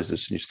my own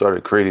business, and you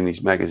started creating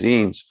these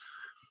magazines,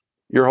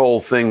 your whole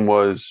thing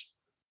was,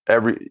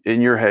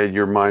 in your head,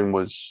 your mind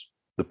was,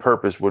 the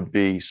purpose would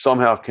be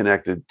somehow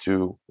connected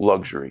to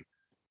luxury,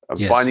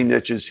 finding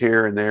niches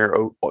here and there,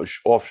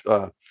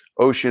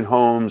 ocean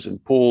homes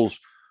and pools,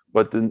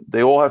 but then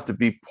they all have to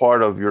be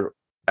part of your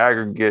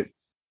aggregate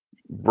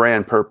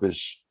brand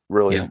purpose,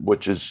 really,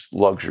 which is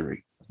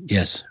luxury.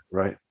 Yes.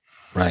 Right.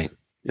 Yeah,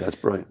 that's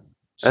brilliant.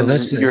 So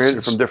and you're hitting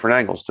it from different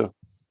angles too.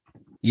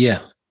 Yeah.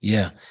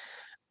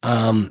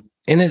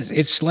 And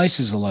it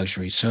slices of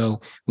luxury.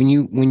 So when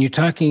you're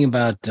talking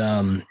about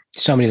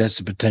somebody that's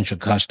a potential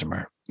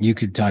customer, you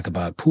could talk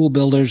about pool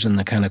builders and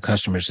the kind of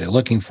customers they're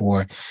looking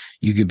for.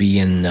 You could be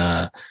in,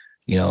 an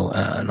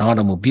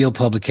automobile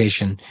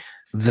publication.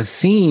 the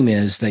theme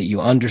is that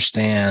you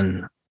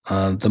understand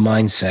the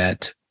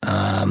mindset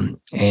and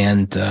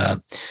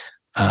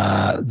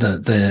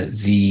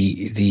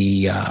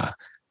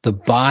the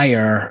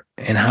buyer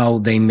and how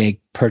they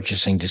make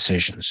purchasing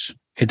decisions.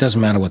 It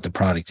doesn't matter what the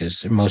product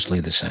is; they're mostly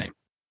the same.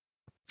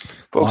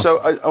 Folks,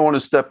 I want to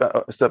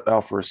step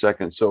out for a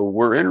second. So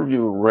we're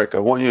interviewing Rick. I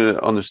want you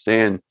to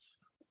understand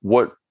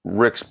what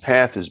Rick's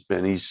path has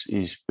been.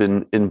 He's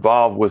been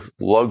involved with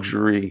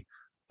luxury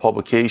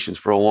publications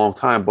for a long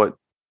time, but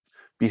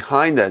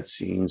behind that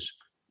scenes,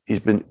 he's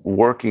been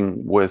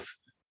working with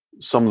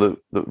some of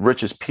the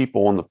richest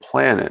people on the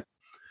planet.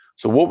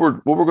 So what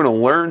we're going to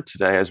learn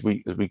today as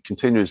we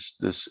continue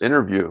this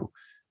interview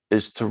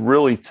is to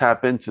really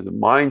tap into the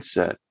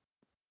mindset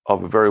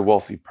of a very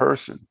wealthy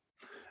person.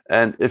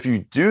 And if you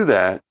do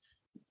that,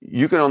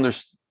 you can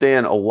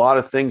understand a lot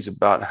of things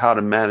about how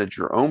to manage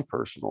your own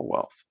personal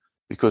wealth,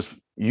 because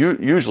you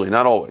usually,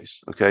 not always,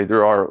 okay,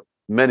 there are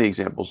many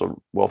examples of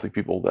wealthy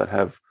people that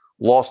have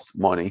lost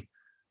money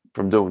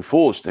from doing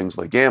foolish things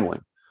like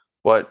gambling,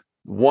 but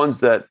ones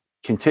that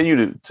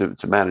continue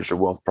to manage their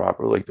wealth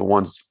properly, like the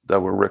ones that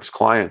were Rick's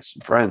clients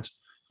and friends,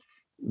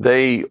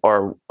 they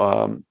are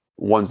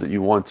ones that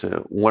you want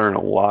to learn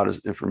a lot of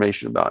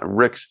information about. And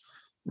Rick's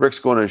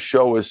going to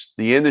show us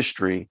the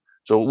industry.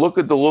 So look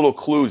at the little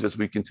clues as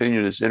we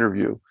continue this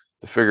interview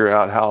to figure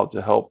out how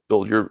to help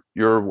build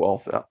your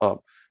wealth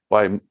up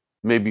by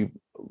maybe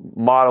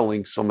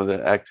modeling some of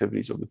the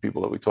activities of the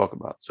people that we talk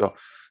about. So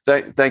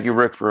thank you,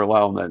 Rick, for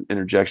allowing that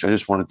interjection. I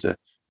just wanted to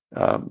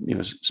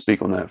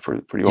speak on that for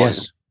the audience.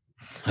 Yes,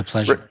 my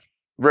pleasure.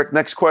 Rick,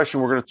 next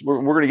question. We're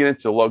gonna get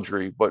into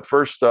luxury, but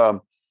first,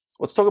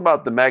 let's talk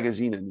about the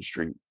magazine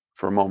industry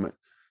for a moment.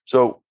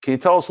 So, can you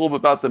tell us a little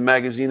bit about the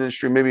magazine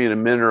industry, maybe in a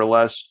minute or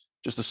less,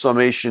 just a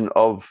summation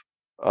of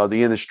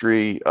the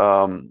industry?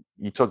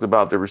 You talked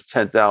about there was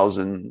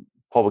 10,000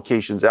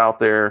 publications out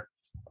there.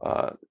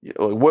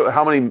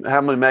 How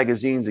many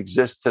magazines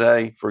exist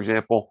today, for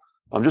example?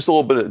 Just a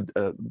little bit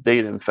of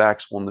data and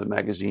facts on the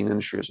magazine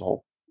industry as a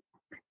whole.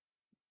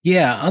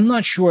 Yeah, I'm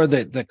not sure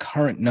that the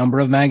current number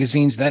of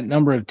magazines, that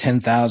number of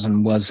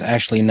 10,000 was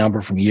actually a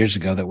number from years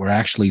ago that were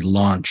actually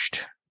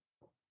launched,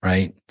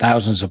 right?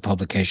 Thousands of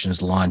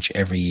publications launch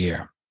every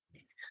year.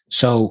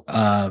 So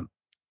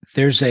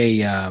there's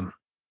a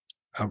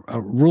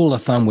rule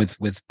of thumb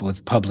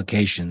with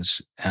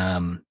publications,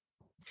 and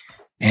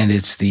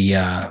it's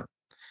the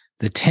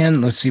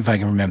 10, let's see if I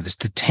can remember this,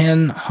 the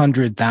 10,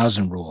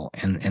 100,000 rule.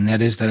 And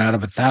that is that out of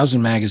 1,000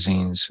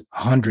 magazines,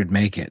 100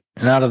 make it.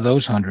 And out of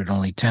those 100,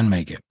 only 10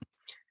 make it.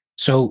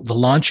 So the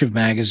launch of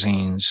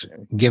magazines,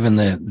 given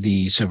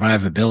the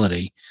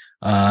survivability,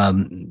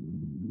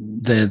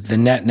 the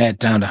net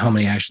down to how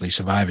many actually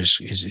survive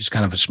is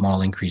kind of a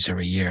small increase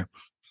every year.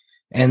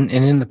 And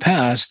in the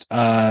past,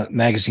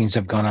 magazines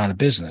have gone out of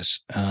business,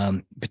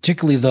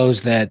 particularly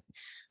those that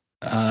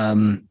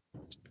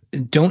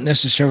don't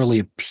necessarily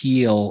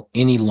appeal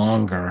any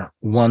longer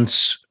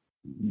once,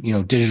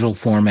 digital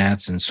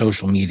formats and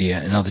social media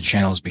and other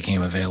channels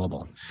became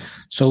available.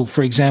 So,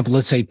 for example,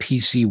 let's say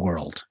PC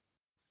World.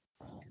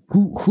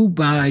 Who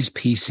buys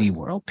PC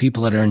World?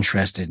 People that are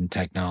interested in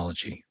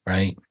technology,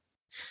 right?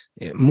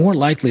 More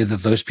likely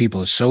that those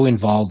people are so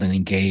involved and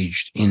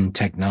engaged in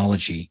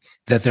technology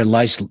that they're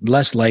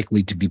less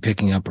likely to be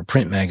picking up a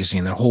print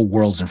magazine. Their whole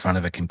world's in front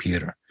of a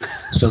computer.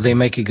 So they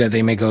may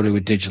go to a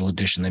digital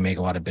edition. They may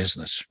go out of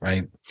business,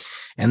 right?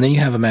 And then you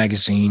have a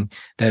magazine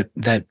that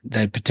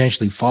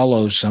potentially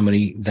follows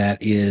somebody that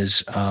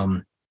is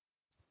and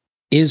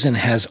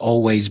has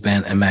always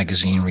been a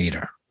magazine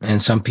reader. And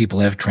some people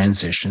have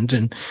transitioned,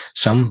 and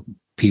some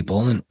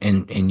people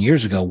and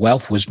years ago,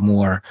 wealth was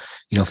more,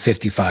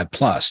 55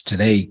 plus.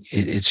 Today,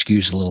 it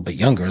skews a little bit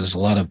younger. There's a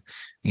lot of,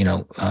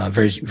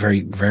 very,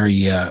 very,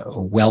 very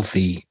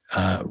wealthy,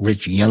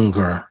 rich,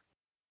 younger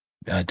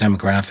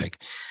demographic.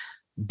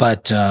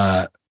 But,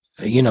 a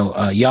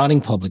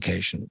yachting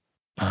publication,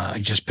 I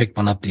just picked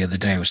one up the other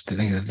day. I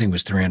think it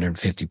was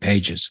 350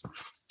 pages.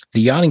 The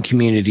yachting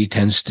community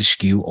tends to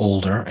skew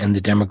older, and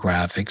the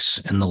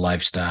demographics and the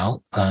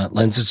lifestyle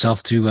lends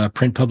itself to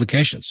print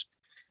publications,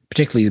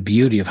 particularly the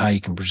beauty of how you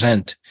can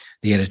present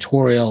the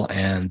editorial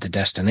and the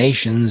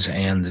destinations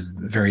and the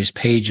various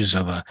pages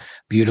of a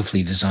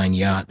beautifully designed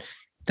yacht.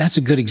 That's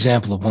a good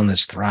example of one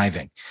that's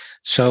thriving.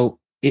 So,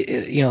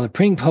 the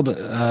printing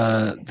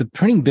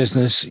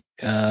business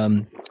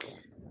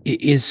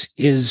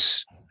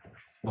is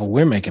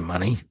we're making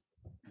money,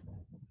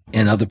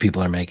 and other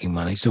people are making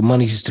money. So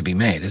money is to be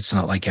made. It's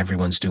not like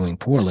everyone's doing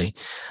poorly.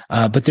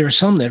 But there are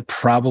some that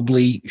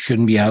probably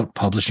shouldn't be out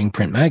publishing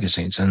print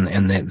magazines, and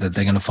that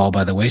they're going to fall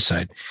by the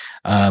wayside.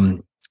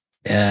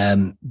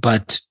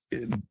 But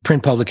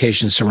print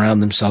publications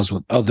surround themselves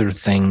with other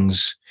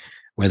things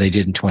where they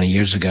didn't 20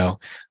 years ago,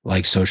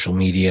 like social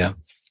media,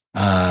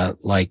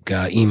 like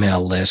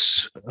email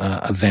lists,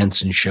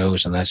 events and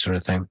shows and that sort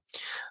of thing.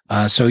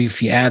 So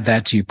if you add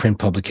that to your print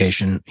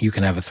publication, you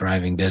can have a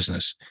thriving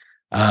business.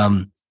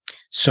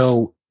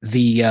 So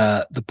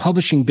the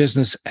publishing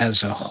business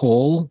as a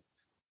whole,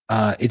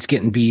 it's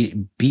getting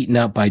beaten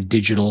up by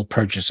digital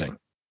purchasing.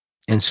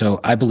 And so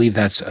I believe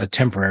that's a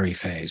temporary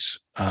phase.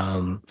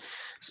 So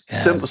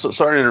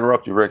sorry to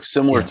interrupt you, Rick.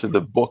 Similar Yeah. to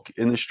the book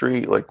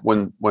industry, like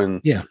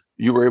when Yeah.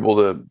 you were able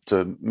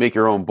to make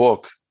your own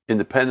book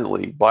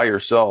independently by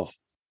yourself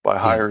by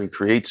hiring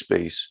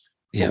CreateSpace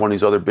or Yeah. one of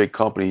these other big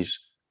companies,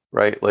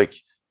 right? Like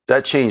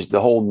that changed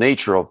the whole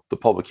nature of the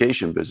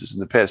publication business in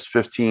the past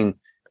 15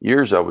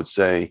 years, I would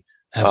say.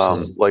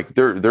 Absolutely. Like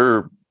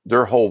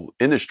their whole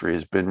industry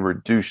has been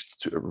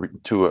reduced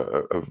to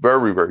a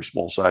very, very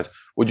small size.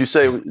 Would you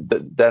say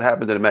that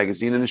happened in the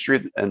magazine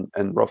industry and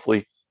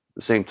roughly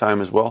the same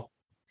time as well?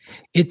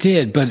 It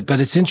did,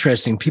 but it's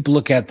interesting. People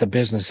look at the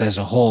business as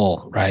a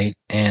whole, right?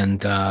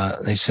 And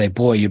they say,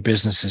 "Boy, your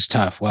business is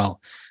tough." Well,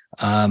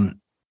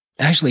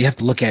 actually, you have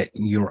to look at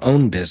your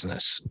own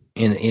business.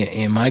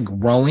 Am I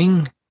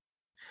growing,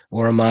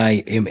 or am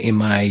I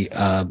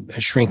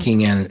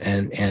shrinking, and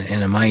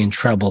am I in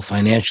trouble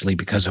financially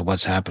because of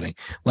what's happening?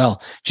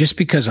 Well, just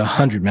because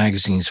 100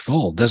 magazines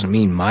full doesn't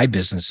mean my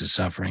business is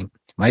suffering.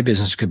 My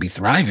business could be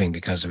thriving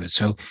because of it.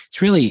 So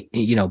it's really,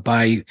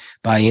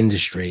 by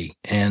industry.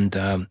 And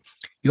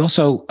you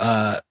also,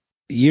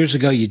 years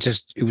ago,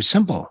 it was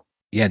simple.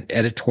 You had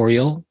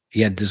editorial,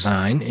 you had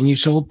design, and you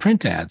sold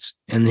print ads.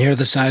 And here are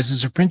the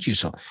sizes of print you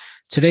sold.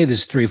 Today,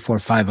 there's 3, 4,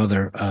 5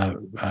 other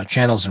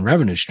channels and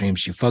revenue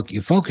streams you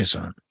focus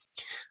on.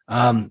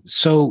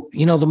 So,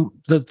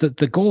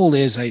 the goal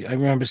is, I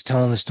remember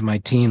telling this to my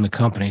team, the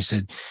company, I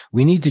said,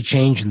 we need to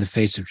change in the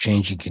face of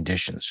changing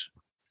conditions.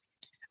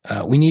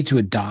 We need to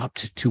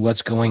adopt to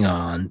what's going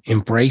on,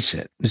 embrace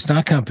it. It's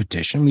not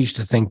competition. We used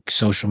to think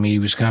social media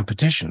was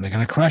competition. They're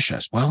going to crush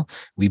us. Well,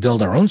 we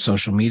build our own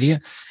social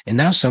media, and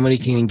now somebody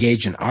can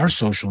engage in our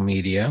social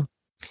media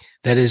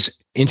that is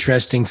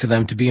interesting for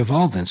them to be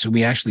involved in. So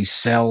we actually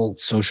sell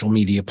social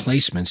media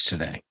placements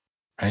today,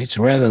 right?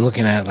 So rather than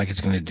looking at it like it's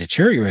going to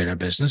deteriorate our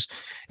business,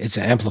 it's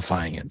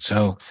amplifying it.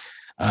 So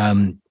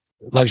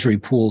Luxury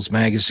Pools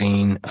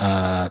Magazine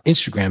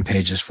Instagram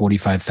page has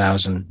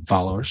 45,000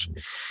 followers.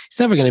 It's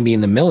never going to be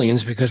in the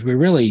millions because we're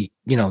really,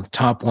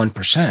 top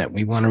 1%.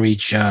 We want to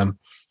reach,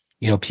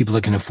 people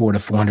that can afford a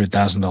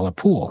 $400,000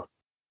 pool.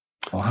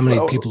 Well, how many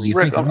people do you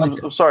Rick,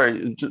 think? I'm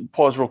sorry. Just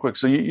pause real quick.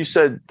 So you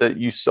said that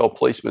you sell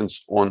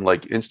placements on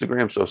like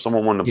Instagram. So if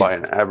someone wanted to buy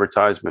an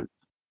advertisement,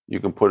 you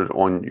can put it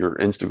on your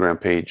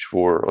Instagram page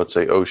for, let's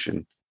say,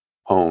 Ocean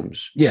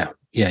Homes. Yeah.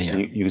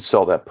 You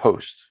sell that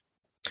post.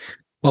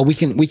 Well, we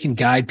can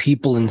guide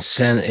people and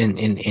send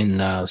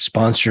in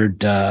sponsored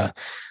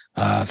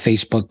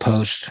Facebook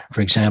posts,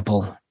 for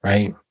example,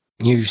 right?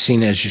 You've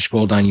seen it as you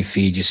scroll down your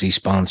feed, you see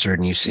sponsored,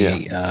 and you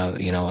see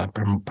a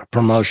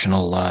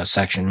promotional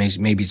section.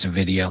 Maybe it's a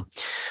video.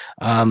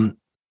 When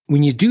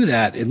you do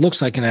that, it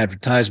looks like an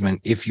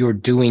advertisement if you're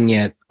doing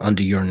it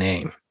under your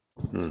name.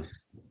 Mm.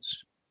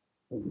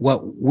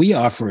 What we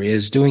offer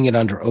is doing it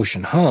under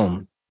Ocean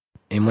Home,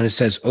 and when it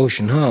says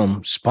Ocean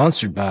Home,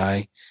 sponsored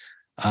by.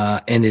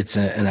 And it's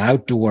an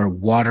outdoor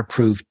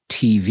waterproof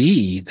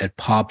TV that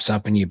pops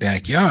up in your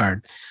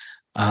backyard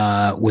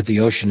with the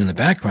ocean in the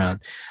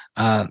background.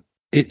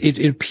 It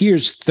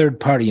appears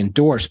third-party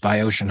endorsed by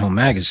Ocean Home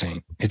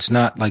Magazine. It's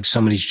not like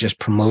somebody's just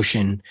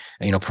promoting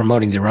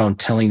their own,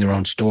 telling their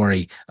own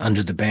story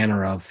under the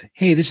banner of,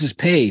 "Hey, this is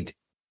paid.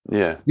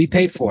 Yeah, we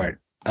paid for it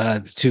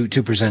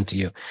to present to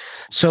you."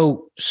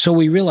 So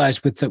we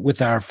realized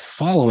with our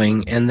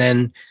following, and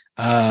then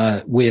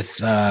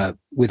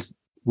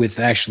with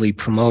actually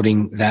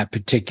promoting that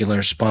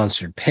particular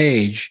sponsored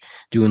page,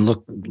 doing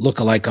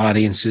lookalike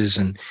audiences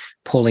and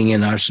pulling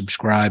in our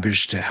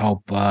subscribers to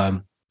help,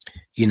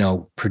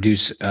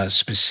 produce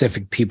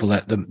specific people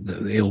that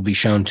it will be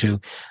shown to.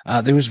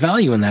 There was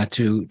value in that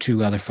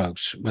to other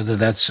folks, whether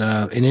that's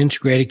an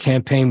integrated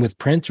campaign with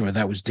print or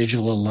that was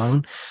digital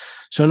alone.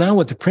 So now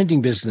with the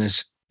printing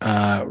business,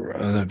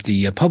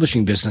 the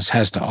publishing business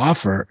has to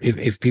offer,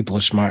 if people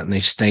are smart and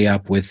they stay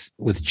up with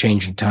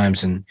changing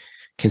times and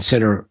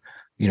consider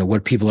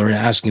what people are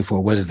asking for,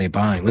 what are they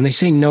buying? When they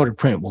say no to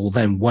print, well,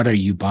 then what are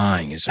you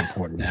buying is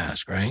important to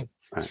ask, right?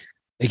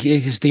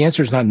 The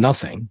answer is not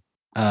nothing.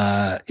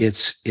 We're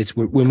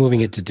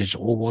moving it to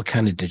digital. Well, what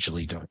kind of digital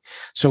are you doing?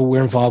 So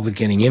we're involved with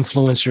getting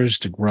influencers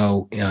to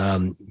grow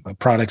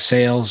product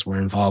sales.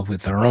 We're involved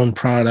with our own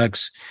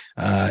products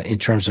in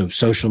terms of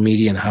social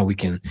media and how we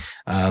can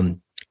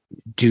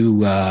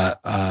do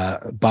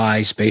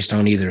buys based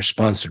on either a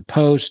sponsored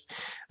post.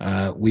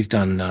 We've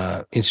done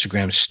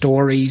Instagram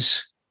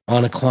stories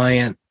on a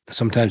client.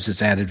 Sometimes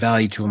it's added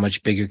value to a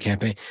much bigger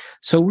campaign.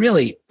 So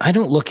really, I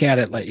don't look at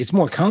it like it's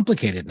more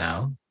complicated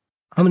now.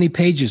 How many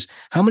pages,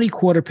 how many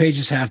quarter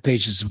pages, half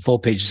pages, and full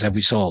pages have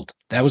we sold?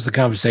 That was the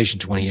conversation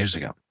 20 years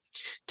ago.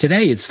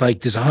 Today, it's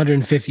like there's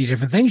 150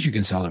 different things you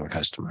can sell to a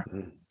customer.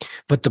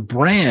 But the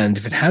brand,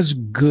 if it has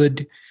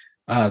good,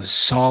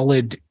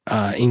 solid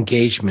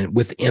engagement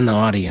within the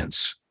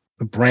audience,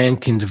 the brand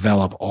can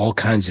develop all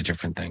kinds of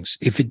different things.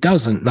 If it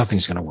doesn't,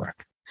 nothing's going to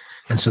work.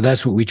 And so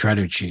that's what we try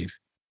to achieve.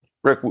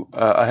 Rick,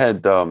 I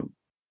had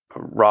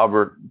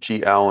Robert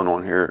G. Allen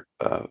on here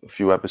a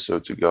few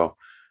episodes ago.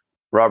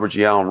 Robert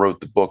G. Allen wrote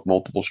the book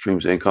Multiple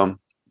Streams of Income.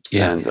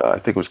 Yeah. And I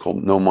think it was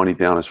called No Money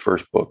Down, his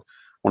first book,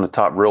 one of the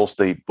top real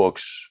estate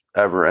books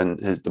ever. And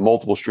the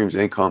multiple streams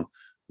of income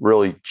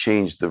really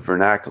changed the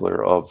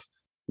vernacular of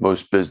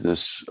most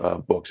business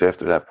books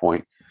after that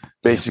point.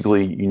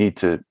 Basically, you need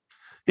to,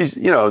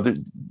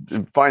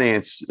 the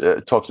finance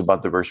talks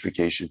about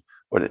diversification,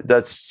 but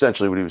that's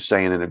essentially what he was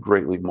saying in a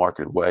greatly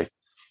marketed way.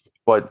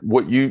 But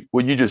what you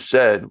just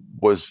said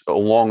was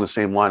along the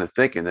same line of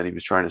thinking that he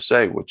was trying to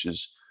say, which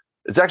is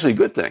it's actually a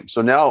good thing.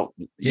 So now,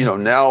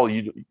 now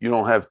you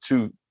don't have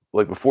two,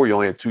 like before you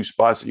only had two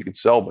spots that you could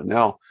sell, but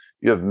now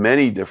you have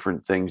many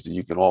different things that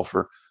you can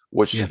offer,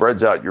 which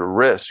spreads out your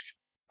risk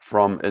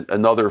from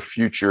another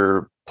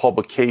future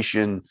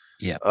publication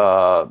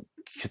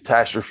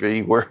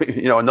catastrophe where,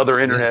 another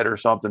internet or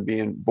something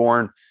being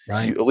born.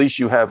 Right. At least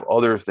you have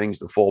other things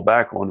to fall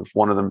back on if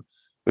one of them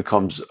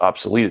becomes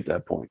obsolete at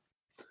that point.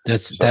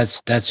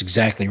 That's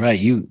exactly right.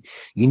 You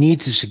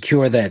need to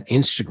secure that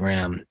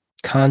Instagram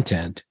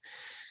content,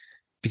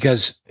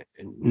 because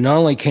not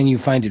only can you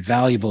find it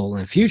valuable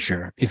in the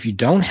future, if you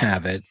don't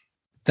have it,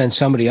 then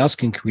somebody else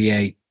can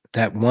create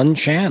that one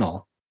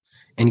channel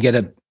and get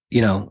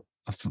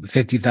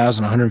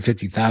 50,000,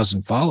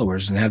 150,000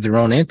 followers and have their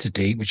own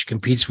entity, which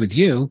competes with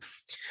you,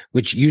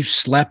 which you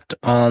slept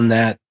on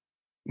that,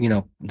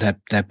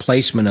 that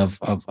placement of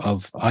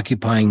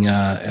occupying,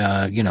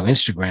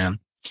 Instagram.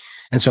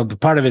 And so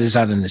part of it is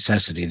out of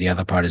necessity. The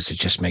other part is it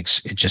just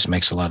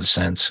makes a lot of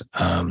sense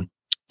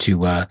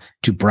to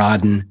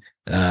broaden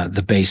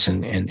the base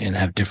and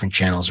have different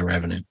channels of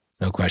revenue.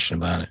 No question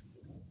about it.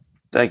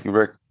 Thank you,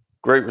 Rick.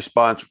 Great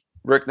response.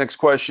 Rick, next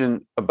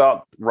question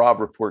about Robb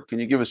Report. Can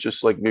you give us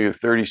just like maybe a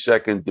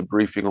 30-second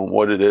debriefing on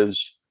what it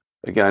is?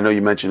 Again, I know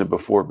you mentioned it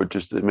before, but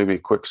just maybe a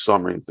quick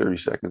summary in 30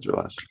 seconds or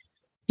less.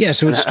 Yeah.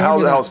 So it's how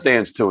it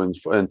stands to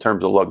in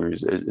terms of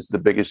luxuries. It's the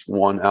biggest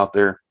one out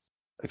there,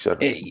 et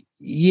cetera.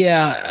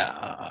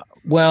 Yeah.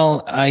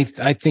 Well, I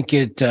think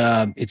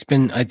it's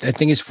been, I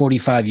think it's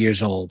 45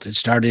 years old. It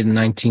started in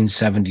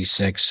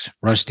 1976.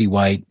 Rusty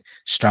White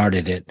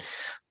started it,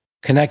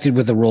 connected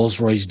with a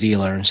Rolls-Royce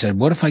dealer and said,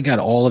 what if I got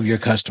all of your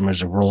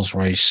customers of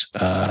Rolls-Royce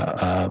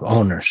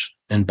owners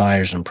and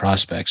buyers and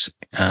prospects?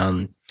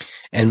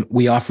 And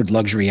we offered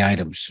luxury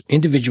items,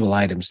 individual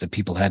items that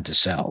people had to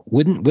sell.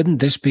 Wouldn't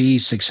this be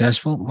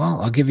successful?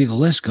 Well, I'll give you the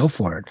list. Go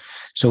for it.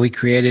 So we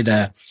created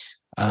a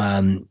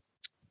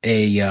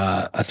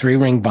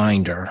 3-ring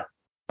binder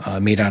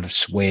made out of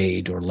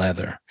suede or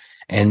leather,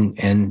 and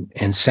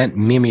sent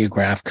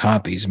mimeograph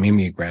copies.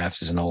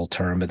 Mimeographs is an old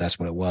term, but that's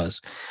what it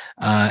was.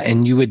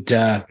 And you would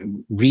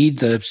read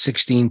the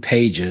 16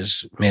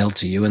 pages mailed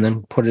to you, and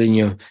then put it in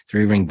your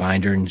 3-ring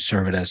binder and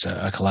serve it as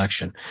a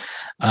collection.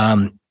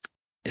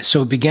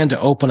 So it began to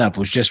open up. It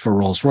was just for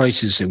Rolls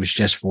Royces. It was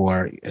just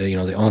for the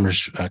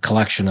owner's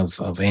collection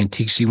of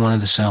antiques he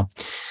wanted to sell,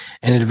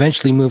 and it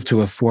eventually moved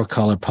to a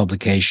 4-color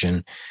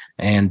publication,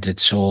 and it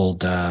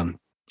sold.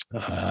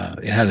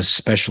 It had a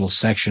special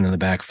section in the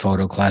back,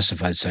 photo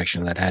classified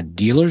section, that had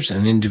dealers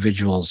and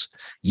individuals,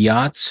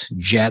 yachts,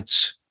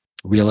 jets,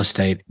 real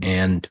estate,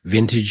 and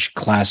vintage,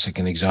 classic,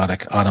 and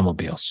exotic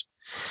automobiles.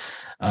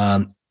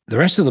 The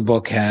rest of the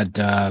book had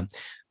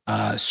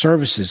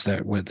services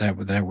that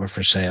were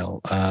for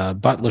sale.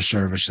 Butler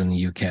service in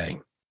the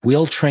UK.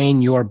 We'll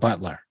train your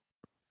butler.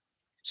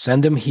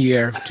 Send him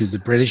here to the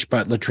British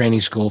Butler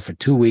Training School for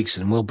 2 weeks,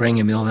 and we'll bring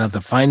him. He'll have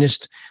the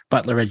finest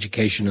butler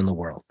education in the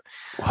world.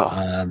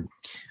 Wow.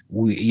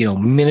 We,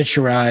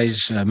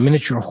 miniaturize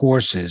miniature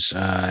horses,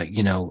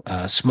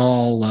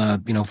 small,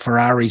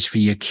 Ferraris for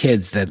your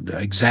kids, that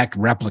exact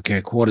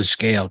replica, quarter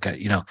scale,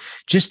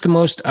 just the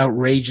most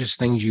outrageous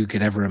things you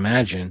could ever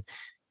imagine.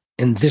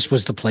 And this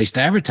was the place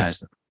to advertise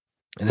them.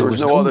 And there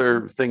was no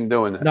other thing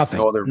doing that. Nothing.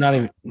 No other... Not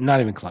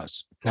even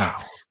close. No.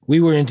 Wow. We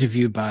were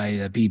interviewed by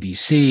the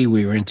BBC.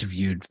 We were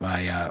interviewed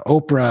by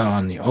Oprah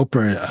on the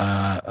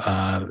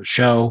Oprah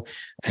show,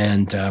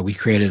 and we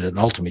created an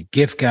ultimate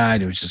gift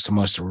guide. It was just the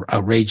most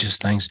outrageous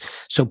things.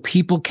 So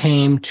people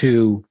came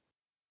to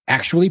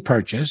actually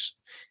purchase,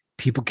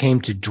 people came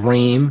to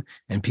dream,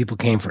 and people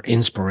came for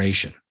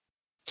inspiration.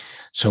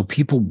 So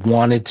people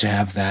wanted to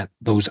have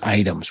those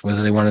items,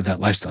 whether they wanted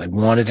that lifestyle, they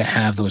wanted to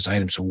have those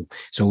items. So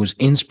it was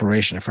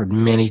inspiration. I've heard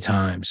many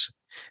times.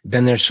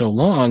 Been there so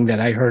long that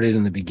I heard it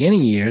in the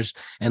beginning years,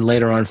 and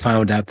later on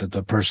found out that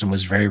the person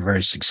was very,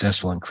 very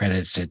successful and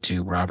credits it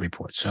to Robb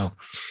Report. So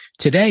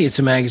today it's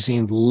a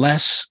magazine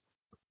less,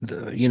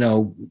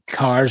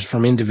 cars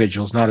from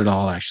individuals, not at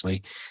all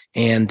actually,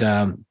 and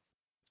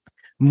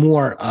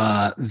more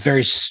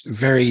very,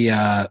 very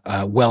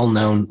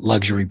well-known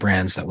luxury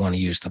brands that want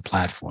to use the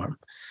platform.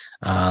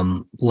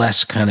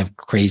 Less kind of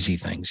crazy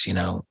things,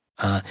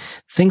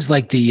 things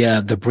like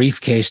the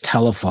briefcase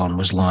telephone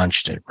was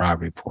launched at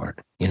Robb Report,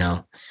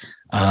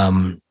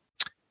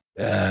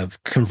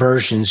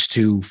 conversions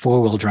to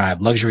 4-wheel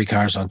drive, luxury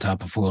cars on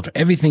top of 4-wheel drive,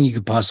 everything you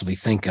could possibly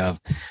think of,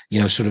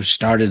 sort of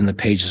started in the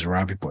pages of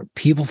Robb Report.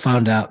 People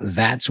found out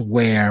that's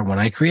where, when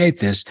I create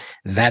this,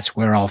 that's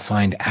where I'll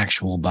find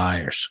actual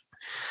buyers.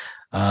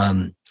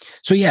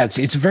 So yeah,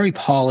 it's a very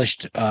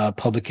polished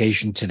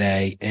publication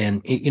today,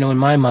 and it, in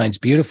my mind, it's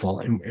beautiful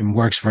and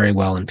works very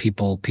well. And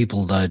people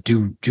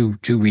do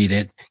read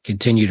it,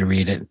 continue to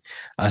read it,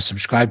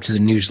 subscribe to the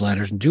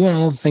newsletters, and doing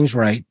all the things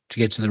right to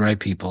get to the right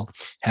people,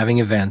 having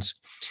events.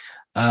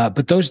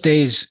 But those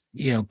days,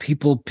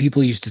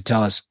 people used to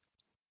tell us,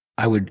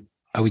 I would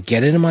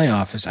get into my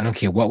office. I don't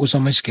care what was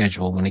on my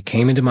schedule. When it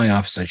came into my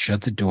office, I'd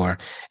shut the door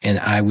and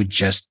I would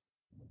just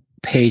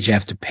page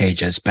after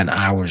page. I'd spend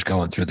hours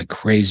going through the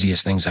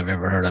craziest things I've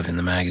ever heard of in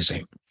the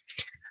magazine.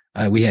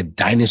 We had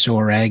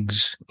dinosaur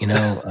eggs,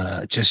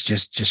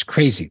 just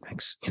crazy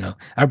things.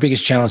 Our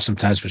biggest challenge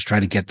sometimes was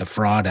try to get the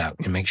fraud out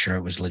and make sure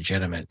it was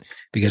legitimate,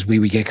 because we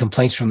would get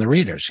complaints from the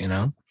readers.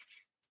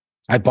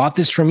 I bought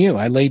this from you.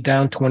 I laid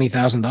down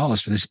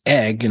 $20,000 for this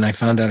egg, and I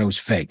found out it was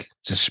fake.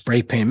 It's a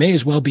spray paint. May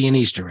as well be an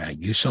Easter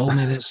egg. You sold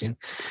me this.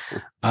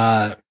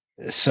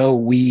 So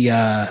we,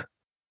 I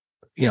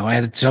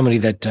had somebody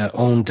that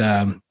owned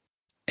a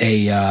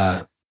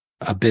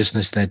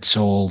business that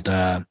sold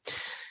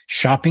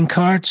shopping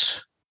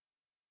carts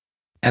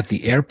at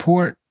the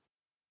airport,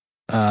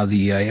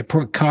 the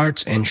airport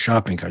carts and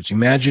shopping carts.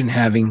 Imagine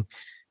having,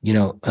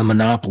 a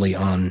monopoly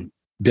on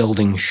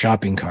building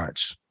shopping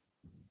carts.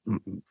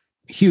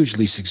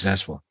 Hugely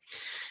successful.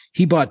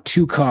 He bought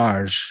 2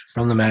 cars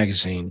from the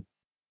magazine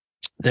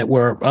that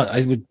were,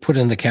 I would put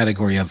in the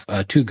category of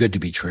too good to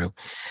be true.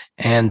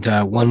 And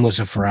one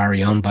was a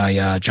Ferrari owned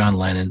by John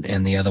Lennon,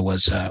 and the other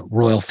was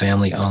royal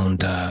family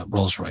owned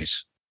Rolls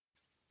Royce.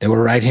 They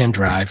were right-hand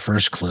drive,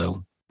 first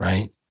clue,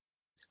 right?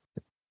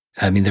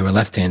 I mean, they were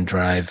left-hand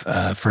drive,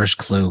 first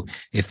clue.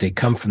 If they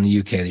come from the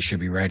UK, they should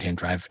be right-hand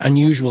drive.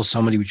 Unusual,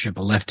 somebody would ship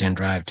a left-hand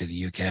drive to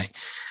the UK.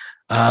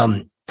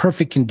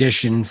 Perfect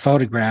condition,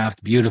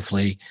 photographed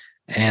beautifully,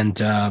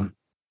 and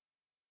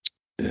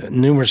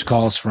numerous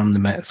calls from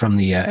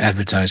the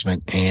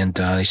advertisement. And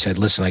they said,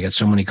 "Listen, I got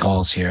so many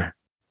calls here.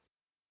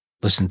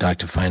 Listen,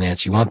 Dr.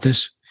 Finance, you want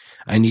this?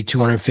 I need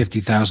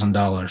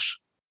 $250,000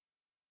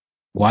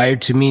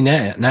 wired to me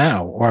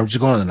now, or I'm just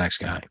going to the next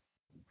guy."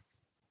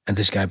 And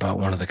this guy bought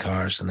one of the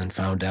cars and then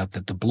found out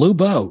that the blue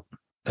boat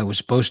that was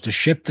supposed to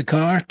ship the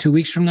car 2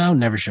 weeks from now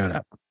never showed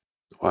up.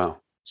 Wow.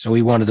 So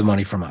he wanted the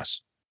money from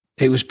us.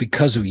 It was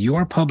because of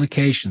your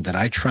publication that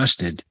I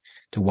trusted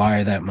to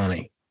wire that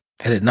money.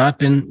 Had it not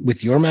been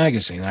with your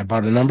magazine, I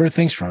bought a number of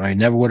things from it. I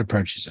never would have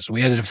purchased it. So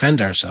we had to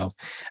defend ourselves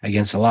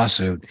against a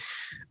lawsuit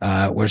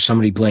where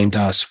somebody blamed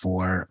us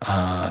for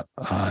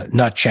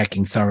not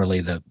checking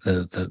thoroughly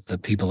the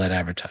people that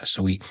advertised.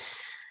 So we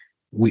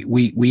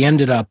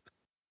ended up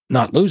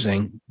not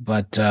losing,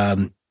 but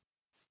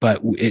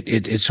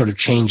it sort of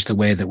changed the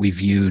way that we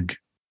viewed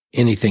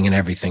anything and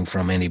everything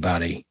from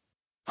anybody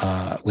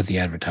with the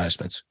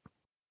advertisements.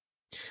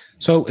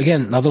 So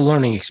again, another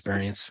learning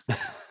experience.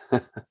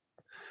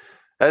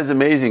 That is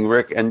amazing,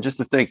 Rick. And just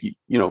to think,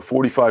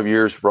 45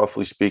 years,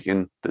 roughly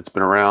speaking, that's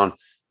been around,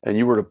 and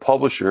you were the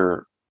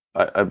publisher,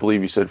 I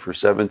believe you said, for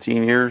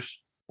 17 years.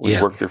 You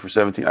worked there for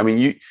 17. I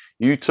mean,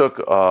 you took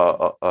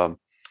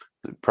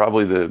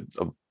probably the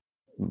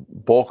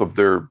bulk of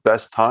their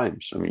best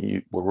times. I mean,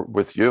 you were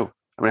with you.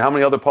 I mean, how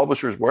many other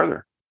publishers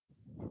were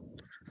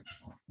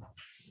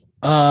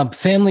there?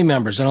 Family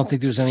members. I don't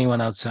think there was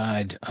anyone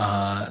outside.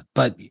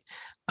 But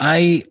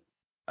I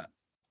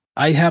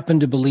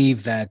happen to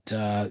believe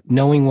that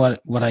knowing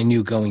what I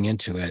knew going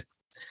into it,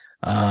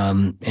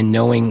 and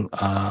knowing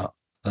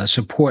the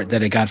support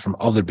that I got from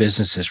other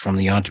businesses, from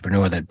the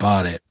entrepreneur that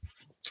bought it.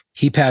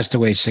 He passed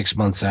away 6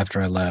 months after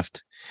I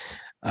left.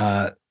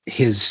 I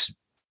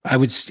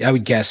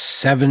would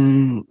guess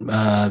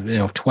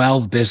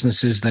 12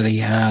 businesses that he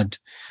had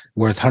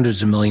worth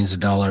hundreds of millions of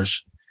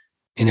dollars.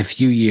 In a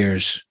few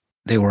years,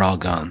 they were all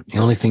gone. The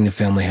only thing the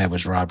family had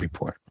was Robb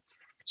Report.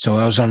 So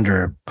I was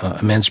under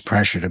immense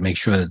pressure to make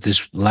sure that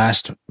this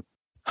last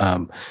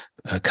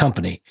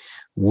company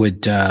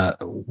would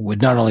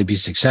not only be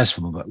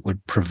successful, but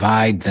would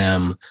provide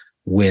them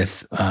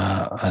with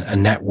a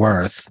net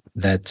worth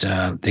that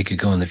they could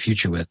go in the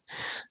future with.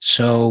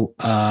 So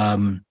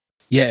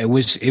it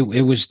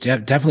was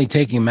definitely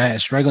taking a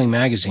struggling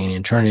magazine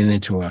and turning it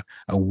into a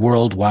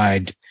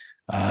worldwide,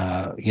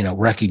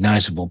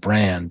 recognizable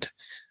brand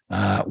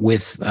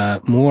with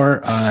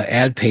more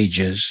ad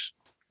pages.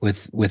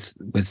 With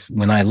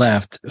when I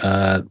left,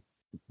 size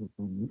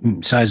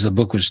of the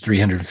book was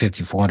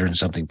 350, 400 and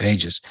something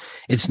pages.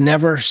 It's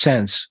never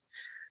since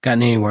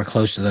gotten anywhere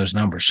close to those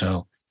numbers.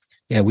 So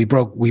yeah, we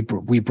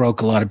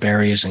broke a lot of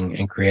barriers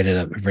and created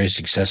a very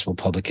successful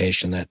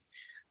publication that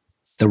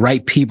the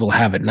right people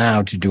have it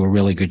now to do a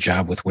really good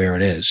job with where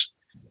it is.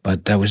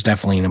 But that was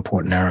definitely an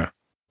important era.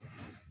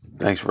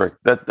 Thanks, Rick.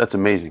 That's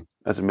amazing.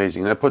 That's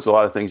amazing. And that puts a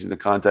lot of things into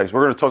context.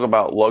 We're going to talk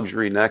about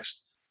luxury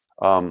next,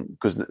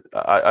 because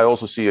I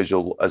also see as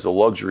a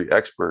luxury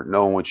expert,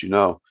 knowing what you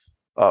know.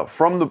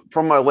 From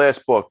my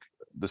last book,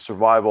 The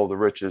Survival of the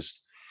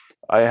Richest,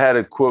 I had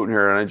a quote in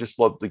here, and I just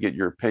love to get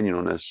your opinion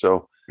on this.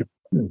 So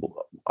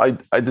I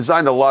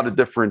designed a lot of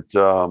different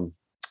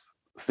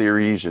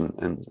theories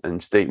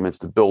and statements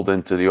to build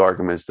into the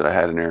arguments that I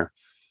had in there,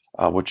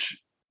 which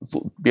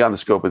beyond the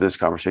scope of this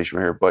conversation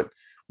right here, but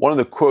one of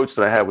the quotes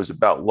that I had was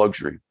about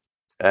luxury.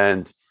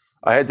 And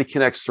I had to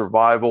connect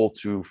survival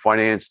to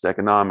finance, to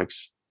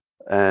economics,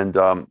 and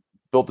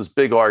built this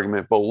big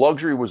argument. But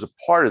luxury was a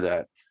part of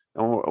that.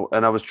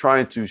 And I was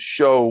trying to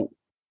show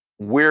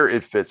where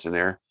it fits in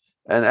there.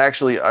 And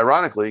actually,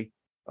 ironically,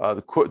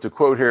 the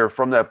quote here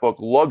from that book,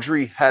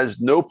 luxury has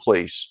no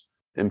place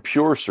in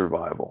pure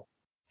survival.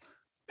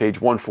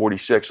 Page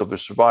 146 of The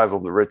Survival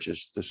of the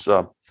Richest, this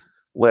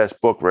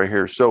last book right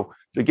here. So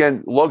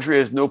again, luxury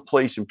has no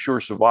place in pure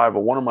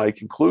survival. One of my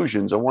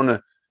conclusions, I want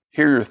to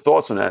hear your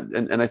thoughts on that.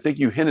 And I think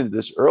you hinted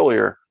this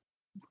earlier.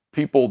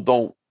 People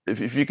don't,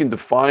 if you can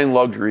define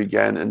luxury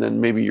again, and then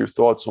maybe your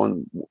thoughts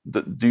on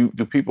do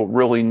people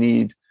really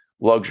need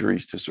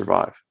luxuries to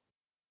survive?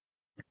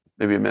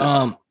 Maybe a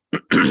minute.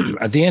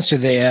 The answer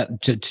there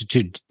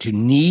to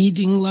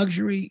needing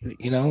luxury,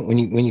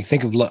 when you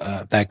think of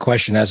that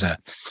question as a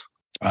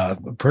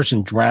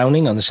person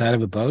drowning on the side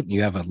of a boat, and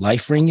you have a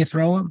life ring you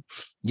throw them,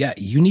 yeah,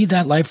 you need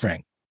that life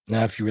ring.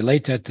 Now, if you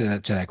relate that to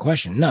that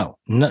question, none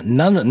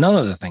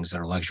of the things that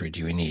are luxury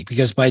do you need,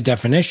 because by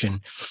definition,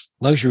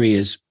 luxury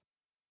is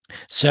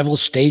several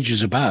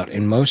stages about,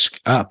 and most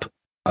up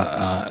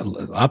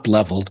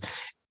leveled,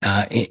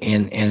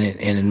 and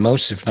in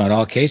most, if not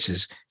all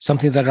cases,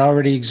 something that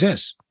already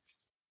exists.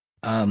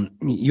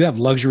 You have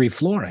luxury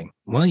flooring.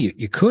 Well,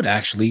 you could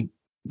actually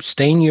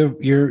stain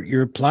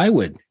your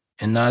plywood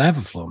and not have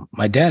a floor.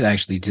 My dad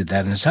actually did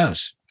that in his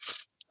house.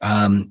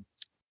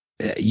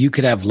 You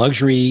could have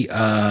luxury,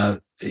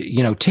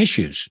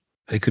 tissues.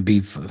 It could be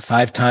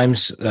 5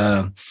 times,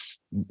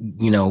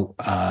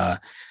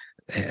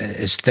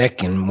 as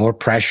thick and more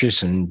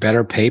precious and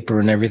better paper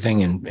and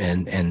everything,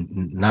 and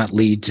not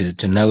lead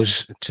to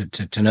nose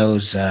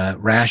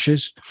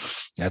rashes.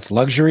 That's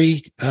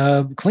luxury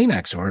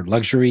Kleenex or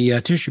luxury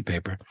tissue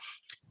paper.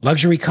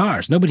 Luxury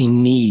cars. Nobody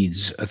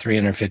needs a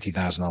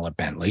 $350,000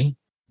 Bentley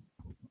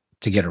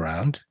to get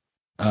around.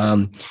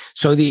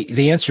 So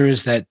the answer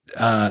is that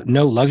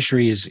no,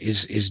 luxury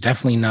is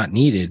definitely not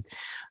needed.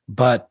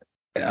 But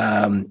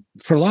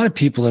for a lot of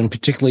people, and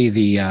particularly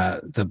the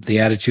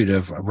attitude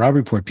of Robb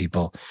Report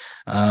people,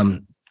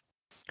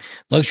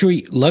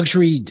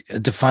 luxury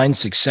defines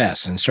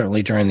success, and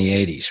certainly during the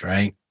 80s,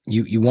 right?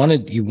 You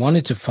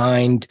wanted to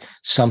find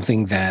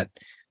something that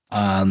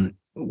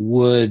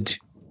would.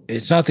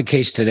 It's not the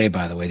case today,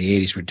 by the way.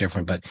 The 80s were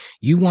different, but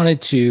you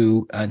wanted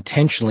to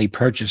intentionally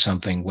purchase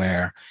something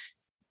where,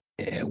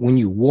 when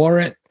you wore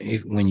it,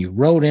 when you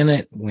rode in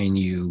it, when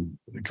you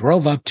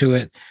drove up to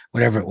it,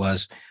 whatever it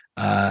was,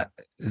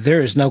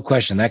 there is no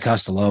question that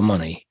cost a lot of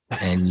money,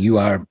 and you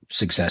are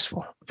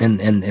successful.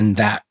 And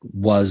that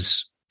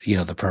was,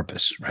 the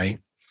purpose, right?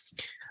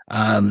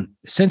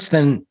 Since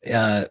then,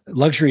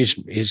 luxury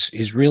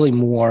is really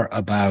more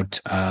about,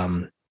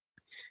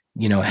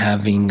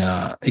 having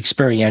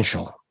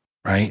experiential,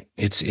 right?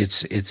 It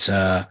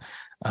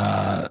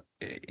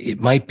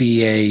might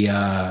be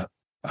a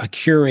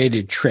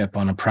curated trip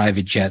on a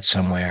private jet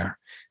somewhere,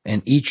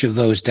 and each of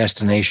those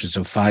destinations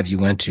of 5 you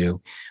went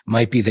to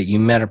might be that you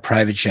met a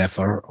private chef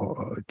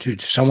or to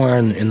somewhere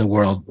in the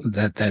world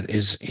that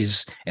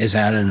is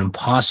at an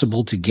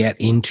impossible to get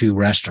into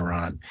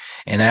restaurant,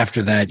 and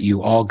after that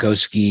you all go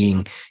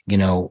skiing,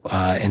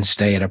 and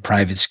stay at a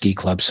private ski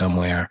club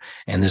somewhere,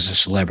 and there's a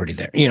celebrity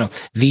there.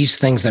 These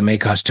things that may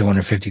cost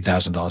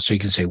 $250,000, so you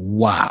can say,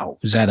 "Wow,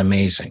 is that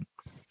amazing?"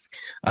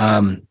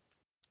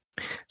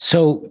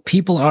 So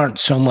people aren't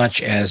so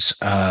much as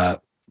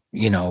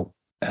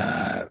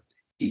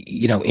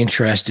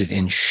interested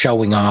in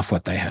showing off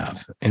what they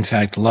have. In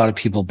fact, a lot of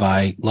people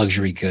buy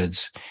luxury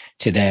goods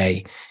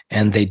today,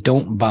 and they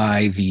don't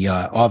buy the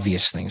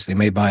obvious things. They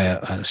may buy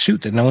a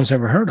suit that no one's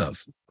ever heard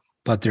of,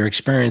 but their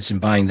experience in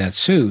buying that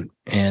suit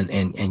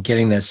and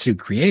getting that suit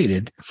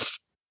created,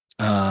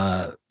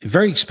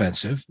 very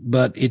expensive,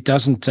 but it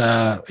doesn't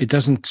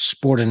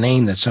sport a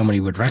name that somebody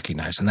would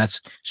recognize, and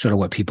that's sort of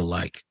what people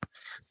like.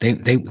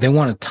 They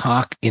want to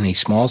talk in a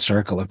small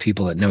circle of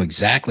people that know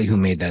exactly who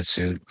made that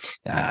suit.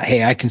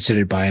 Hey, I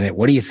considered buying it.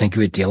 What do you think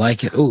of it? Do you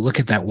like it? Oh, look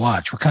at that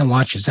watch. What kind of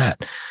watch is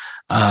that?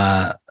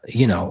 A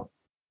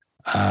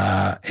Karl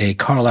F.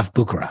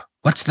 Bucherer.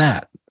 What's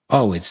that?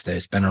 Oh, it's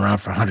been around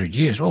for 100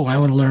 years. Oh, I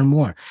want to learn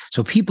more.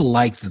 So people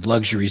like the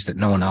luxuries that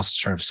no one else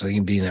serves. So they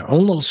can be in their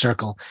own little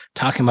circle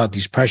talking about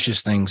these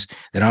precious things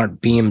that aren't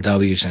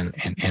BMWs and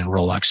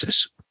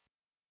Rolexes.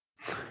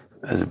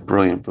 That's a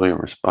brilliant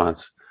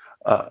response.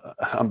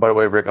 By the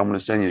way, Rick, I'm going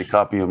to send you a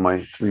copy of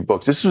my 3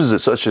 books. This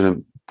was such an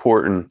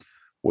important,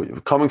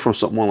 coming from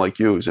someone like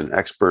you who's an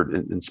expert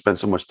and spent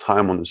so much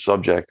time on the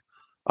subject.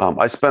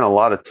 I spent a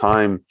lot of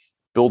time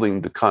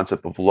building the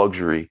concept of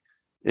luxury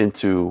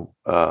into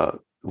a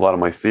lot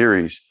of my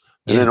theories,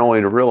 and then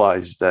only to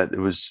realize that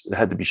it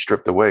had to be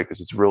stripped away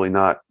because it's really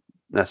not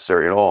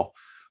necessary at all.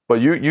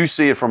 But you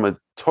see it from a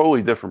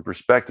totally different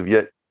perspective,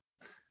 yet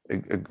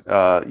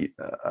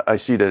I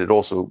see that it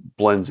also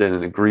blends in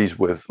and agrees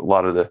with a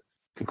lot of the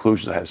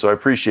conclusions I have. So I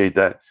appreciate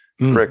that,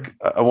 Rick.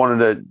 I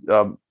wanted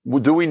to,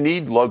 do we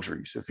need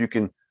luxuries? If you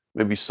can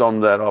maybe sum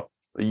that up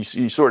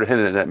You sort of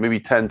hinted at that, maybe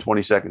 10,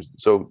 20 seconds.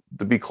 So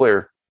to be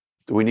clear,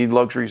 do we need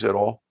luxuries at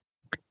all?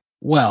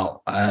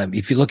 Well,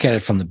 if you look at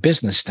it from the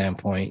business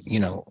standpoint,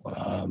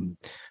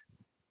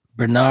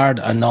 Bernard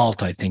Arnault,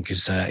 I think,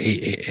 is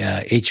LVMH's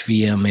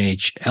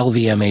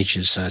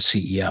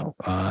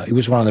CEO. He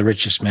was one of the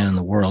richest men in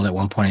the world. At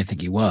one point, I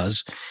think he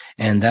was.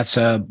 And that's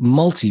a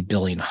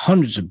multi-billion,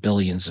 hundreds of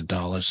billions of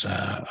dollars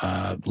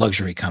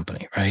luxury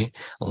company, right?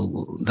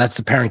 That's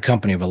the parent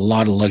company of a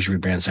lot of luxury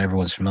brands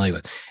everyone's familiar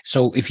with.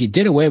 So if you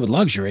did away with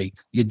luxury,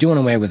 you're doing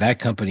away with that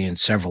company and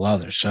several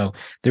others. So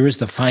there is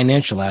the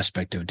financial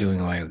aspect of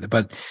doing away with it.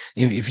 But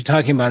if you're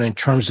talking about in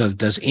terms of,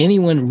 does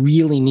anyone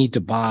really need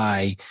to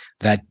buy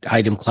that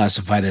item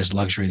classified as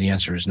luxury? The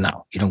answer is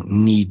no. You don't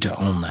need to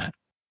own that.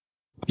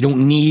 You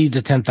don't need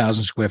a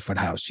 10,000 square foot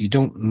house. You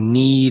don't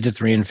need a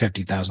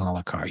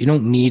 $350,000 car. You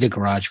don't need a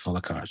garage full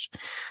of cars.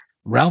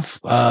 Ralph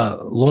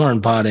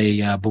Lauren bought a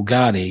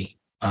Bugatti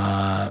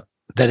that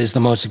is the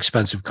most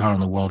expensive car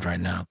in the world right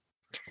now.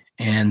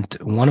 And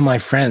one of my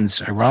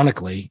friends,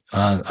 ironically,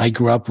 I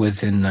grew up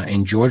with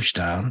in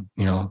Georgetown,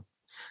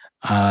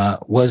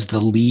 was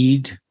the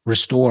lead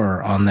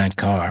restorer on that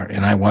car.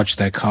 And I watched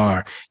that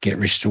car get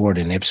restored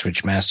in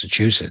Ipswich,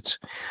 Massachusetts.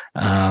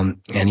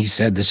 And he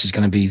said, this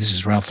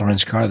is Ralph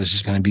Lauren's car. This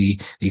is going to be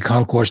the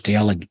Concours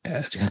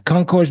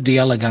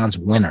d'Elegance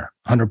winner,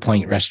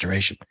 100-point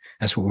restoration.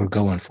 That's what we're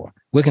going for.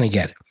 We're going to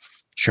get it.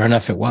 Sure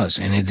enough, it was.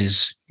 And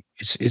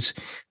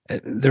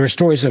there are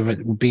stories of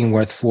it being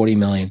worth $40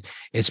 million.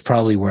 It's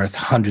probably worth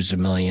hundreds of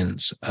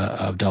millions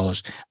of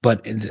dollars,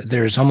 but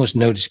there's almost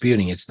no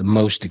disputing it's the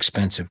most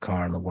expensive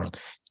car in the world.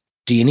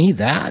 Do you need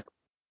that?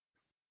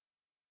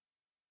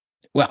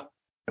 Well,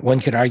 one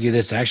could argue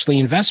that's actually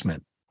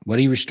investment. What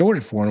he restored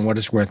it for and what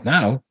it's worth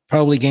now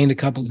probably gained a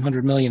couple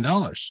 $100 million.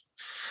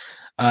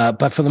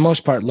 But for the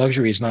most part,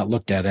 luxury is not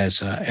looked at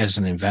as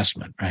an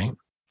investment, right?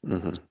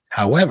 Mm-hmm.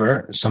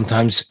 However,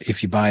 sometimes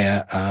if you buy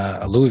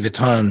a Louis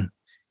Vuitton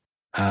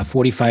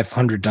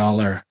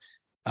 $4,500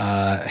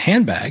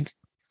 handbag,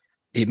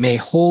 it may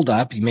hold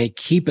up, you may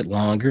keep it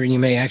longer, and you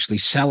may actually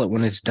sell it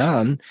when it's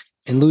done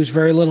and lose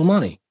very little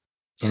money.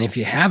 And if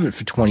you have it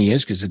for 20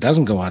 years, because it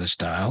doesn't go out of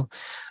style,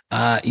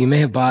 you may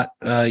have bought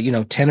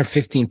 10 or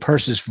 15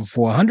 purses for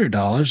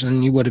 $400,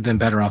 and you would have been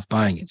better off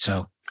buying it.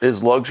 So,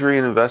 is luxury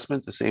an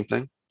investment the same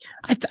thing?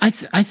 I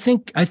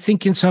think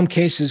in some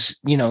cases,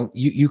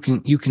 you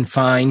can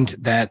find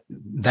that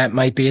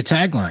might be a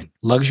tagline.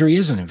 Luxury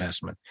is an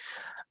investment.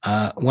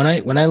 When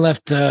I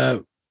left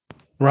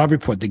Robb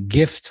Report, the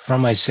gift from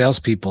my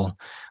salespeople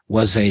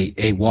was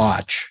a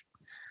watch,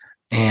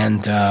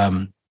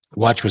 and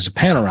watch was a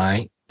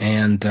Panerai,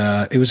 and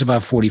it was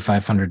about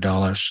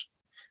 $4,500.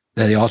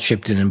 They all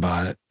chipped in and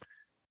bought it.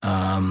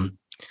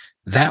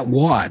 That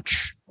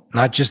watch,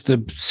 not just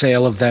the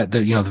sale of that,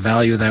 the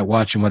value of that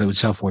watch and what it would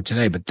sell for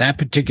today, but that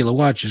particular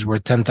watch is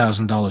worth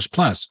 $10,000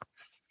 plus.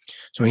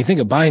 So when you think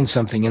of buying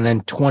something and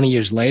then 20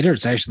 years later,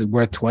 it's actually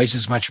worth twice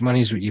as much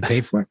money as what you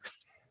pay for it.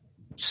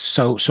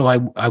 So I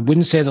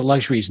wouldn't say that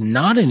luxury is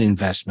not an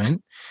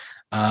investment.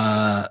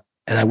 And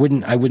I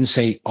wouldn't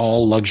say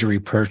all luxury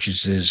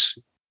purchases,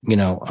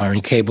 are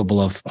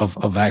incapable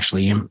of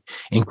actually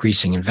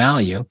increasing in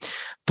value.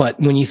 But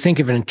when you think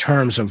of it in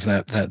terms of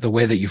the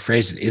way that you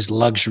phrase it, is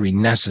luxury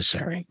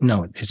necessary?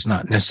 No, it's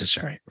not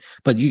necessary.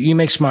 But you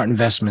make smart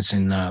investments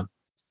in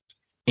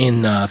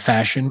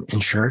fashion,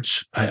 in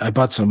shirts. I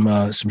bought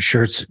some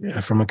shirts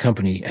from a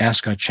company,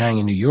 Ascot Chang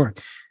in New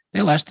York.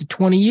 They lasted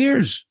 20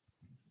 years.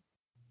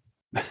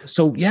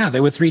 So yeah, they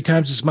were 3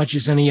 times as much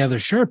as any other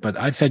shirt, but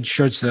I've had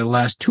shirts that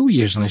last 2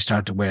 years and they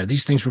start to wear.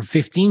 These things were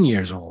 15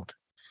 years old.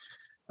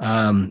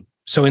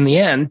 So in the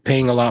end,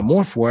 paying a lot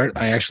more for it,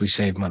 I actually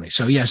saved money.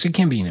 So yes, it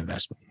can be an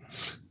investment.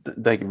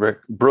 Thank you, Rick.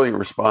 Brilliant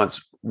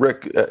response.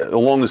 Rick,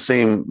 along the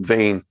same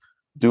vein,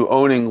 do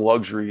owning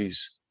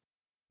luxuries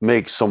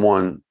make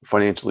someone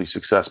financially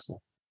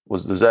successful?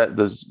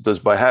 Does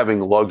by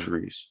having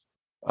luxuries,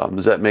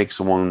 does that make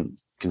someone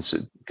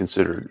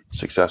considered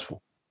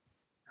successful?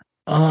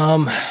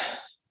 There's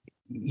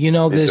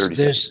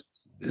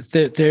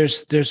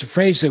a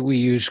phrase that we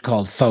use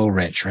called faux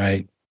rich,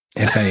 right?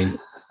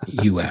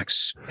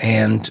 FAUX,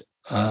 and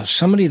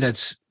somebody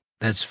that's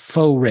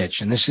faux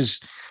rich, and this is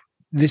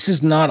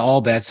not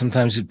all bad.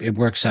 Sometimes it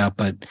works out,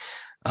 but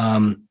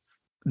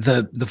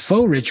the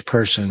faux rich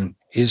person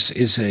is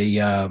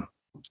a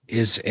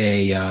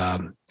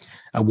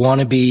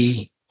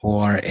wannabe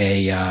or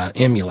a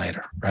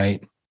emulator,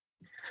 right?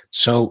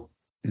 So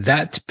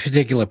that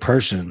particular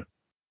person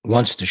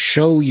wants to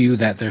show you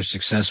that they're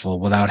successful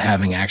without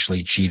having actually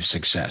achieved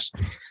success.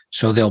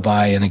 So they'll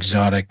buy an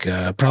exotic,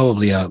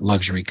 probably a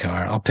luxury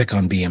car. I'll pick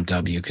on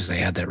BMW because they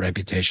had that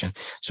reputation.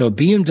 So a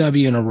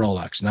BMW and a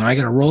Rolex. Now I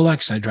got a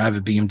Rolex, I drive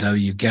a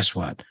BMW. Guess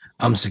what?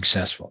 I'm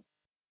successful.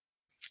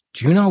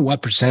 Do you know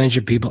what percentage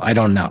of people? I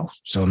don't know.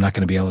 So I'm not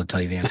going to be able to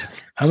tell you the answer.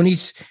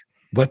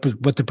 What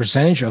the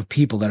percentage of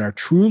people that are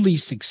truly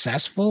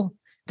successful,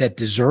 that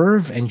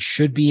deserve and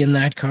should be in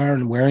that car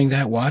and wearing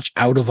that watch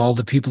out of all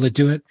the people that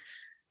do it?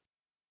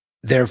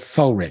 They're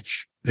faux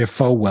rich. They're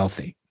faux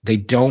wealthy.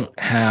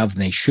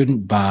 they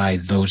shouldn't buy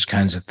those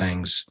kinds of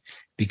things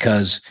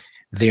because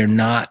they're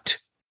not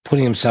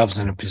putting themselves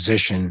in a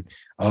position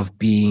of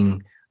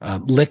being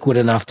liquid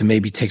enough to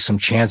maybe take some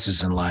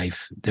chances in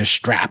life. They're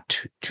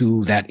strapped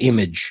to that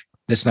image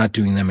that's not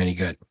doing them any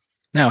good.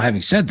 Now,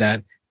 having said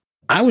that,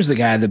 I was the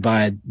guy that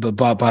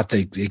bought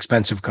the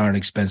expensive car and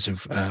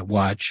expensive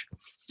watch,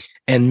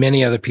 and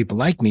many other people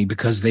like me,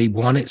 because they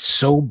want it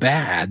so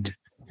bad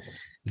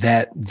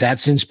that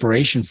that's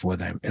inspiration for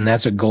them. And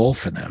that's a goal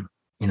for them.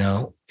 You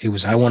know, it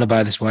was, I want to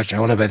buy this watch, I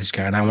want to buy this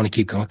car, and I want to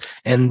keep going.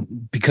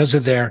 And because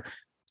of their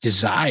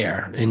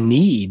desire and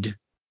need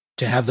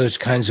to have those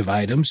kinds of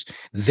items,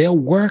 they'll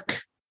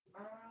work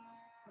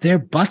their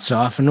butts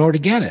off in order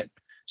to get it.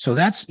 So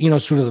that's, you know,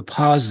 sort of the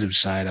positive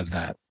side of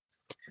that.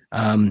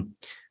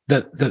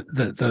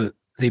 The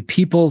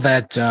people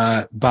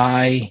that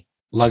buy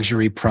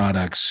luxury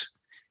products,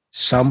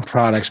 some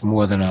products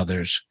more than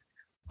others,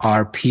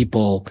 are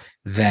people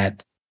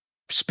that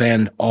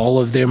spend all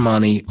of their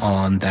money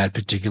on that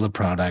particular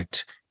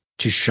product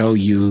to show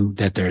you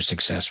that they're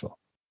successful.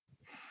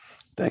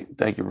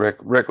 Thank you, Rick.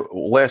 Rick,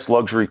 last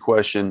luxury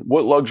question.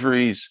 What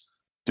luxuries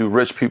do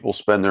rich people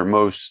spend their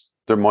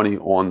money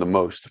on the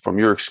most? From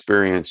your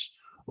experience,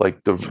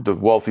 like the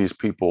wealthiest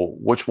people,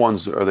 which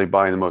ones are they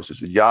buying the most?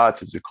 Is it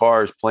yachts? Is it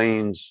cars,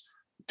 planes,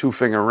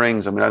 two-finger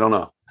rings? I mean, I don't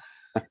know.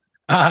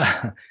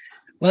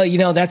 Well, you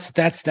know, that's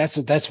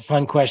a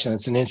fun question.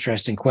 That's an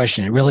interesting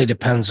question. It really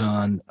depends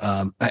on.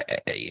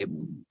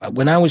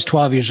 When I was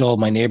 12 years old,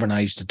 my neighbor and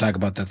I used to talk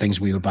about the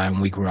things we would buy when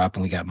we grew up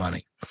and we got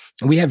money.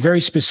 And we had very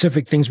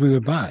specific things we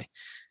would buy,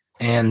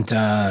 and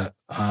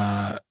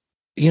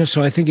you know,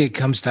 so I think it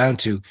comes down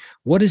to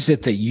what is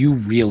it that you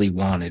really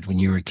wanted when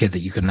you were a kid that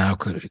you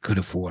could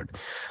afford.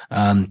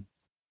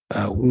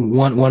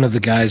 One of the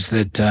guys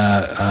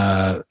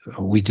that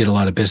we did a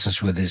lot of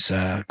business with is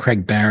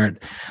Craig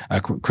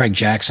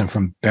Jackson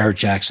from Barrett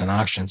Jackson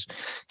Auctions.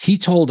 He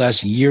told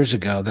us years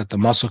ago that the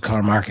muscle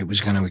car market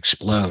was going to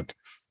explode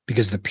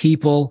because the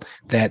people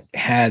that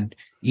had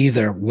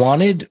either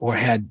wanted or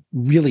had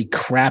really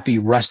crappy,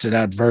 rusted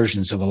out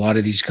versions of a lot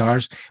of these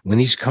cars, when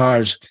these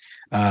cars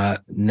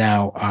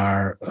now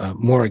are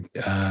more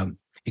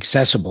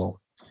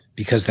accessible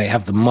because they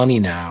have the money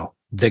now,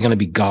 they're going to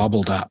be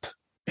gobbled up.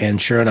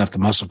 And sure enough, the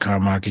muscle car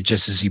market,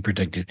 just as he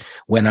predicted,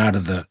 went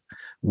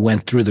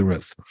through the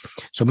roof.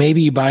 So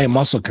maybe you buy a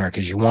muscle car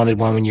because you wanted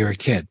one when you were a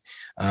kid.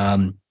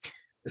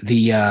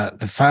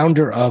 The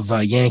founder of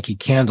Yankee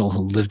Candle,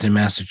 who lived in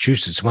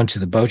Massachusetts, went to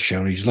the boat show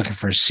and he was looking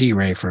for a Sea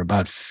Ray for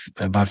about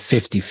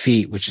 50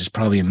 feet, which is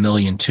probably $1.2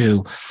 million.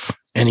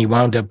 And he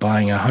wound up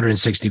buying a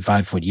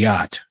 165-foot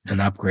yacht and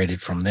upgraded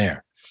from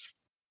there.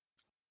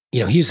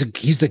 You know, he's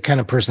the kind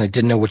of person that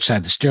didn't know which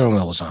side the steering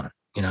wheel was on,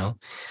 you know.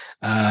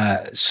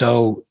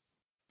 So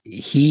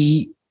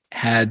he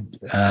had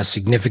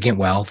significant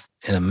wealth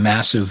in a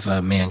massive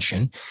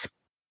mansion.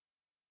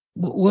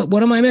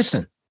 What am I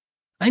missing?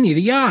 I need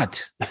a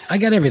yacht. I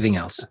got everything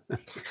else.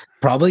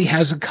 Probably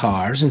has a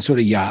cars, and sort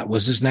of yacht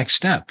was his next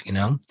step. You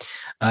know,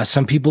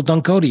 some people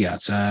don't go to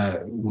yachts.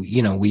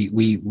 You know,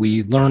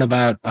 we learn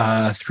about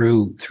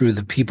through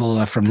the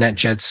people from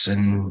NetJets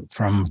and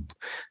from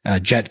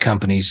jet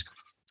companies.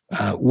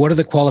 What are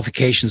the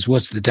qualifications?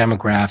 What's the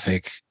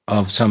demographic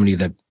of somebody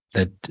that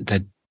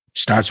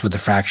starts with a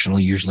fractional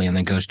usually and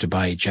then goes to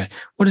buy a jet?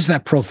 What does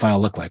that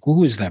profile look like?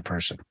 Who is that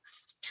person?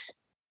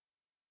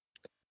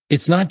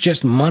 It's not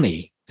just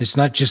money. It's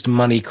not just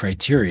money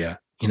criteria.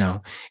 You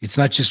know, it's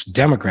not just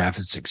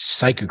demographics, it's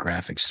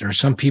psychographics. There are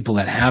some people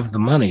that have the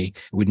money,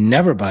 would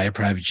never buy a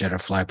private jet or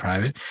fly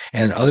private,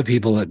 and other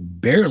people that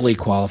barely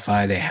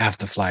qualify, they have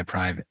to fly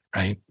private,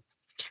 right?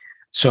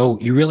 So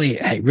you really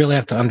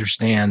have to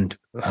understand,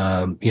 you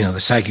know, the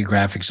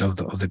psychographics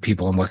of the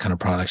people and what kind of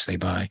products they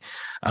buy.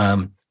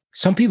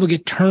 Some people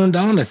get turned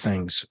on to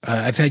things.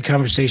 I've had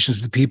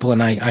conversations with people,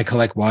 and I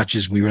collect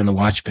watches. We were in the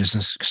watch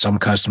business. Some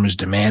customers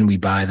demand we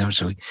buy them,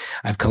 so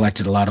I've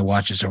collected a lot of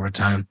watches over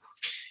time.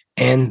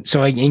 And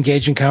so I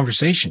engage in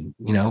conversation,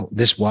 you know,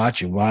 this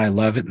watch and why I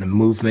love it and the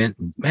movement.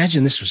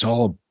 Imagine this was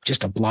all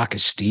just a block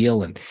of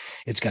steel, and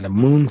it's got a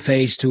moon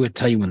phase to it.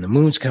 Tell you when the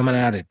moon's coming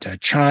out. It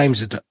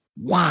chimes.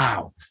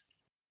 Wow.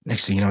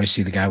 Next thing you know, I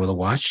see the guy with a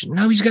watch.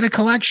 Now he's got a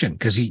collection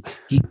because he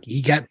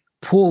got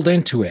pulled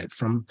into it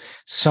from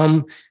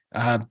some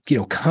you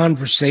know,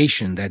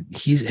 conversation that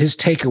his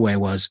takeaway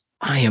was,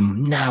 I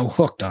am now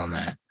hooked on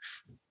that.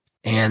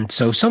 And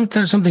so some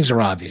things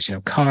are obvious, you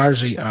know,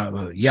 cars,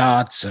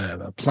 yachts,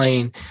 a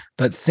plane,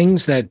 but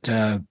things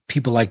that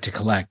people like to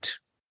collect.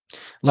 A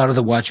lot of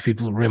the watch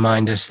people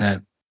remind us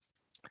that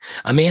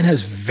a man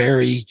has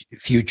very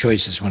few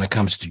choices when it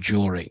comes to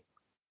jewelry,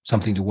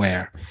 something to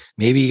wear.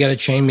 Maybe you got a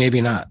chain,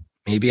 maybe not.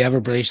 Maybe you have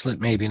a bracelet,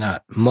 maybe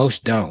not.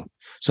 Most don't.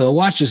 So the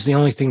watch is the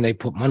only thing they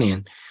put money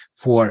in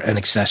for an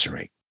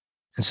accessory.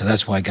 And so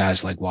that's why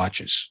guys like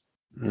watches.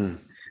 And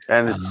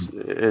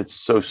it's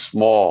so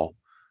small.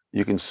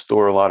 You can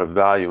store a lot of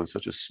value in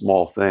such a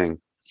small thing.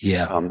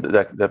 Yeah.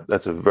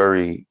 That's a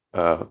very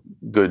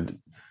good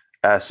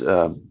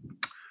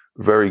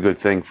very good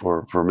thing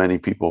for many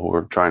people who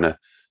are trying to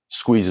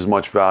squeeze as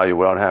much value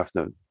without having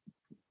to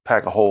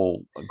pack a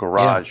whole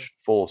garage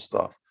full of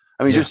stuff.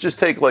 I mean, just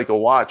take like a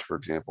watch, for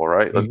example,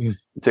 right? Like, you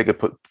take a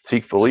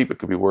Patek Philippe, it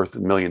could be worth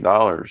 $1 million,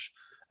 and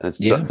it's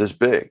this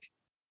big,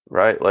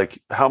 right?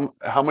 Like how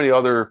many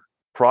other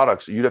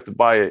products you'd have to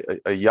buy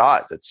a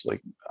yacht that's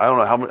like, I don't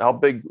know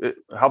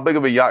how big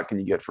of a yacht can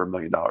you get for $1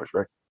 million,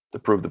 right? To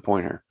prove the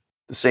point here,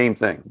 the same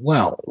thing.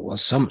 Well,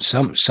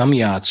 some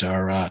yachts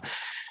are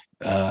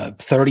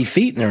 30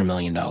 feet and they're $1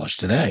 million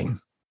today.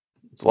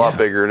 It's a lot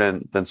bigger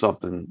than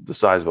something the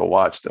size of a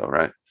watch, though,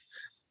 right?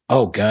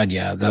 Oh God,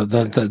 yeah.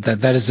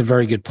 That is a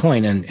very good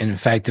point. And in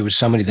fact, there was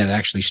somebody that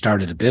actually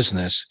started a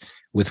business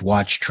with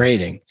watch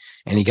trading,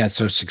 and he got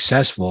so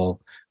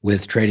successful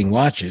with trading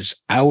watches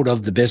out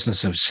of the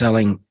business of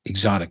selling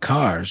exotic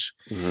cars.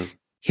 Mm-hmm.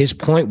 His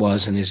point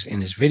was in his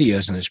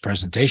videos and his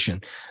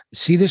presentation,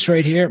 see this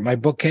right here, my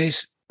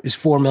bookcase is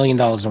 $4 million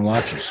in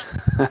watches.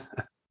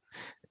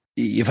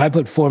 If I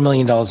put $4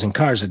 million in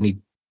cars, I'd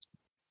need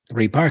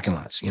 3 parking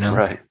lots,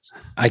 Right.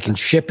 I can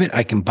ship it,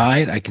 I can buy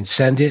it, I can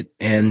send it,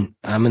 and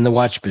I'm in the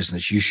watch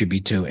business. You should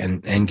be too.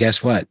 And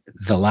guess what?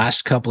 The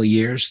last couple of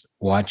years,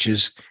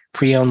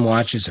 pre-owned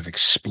watches have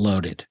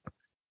exploded.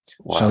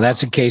 Wow. So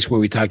that's a case where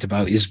we talked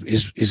about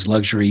is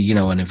luxury,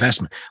 an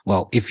investment.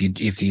 Well, if you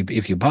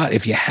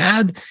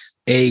had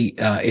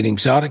an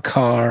exotic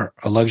car,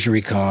 a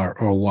luxury car,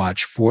 or a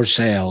watch for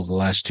sale the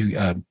last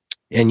 2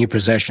 in your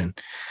possession,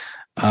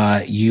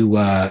 you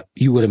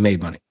would have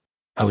made money.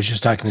 I was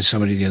just talking to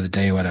somebody the other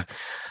day who had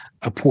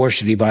a Porsche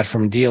that he bought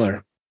from a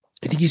dealer.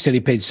 I think he said he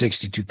paid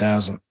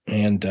 $62,000,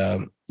 and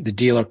the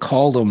dealer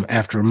called him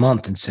after a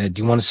month and said,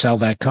 "Do you want to sell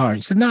that car?"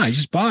 He said, "No, I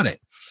just bought it."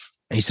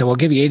 And he said, "Well, I'll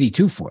give you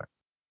 82 for it."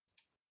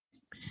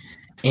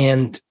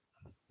 And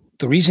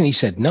the reason he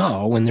said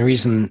no, and the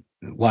reason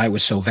why it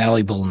was so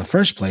valuable in the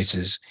first place,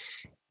 is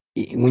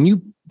when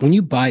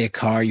you buy a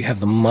car, you have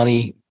the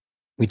money.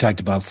 We talked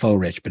about faux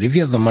rich, but if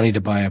you have the money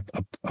to buy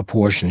a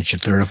Porsche and it's your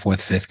 3rd or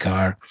 4th, 5th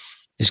car,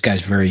 this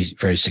guy's very,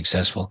 very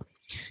successful.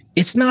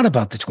 It's not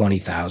about the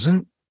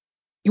 20,000.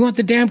 You want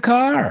the damn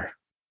car.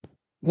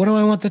 What do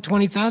I want the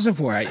 20,000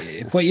 for?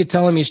 If what you're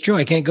telling me is true,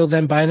 I can't go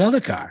then buy another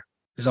car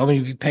because I'll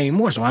be paying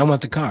more. So I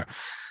want the car.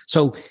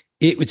 So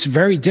it's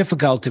very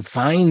difficult to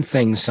find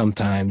things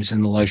sometimes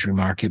in the luxury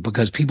market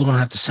because people don't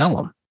have to sell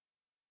them.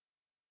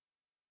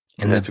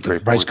 And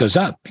the price goes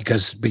up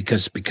because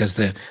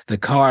the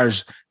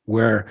cars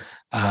were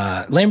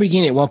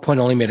Lamborghini at one point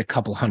only made a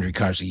couple hundred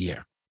cars a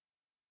year.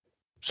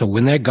 So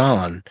when they're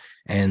gone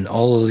and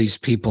all of these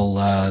people,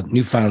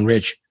 newfound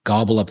rich,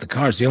 gobble up the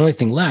cars, the only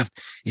thing left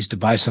is to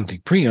buy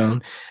something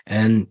pre-owned.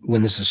 And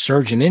when there's a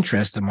surge in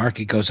interest, the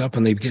market goes up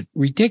and they get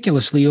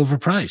ridiculously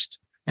overpriced.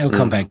 It'll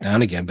come back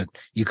down again, but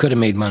you could have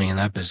made money in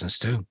that business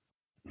too.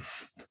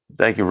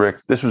 Thank you, Rick.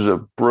 This was a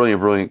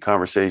brilliant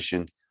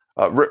conversation.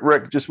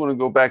 Rick, just want to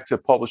go back to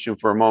publishing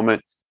for a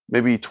moment,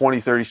 maybe 20,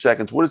 30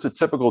 seconds. What does a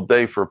typical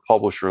day for a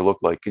publisher look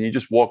like? Can you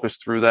just walk us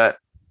through that?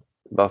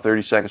 About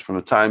 30 seconds from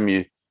the time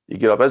you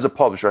get up as a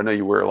publisher. I know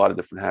you wear a lot of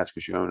different hats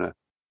because you own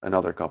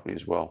another company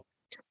as well.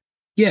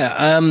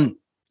 Yeah.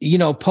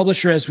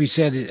 Publisher, as we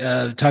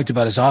said, talked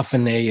about, is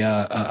often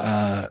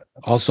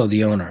also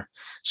the owner.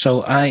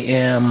 So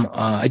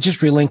I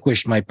just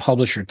relinquished my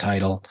publisher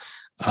title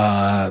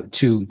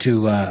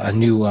to a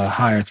new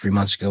hire 3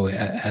 months ago.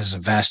 Has a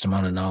vast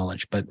amount of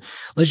knowledge, but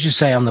let's just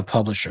say I'm the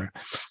publisher.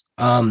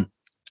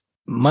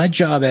 My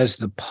job as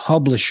the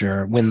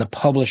publisher, when the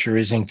publisher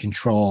is in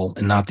control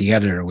and not the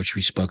editor, which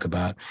we spoke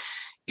about,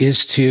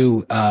 is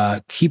to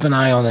keep an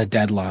eye on the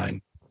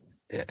deadline.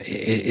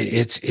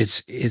 It's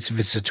if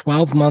it's a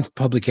 12-month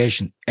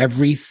publication,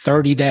 every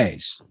 30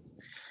 days,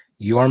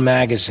 your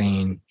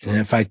magazine.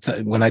 And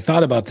when I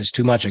thought about this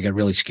too much, I got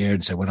really scared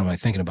and said, "What am I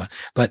thinking about?"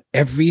 But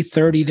every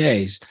 30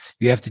 days,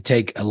 you have to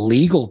take a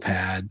legal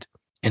pad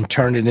and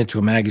turn it into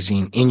a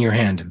magazine in your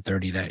hand in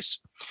 30 days.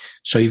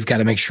 So you've got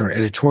to make sure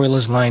editorial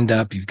is lined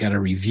up. You've got to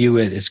review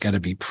it. It's got to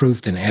be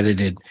proofed and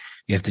edited.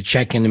 You have to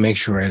check in to make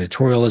sure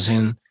editorial is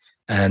in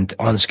and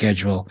on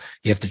schedule.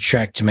 You have to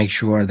check to make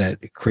sure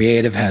that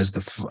creative has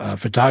the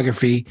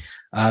photography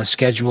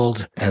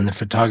scheduled and the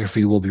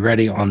photography will be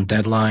ready on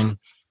deadline.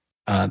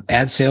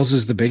 Ad sales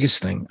is the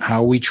biggest thing.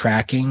 How are we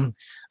tracking?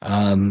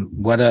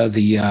 What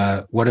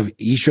are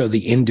each of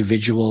the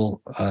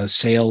individual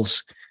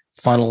sales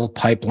funnel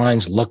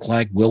pipelines look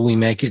like? Will we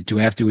make it? Do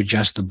we have to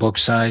adjust the book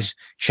size?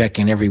 Check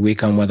in every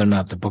week on whether or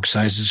not the book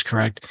size is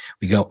correct.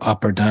 We go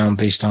up or down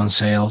based on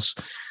sales.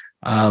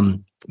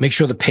 Make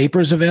sure the paper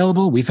is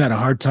available. We've had a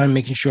hard time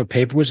making sure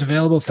paper was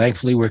available.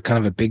 Thankfully, we're kind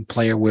of a big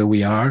player where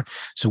we are,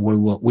 so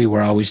we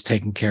were always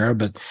taken care of.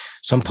 But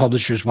some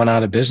publishers went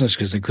out of business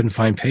because they couldn't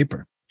find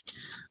paper.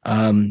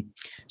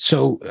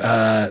 So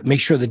make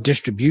sure the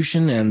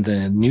distribution and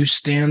the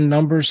newsstand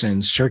numbers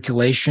and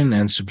circulation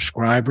and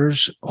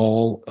subscribers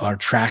all are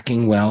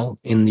tracking well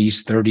in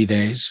these 30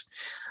 days.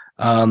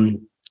 And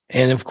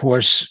of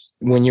course,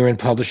 when you're in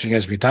publishing,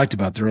 as we talked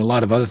about, there are a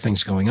lot of other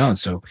things going on.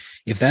 So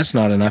if that's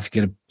not enough,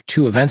 you get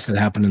 2 events that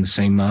happen in the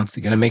same month.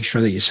 You got to make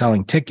sure that you're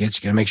selling tickets.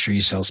 You got to make sure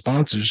you sell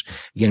sponsors.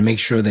 You got to make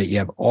sure that you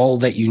have all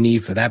that you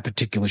need for that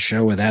particular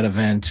show or that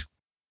event.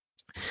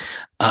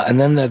 And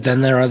then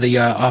there are the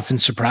often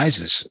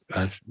surprises.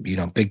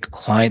 Big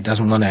client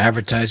doesn't want to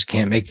advertise,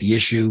 can't make the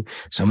issue.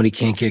 Somebody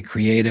can't get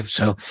creative.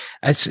 So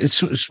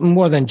it's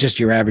more than just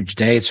your average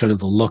day. It's sort of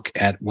the look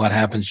at what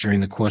happens during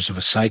the course of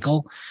a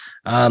cycle.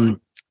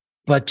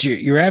 But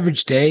your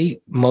average day,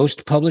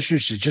 most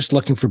publishers are just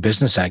looking for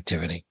business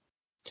activity.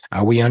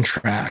 Are we on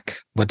track?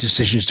 What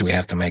decisions do we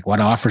have to make? What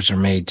offers are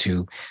made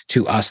to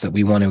us that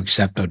we want to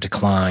accept or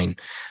decline?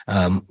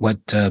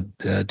 What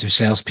do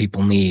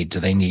salespeople need? Do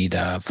they need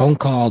a phone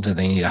call? Do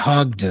they need a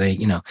hug? Do they,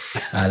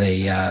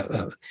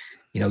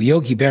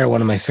 Yogi Berra,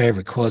 one of my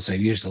favorite quotes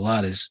I've used a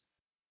lot is,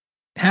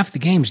 half the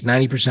game's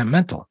 90%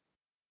 mental.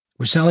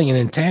 We're selling an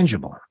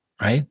intangible,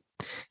 right?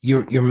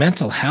 Your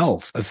mental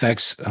health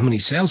affects how many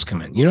sales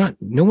come in.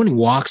 No one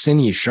walks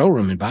into your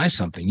showroom and buys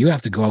something. You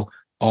have to go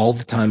all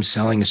the time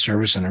selling a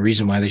service and a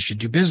reason why they should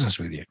do business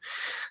with you.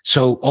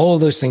 So all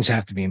of those things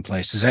have to be in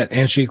place. Does that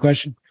answer your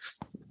question?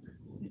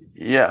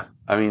 Yeah.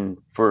 I mean,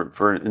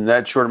 for in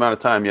that short amount of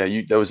time,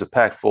 that was a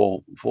packed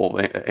full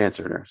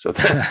answer there. So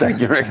thank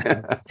you, Rick.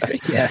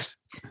 Yes.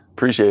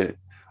 Appreciate it.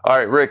 All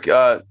right, Rick,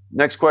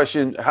 next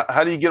question.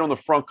 How do you get on the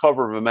front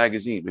cover of a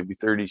magazine? Maybe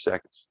 30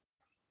 seconds.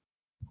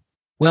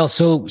 Well,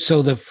 so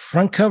the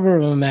front cover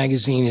of a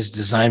magazine is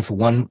designed for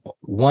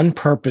one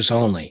purpose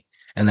only,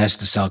 and that's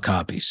to sell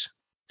copies.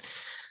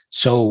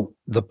 So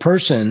the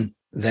person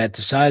that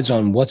decides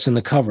on what's in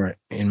the cover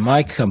in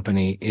my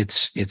company,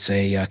 it's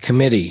a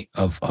committee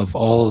of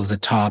all of the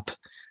top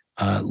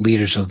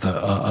leaders of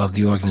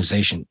the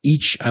organization.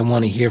 Each I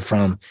want to hear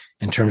from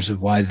in terms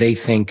of why they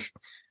think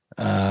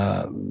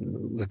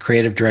the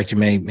creative director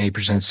may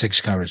present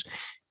 6 covers.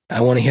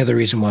 I want to hear the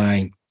reason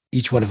why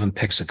each one of them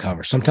picks a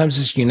cover. Sometimes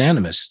it's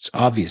unanimous. It's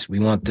obvious we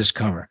want this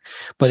cover,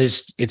 but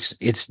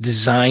it's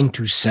designed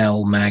to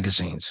sell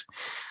magazines.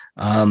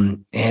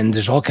 And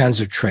there's all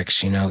kinds of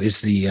tricks.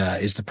 Is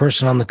the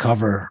person on the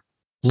cover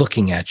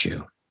looking at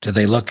you? Do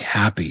they look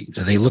happy?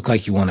 Do they look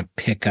like you want to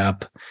pick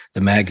up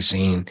the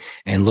magazine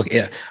and look?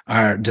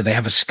 Do they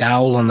have a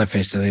scowl on their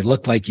face? Do they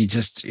look like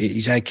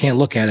I can't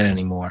look at it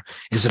anymore?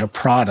 Is it a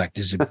product?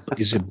 Is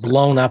it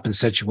blown up in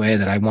such a way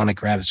that I want to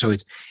grab it? So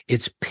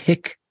it's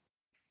pick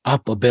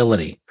up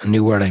ability, a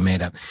new word I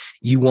made up.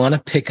 You want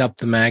to pick up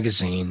the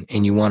magazine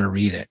and you want to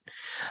read it.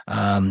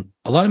 A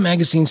lot of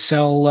magazines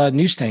sell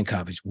newsstand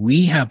copies.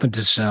 We happen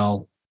to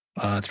sell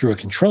through a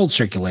controlled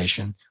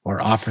circulation or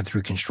offer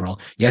through control.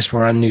 Yes,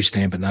 we're on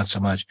newsstand, but not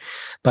so much.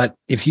 But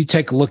if you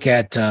take a look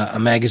at a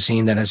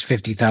magazine that has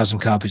 50,000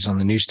 copies on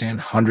the newsstand,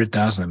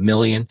 100,000, 1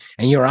 million,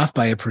 and you're off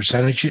by a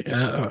percentage,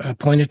 a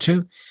point or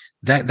two,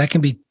 that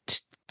can be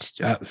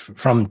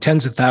from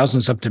tens of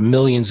thousands up to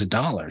millions of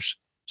dollars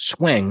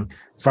swing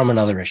from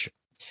another issue.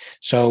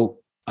 So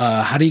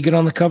how do you get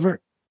on the cover?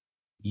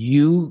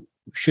 You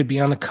should be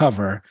on the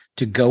cover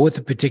to go with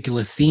a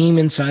particular theme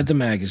inside the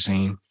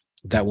magazine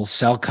that will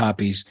sell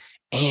copies.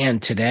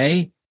 And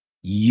today,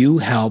 you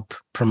help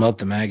promote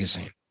the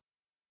magazine.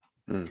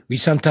 We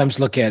sometimes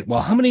look at,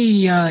 well, how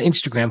many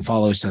Instagram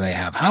followers do they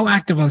have? How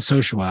active on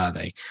social are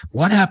they?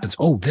 What happens?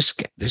 Oh, this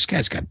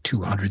guy's got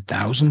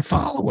 200,000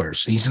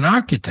 followers. He's an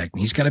architect.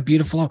 And he's got a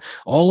beautiful,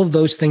 all of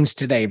those things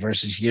today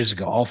versus years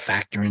ago all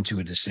factor into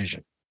a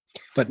decision.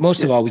 But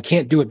most of all, we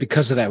can't do it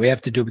because of that. We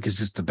have to do it because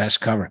it's the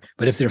best cover.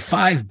 But if there are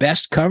 5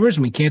 best covers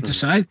and we can't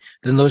decide,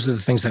 then those are the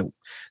things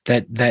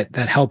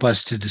that help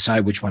us to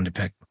decide which one to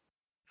pick.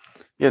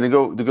 Yeah, to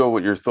go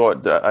with your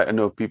thought, I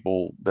know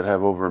people that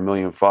have over 1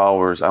 million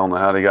followers. I don't know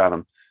how they got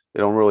them. They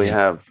don't really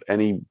have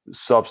any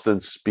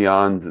substance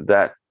beyond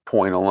that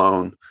point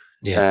alone.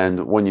 Yeah.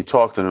 And when you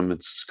talk to them,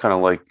 it's kind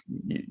of like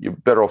you're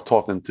better off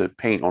talking to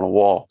paint on a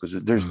wall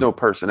because there's no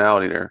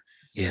personality there.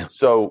 Yeah.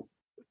 So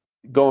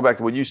going back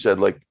to what you said,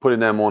 like putting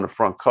them on the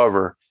front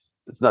cover,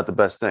 it's not the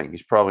best thing.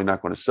 He's probably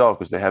not going to sell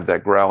because they have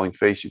that growling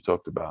face you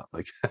talked about.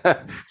 Like,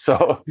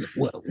 so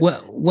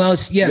well,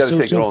 yeah. You got to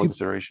take it all into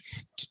consideration.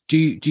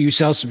 Do you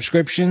sell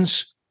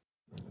subscriptions?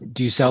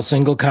 Do you sell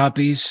single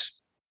copies?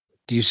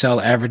 Do you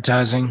sell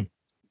advertising?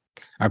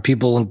 Are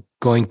people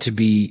going to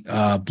be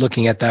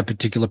looking at that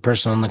particular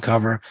person on the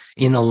cover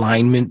in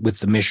alignment with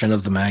the mission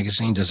of the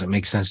magazine? Does it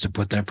make sense to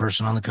put that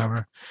person on the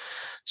cover?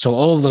 So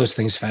all of those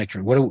things factor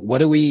in.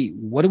 What are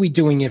we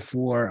doing it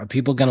for? Are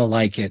people going to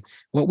like it?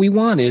 What we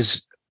want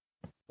is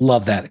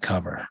love that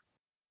cover.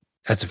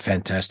 That's a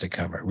fantastic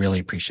cover. Really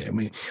appreciate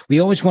it. We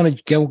always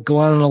want to go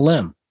out on a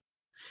limb.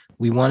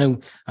 I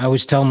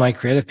always tell my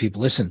creative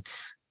people, listen,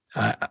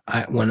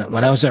 when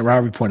I was at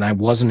Robb Report and I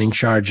wasn't in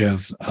charge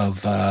of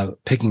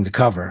picking the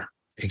cover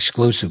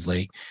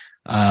exclusively,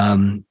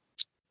 I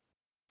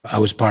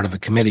was part of a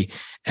committee,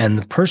 and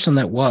the person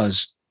that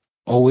was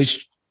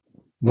always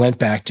went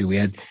back to, we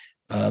had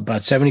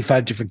about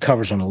 75 different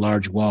covers on a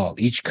large wall.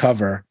 Each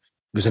cover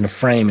was in a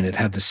frame and it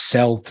had the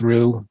sell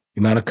through, the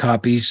amount of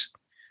copies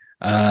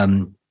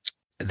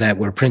that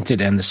were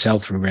printed and the sell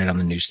through rate on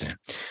the newsstand.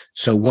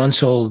 So one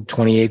sold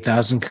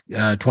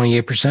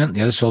 28%,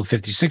 the other sold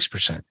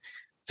 56%.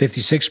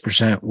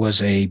 56%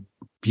 was a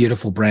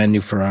beautiful brand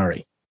new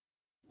Ferrari.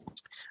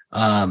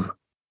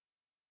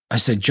 I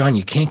said, John,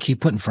 you can't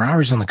keep putting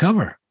Ferraris on the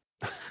cover.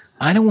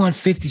 I don't want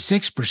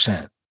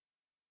 56%.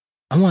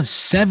 I want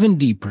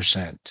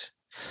 70%.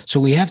 So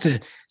we have to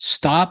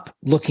stop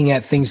looking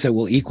at things that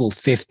will equal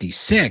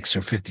 56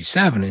 or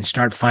 57 and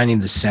start finding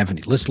the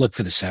 70. Let's look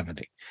for the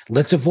 70.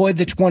 Let's avoid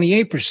the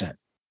 28%.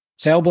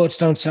 Sailboats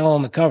don't sell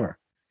on the cover.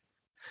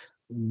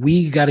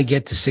 We got to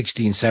get to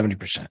 60 and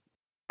 70%,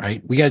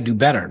 right? We got to do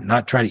better,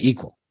 not try to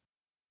equal.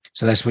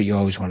 So that's what you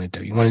always want to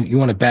do. You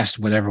want to best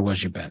whatever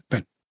was your bet,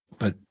 but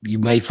you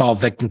may fall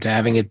victim to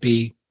having it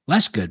be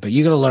less good, but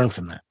you got to learn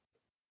from that.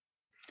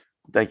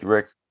 Thank you,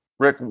 Rick.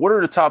 Rick, what are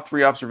the top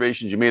 3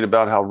 observations you made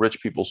about how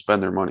rich people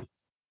spend their money?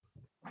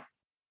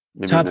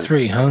 Top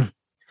 3, huh?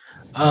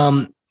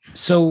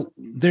 So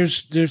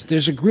there's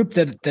a group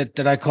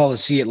that I call the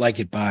see it, like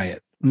it, buy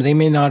it. They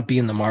may not be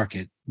in the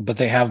market, but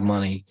they have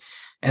money.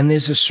 And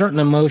there's a certain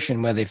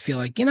emotion where they feel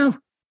like,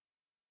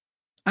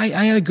 I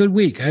had a good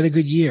week. I had a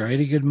good year. I had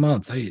a good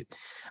month.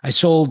 I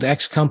sold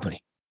X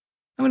company.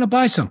 I'm going to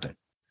buy something.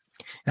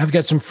 I've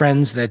got some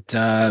friends that,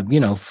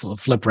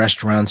 flip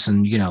restaurants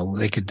and,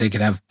 they could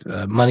have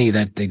money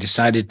that they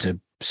decided to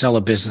sell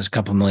a business, a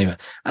couple million.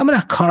 I'm going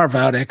to carve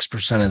out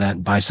X% of that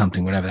and buy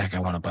something, whatever the heck I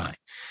want to buy.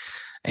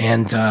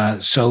 And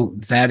so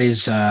that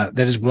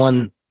is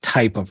one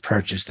type of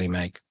purchase they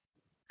make.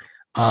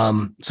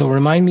 So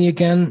remind me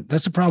again,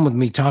 that's the problem with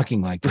me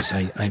talking like this.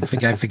 I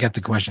forget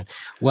the question.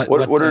 What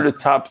are the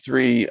top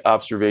 3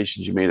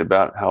 observations you made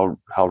about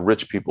how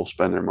rich people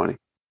spend their money?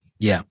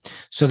 Yeah.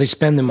 So they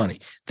spend the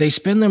money. They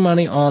spend their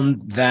money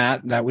on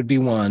that. That would be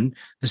one.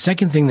 The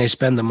second thing they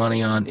spend the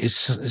money on is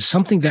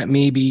something that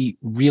may be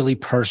really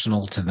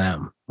personal to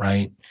them,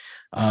 right?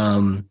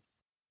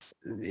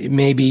 It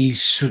may be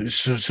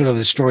sort of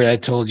the story I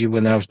told you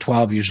when I was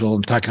 12 years old.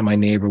 I'm talking to my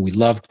neighbor. We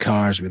loved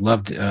cars. We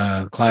loved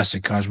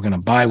classic cars. We're going to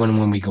buy one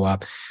when we go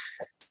up.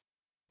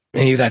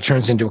 And that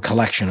turns into a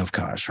collection of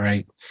cars,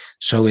 right?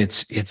 So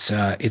it's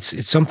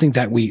something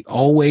that we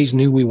always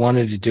knew we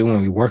wanted to do, and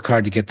we work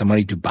hard to get the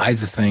money to buy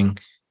the thing.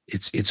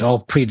 It's all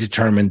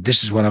predetermined.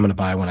 This is what I'm going to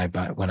buy when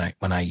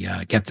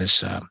I get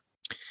this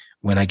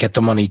when I get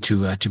the money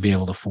to be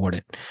able to afford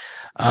it.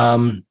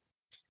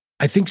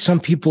 I think some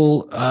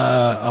people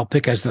I'll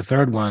pick as the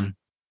third one.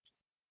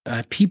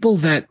 People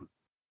that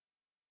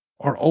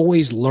are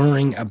always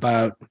learning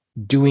about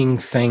doing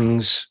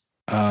things.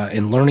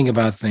 And learning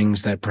about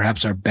things that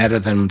perhaps are better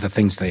than the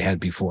things they had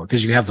before,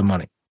 because you have the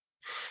money.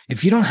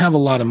 If you don't have a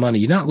lot of money,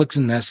 you're not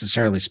looking to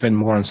necessarily spend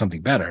more on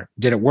something better.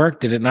 Did it work?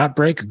 Did it not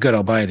break? Good,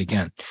 I'll buy it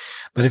again.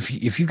 But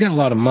if you've got a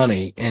lot of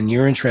money and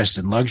you're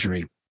interested in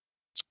luxury,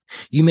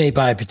 you may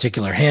buy a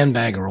particular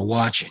handbag or a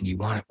watch and you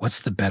want it. What's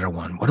the better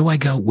one? Where do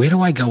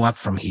I go up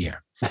from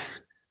here?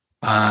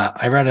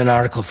 I read an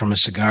article from a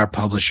cigar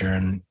publisher,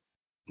 and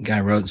the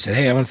guy wrote and said,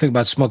 hey, I want to think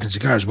about smoking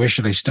cigars. Where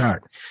should I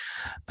start?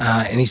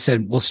 And he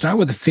said, we'll start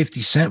with a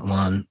 50-cent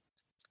one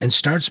and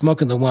start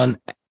smoking the one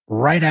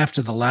right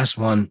after the last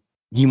one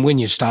when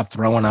you stop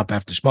throwing up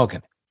after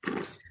smoking.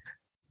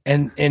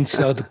 And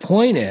so the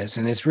point is,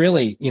 and it's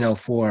really,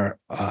 for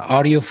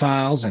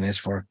audiophiles, and it's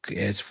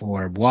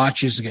for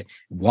watches,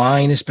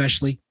 wine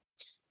especially,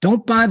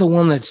 don't buy the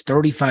one that's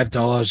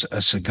 $35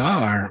 a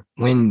cigar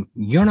when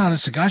you're not a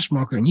cigar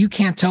smoker and you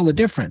can't tell the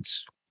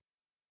difference.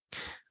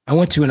 I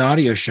went to an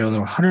audio show and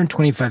there were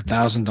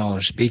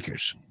 $125,000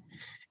 speakers.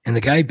 And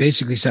the guy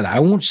basically said, I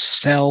won't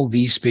sell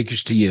these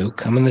speakers to you.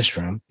 Come in this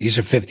room. These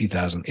are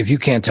 $50,000 if you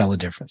can't tell the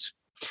difference.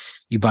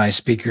 You buy a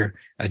speaker,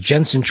 a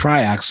Jensen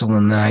triaxle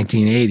in the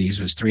 1980s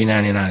was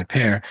 $399 a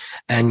pair,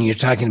 and you're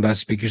talking about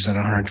speakers at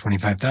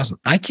 $125,000.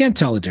 I can't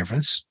tell the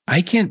difference.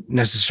 I can't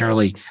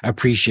necessarily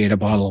appreciate a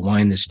bottle of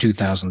wine that's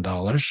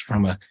 $2,000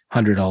 from a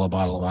 $100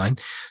 bottle of wine.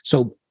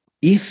 So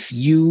if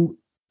you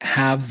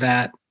have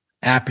that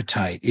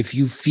appetite, if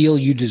you feel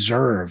you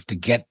deserve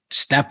to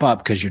step up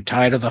because you're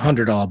tired of the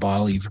 $100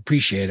 bottle, you've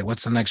appreciated,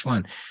 what's the next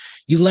one?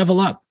 You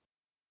level up.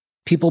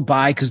 People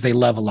buy because they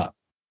level up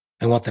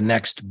and want the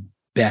next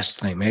best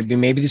thing.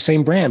 Maybe the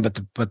same brand,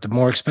 but the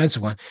more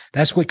expensive one.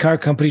 That's what car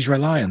companies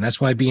rely on. That's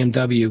why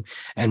BMW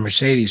and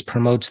Mercedes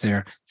promotes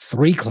their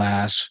 3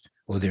 class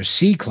or their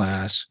C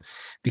class,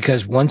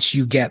 because once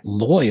you get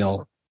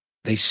loyal,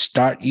 they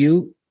start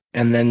you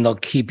and then they'll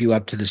keep you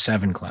up to the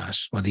 7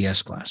 class or the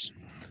S class.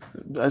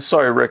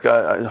 Sorry, Rick,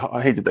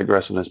 I hate to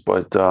digress on this,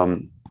 but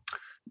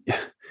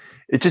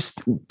it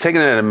just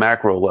taking it at a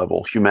macro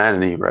level,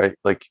 humanity, right?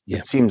 Like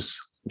It seems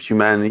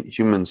many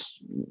humans,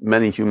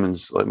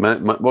 like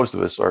most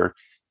of us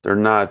they're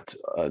not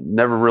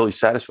never really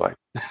satisfied.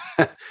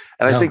 And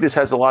I think this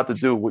has a lot to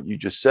do with what you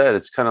just said.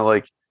 It's kind of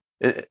like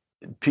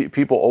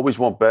people always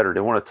want better.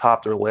 They want to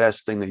top their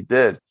last thing they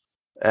did.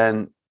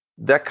 And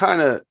that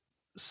kind of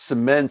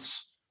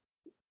cements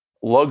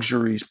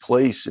luxury's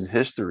place in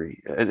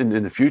history and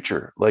in the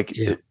future. Like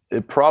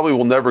it probably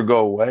will never go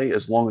away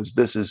as long as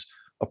this is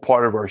a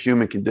part of our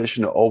human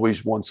condition to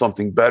always want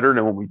something better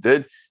than what we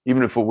did,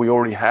 even if what we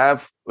already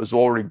have was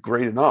already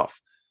great enough.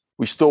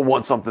 We still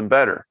want something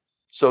better.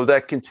 So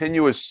that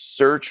continuous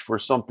search for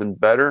something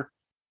better,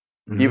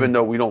 even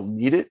though we don't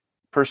need it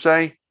per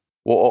se,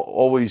 will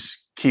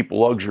always keep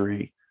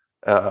luxury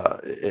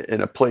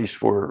in a place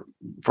for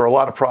a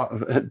lot of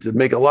profit, to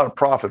make a lot of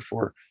profit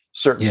for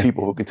certain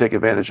people who can take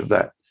advantage of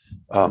that.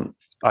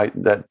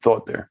 That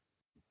thought there.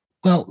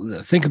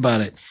 Well, think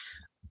about it.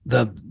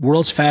 The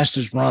world's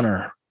fastest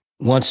runner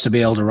wants to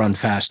be able to run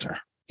faster,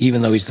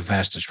 even though he's the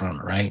fastest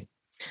runner, right?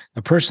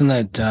 The person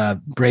that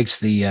breaks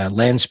the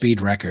land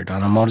speed record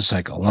on a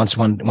motorcycle wants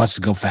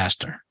to go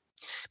faster,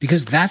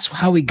 because that's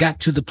how we got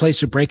to the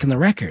place of breaking the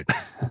record.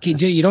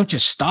 You don't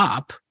just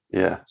stop.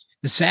 Yeah.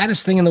 The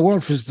saddest thing in the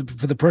world for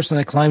the person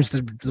that climbs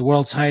the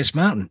world's highest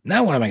mountain.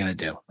 Now what am I going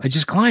to do? I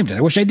just climbed it.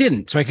 I wish I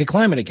didn't, so I could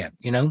climb it again,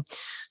 you know?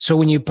 So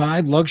when you buy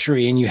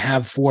luxury and you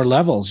have 4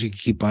 levels, you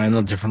keep buying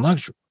them different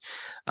luxury,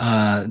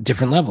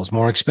 different levels,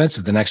 more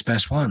expensive, the next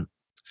best one.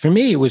 For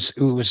me, it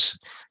was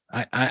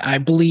I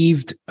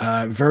believed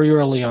very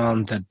early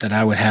on that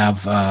I would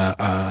have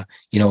an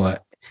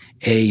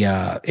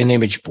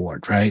image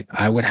board, right?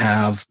 I would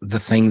have the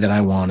thing that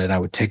I wanted. I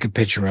would take a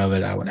picture of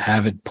it. I would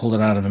have it, pull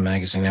it out of a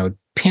magazine. I would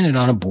pin it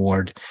on a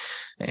board.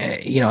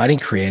 I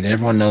didn't create it.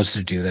 Everyone knows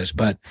to do this,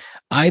 but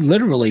I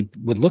literally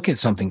would look at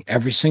something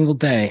every single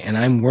day, and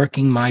I'm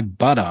working my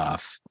butt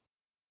off,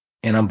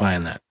 and I'm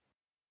buying that.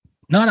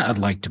 Not I'd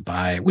like to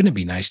buy. Wouldn't it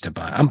be nice to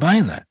buy? I'm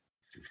buying that.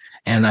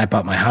 And I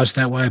bought my house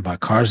that way. I bought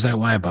cars that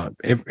way. I bought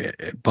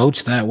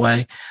boats that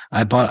way.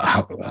 I bought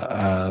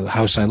a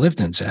house I lived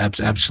in. It's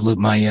absolute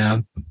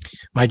my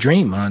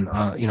dream on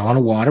on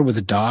a water with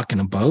a dock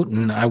and a boat.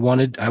 And I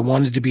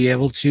wanted to be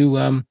able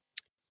to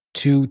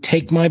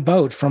take my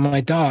boat from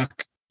my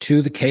dock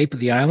to the Cape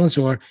of the Islands,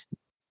 or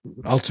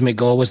ultimate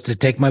goal was to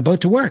take my boat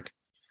to work,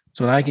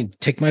 so that I can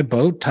take my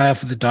boat, tie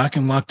off at the dock,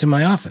 and walk to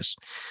my office.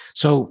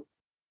 So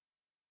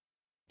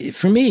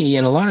for me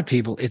and a lot of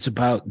people, it's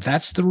about,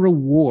 that's the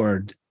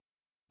reward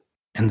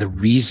and the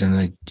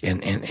reason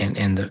and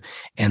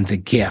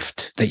the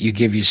gift that you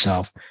give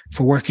yourself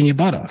for working your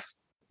butt off.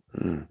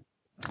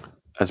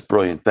 That's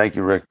brilliant. Thank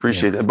you, Rick.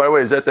 Appreciate it. By the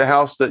way, is that the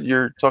house that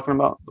you're talking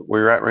about,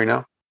 where you're at right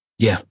now?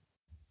 Yeah.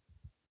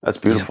 That's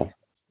beautiful.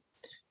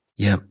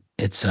 Yeah.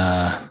 It's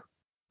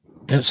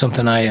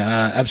something I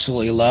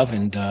absolutely love.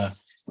 And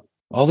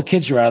all the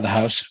kids are out of the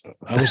house.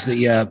 I was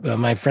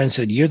my friend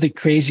said, "You're the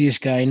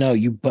craziest guy I know.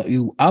 You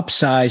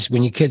upsized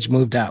when your kids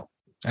moved out."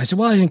 I said,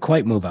 "Well, I didn't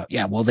quite move out."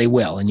 "Yeah, well, they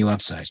will, and you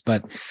upsized."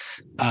 But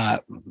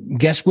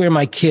guess where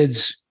my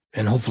kids,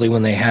 and hopefully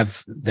when they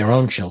have their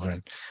own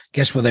children,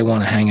 guess where they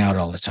want to hang out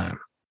all the time?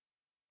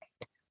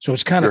 So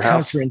it's kind of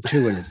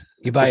counterintuitive.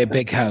 You buy a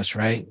big house,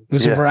 right? It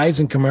was a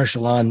Verizon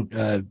commercial on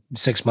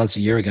 6 months, a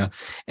year ago.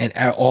 And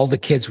all the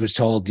kids was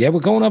told, "Yeah, we're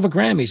going over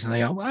Grammys." And they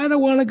go, "I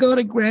don't want to go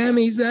to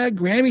Grammys.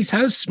 Grammys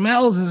house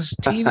smells. This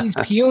TV's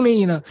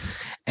puny,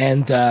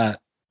 And,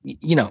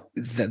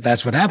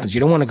 that's what happens.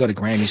 You don't want to go to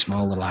Grammys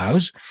small little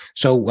house.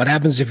 So what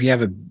happens if you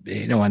have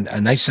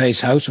a nice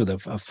size house with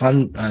a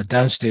fun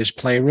downstairs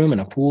playroom and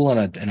a pool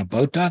and a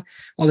boat dock?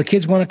 Well, the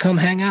kids want to come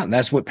hang out. And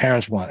that's what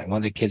parents want. They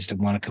want the kids to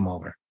want to come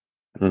over.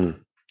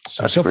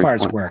 So far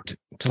it's worked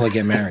until I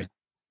get married.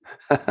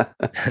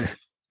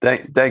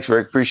 Thanks,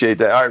 Rick. Appreciate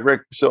that. All right,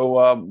 Rick.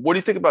 So what do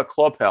you think about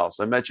Clubhouse?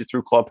 I met you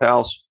through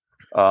Clubhouse.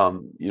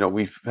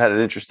 We've had an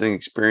interesting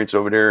experience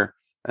over there,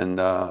 and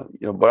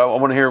but I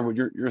want to hear what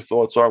your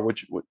thoughts are,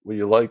 what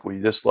you like, what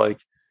you dislike,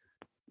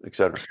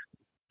 etc.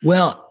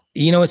 Well,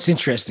 it's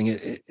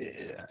interesting.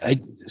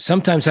 I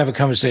sometimes have a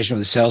conversation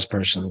with a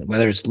salesperson,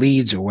 whether it's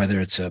leads or whether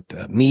it's a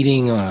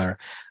meeting or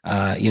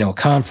a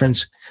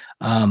conference.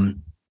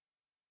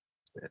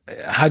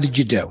 How did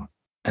you do?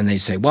 And they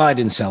say, "Well, I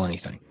didn't sell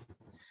anything."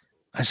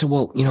 I said,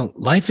 "Well,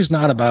 life is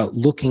not about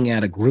looking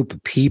at a group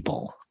of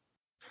people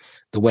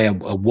the way a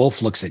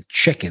wolf looks at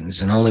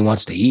chickens and only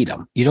wants to eat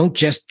them. You don't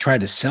just try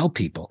to sell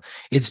people.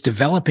 It's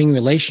developing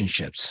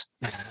relationships.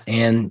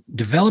 And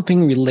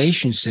developing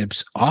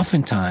relationships,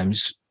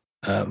 oftentimes,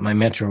 my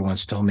mentor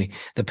once told me,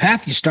 the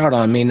path you start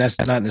on may not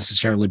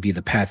necessarily be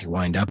the path you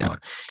wind up on.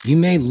 You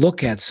may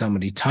look at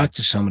somebody, talk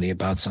to somebody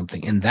about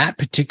something, and that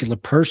particular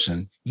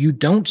person you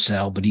don't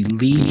sell, but he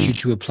leads you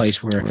to a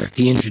place where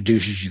he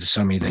introduces you to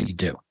somebody that you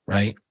do,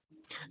 right?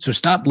 So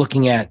stop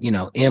looking at,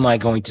 am I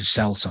going to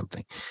sell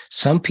something?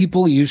 Some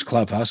people use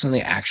Clubhouse and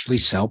they actually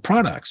sell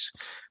products.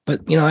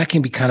 But, that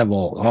can be kind of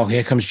old. Oh,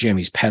 here comes Jim.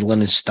 He's peddling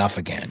his stuff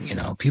again.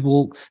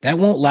 People, that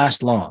won't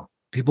last long.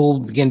 People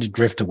begin to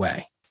drift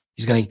away.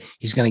 He's going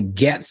to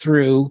get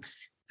through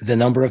the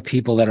number of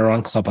people that are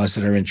on Clubhouse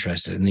that are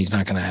interested, and he's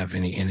not going to have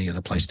any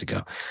other place to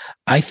go.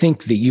 I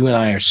think that you and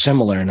I are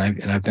similar, and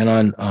I've been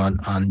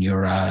on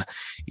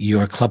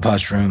your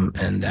Clubhouse room,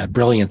 and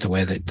brilliant the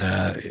way that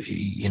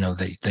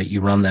that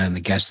you run that and the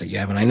guests that you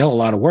have. And I know a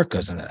lot of work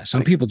goes into that.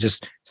 Some people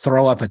just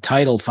throw up a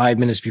title 5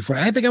 minutes before.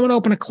 I think I'm going to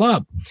open a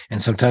club,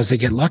 and sometimes they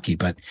get lucky,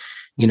 but.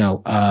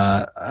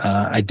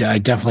 I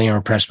definitely am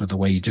impressed with the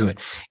way you do it.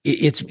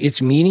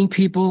 It's meeting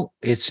people.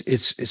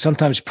 It's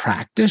sometimes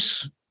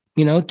practice,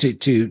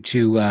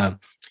 to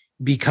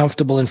be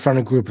comfortable in front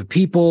of a group of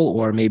people,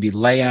 or maybe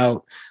lay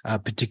out a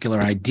particular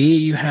idea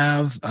you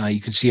have.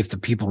 You can see if the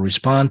people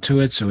respond to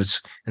it. So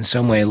it's in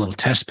some way a little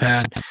test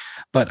pad.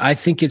 But I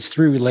think it's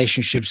through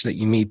relationships that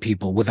you meet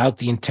people without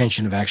the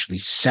intention of actually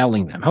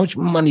selling them. How much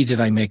money did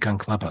I make on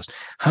Clubhouse?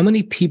 How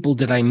many people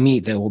did I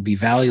meet that will be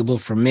valuable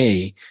for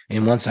me?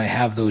 And once I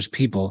have those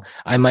people,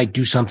 I might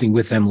do something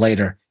with them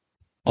later,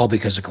 all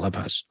because of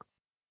Clubhouse.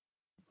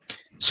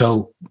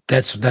 So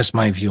that's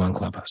my view on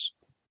Clubhouse.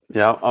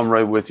 Yeah, I'm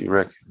right with you,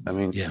 Rick. I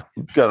mean, yeah,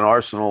 you've got an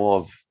arsenal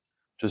of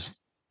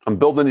I'm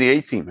building the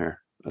A team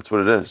here. That's what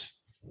it is.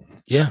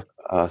 Yeah.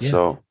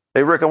 So,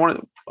 hey, Rick,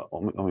 let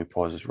me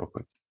pause this real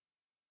quick.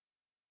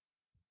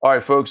 All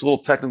right, folks, a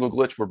little technical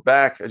glitch. We're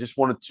back. I just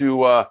wanted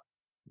to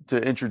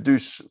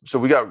introduce. So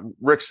we got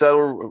Rick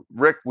Sedler.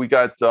 Rick, we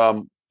got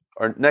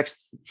our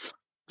next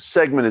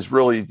segment is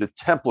really the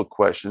template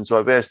question. So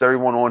I've asked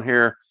everyone on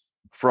here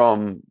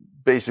from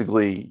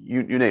basically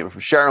you name it,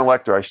 from Sharon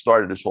Lechter. I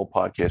started this whole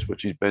podcast,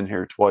 which he's been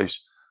here twice,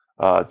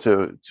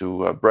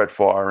 to Brett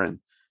Favre, and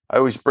I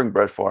always bring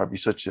Brett Favre.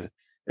 He's such a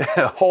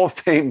Hall of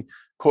Fame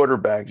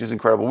quarterback, just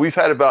incredible. We've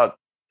had about,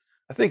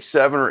 I think,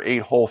 7 or 8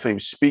 Hall of Fame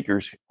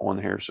speakers on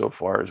here so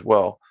far as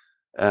well.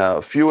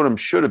 A few of them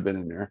should have been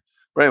in there.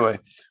 But anyway,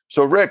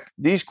 so Rick,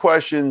 these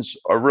questions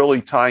are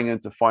really tying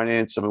into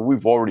finance. I mean,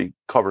 we've already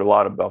covered a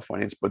lot about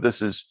finance, but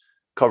this is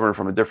covering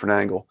from a different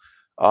angle.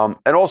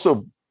 And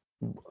also,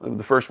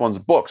 the first one's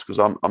books, because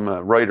I'm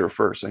a writer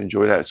first. I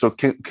enjoy that. So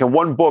can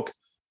one book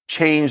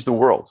change the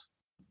world?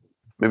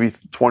 Maybe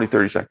 20,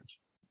 30 seconds.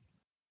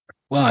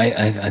 Well,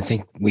 I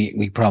think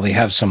we probably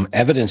have some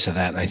evidence of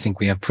that. And I think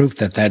we have proof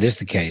that is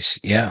the case.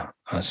 Yeah.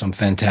 Some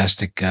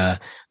fantastic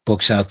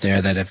books out there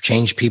that have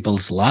changed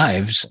people's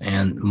lives,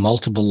 and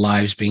multiple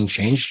lives being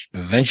changed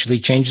eventually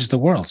changes the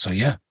world. So,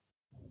 yeah.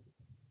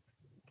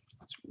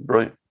 That's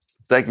brilliant.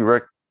 Thank you,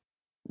 Rick.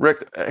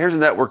 Rick, here's a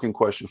networking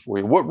question for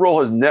you. What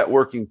role has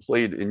networking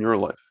played in your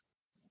life?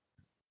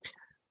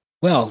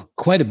 Well,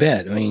 quite a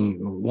bit. I mean,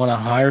 want to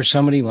hire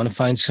somebody, want to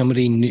find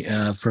somebody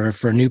for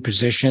a new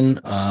position,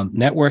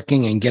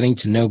 networking and getting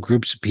to know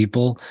groups of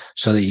people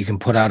so that you can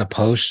put out a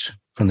post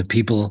from the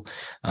people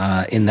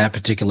in that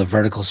particular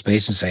vertical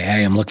space and say,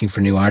 hey, I'm looking for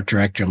a new art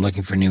director. I'm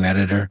looking for a new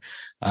editor.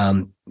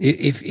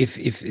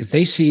 If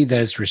they see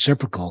that it's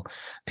reciprocal,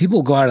 people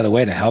will go out of the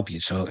way to help you.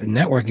 So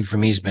networking for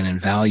me has been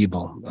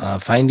invaluable.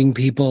 Finding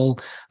people,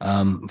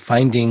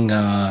 finding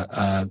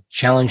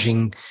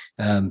challenging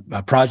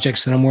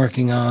projects that I'm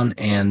working on,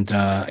 and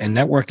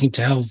networking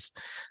to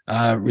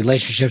have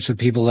relationships with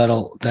people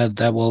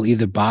that will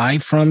either buy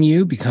from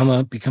you, become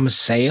a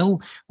sale,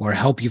 or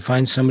help you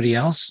find somebody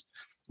else,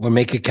 or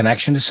make a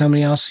connection to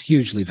somebody else.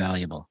 Hugely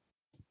valuable.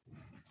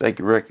 Thank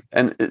you, Rick.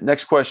 And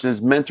next question, is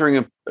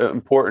mentoring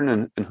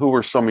important, and who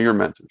are some of your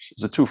mentors?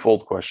 It's a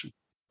twofold question.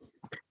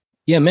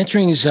 Yeah,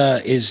 mentoring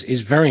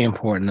is very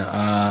important.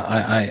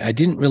 I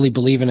didn't really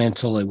believe in it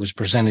until it was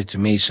presented to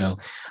me. So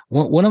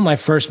one of my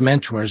first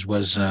mentors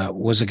was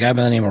a guy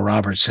by the name of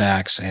Robert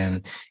Sachs,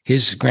 and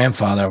his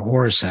grandfather,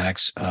 Horace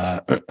Sachs,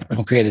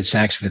 created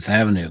Saks Fifth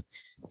Avenue.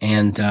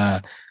 And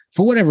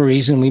for whatever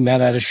reason, we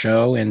met at a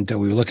show, and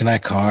we were looking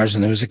at cars,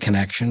 and there was a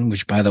connection,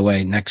 which, by the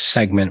way, next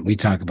segment we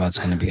talk about is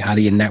going to be how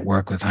do you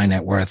network with high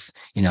net worth,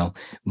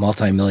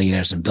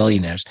 multimillionaires and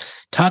billionaires.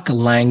 Talk a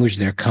language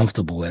they're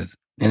comfortable with.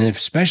 And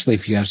especially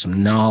if you have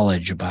some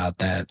knowledge about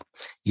that,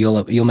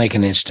 you'll make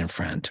an instant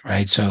friend,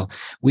 right? So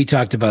we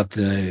talked about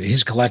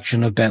his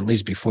collection of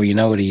Bentleys. Before you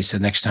know it, he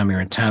said, next time you're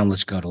in town,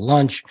 let's go to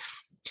lunch.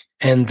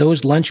 And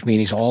those lunch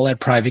meetings, all at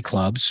private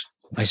clubs.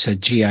 I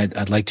said, gee,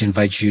 I'd like to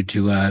invite you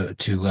to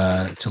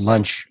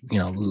lunch.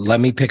 Let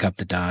me pick up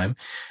the dime.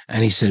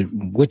 And he said,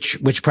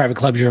 which private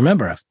clubs you're a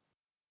member of?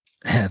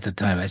 And at the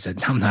time, I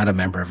said, I'm not a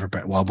member of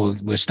it. Well,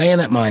 we're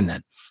staying at mine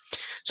then.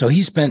 So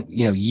he spent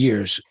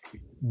years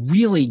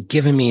really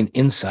giving me an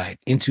insight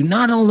into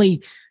not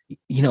only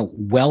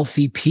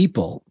wealthy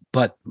people,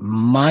 but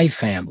my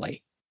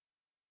family.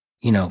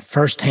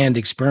 Firsthand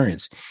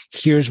experience.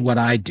 Here's what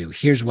I do.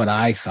 Here's what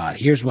I thought.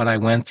 Here's what I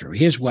went through.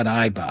 Here's what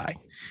I buy.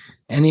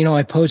 And,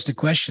 I posed a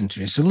question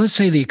to you. So let's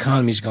say the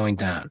economy is going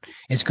down.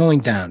 It's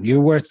going down.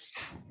 You're worth,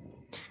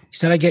 he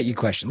said, I get your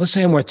question. Let's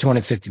say I'm worth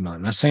 $250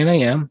 million. I'm not saying I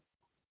am,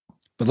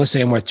 but let's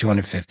say I'm worth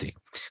 250.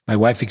 My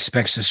wife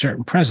expects a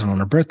certain present on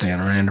her birthday, on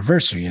her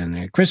anniversary,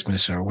 and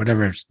Christmas, or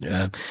whatever,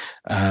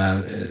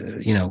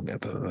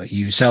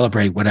 you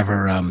celebrate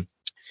whatever,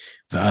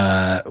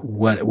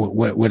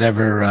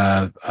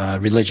 whatever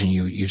religion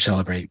you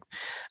celebrate.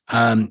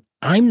 I'm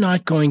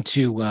not going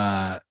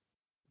to,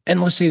 and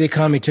let's say the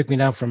economy took me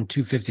down from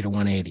 250 to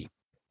 180.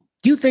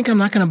 Do you think I'm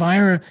not going to buy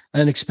her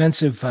an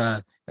expensive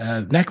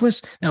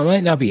necklace? Now, it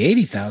might not be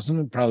 80,000,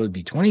 it'll probably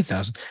be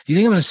 20,000. Do you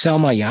think I'm going to sell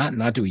my yacht and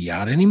not do a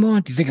yacht anymore?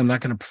 Do you think I'm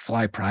not going to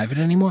fly private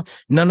anymore?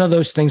 None of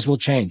those things will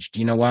change. Do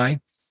you know why?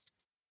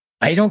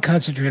 I don't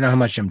concentrate on how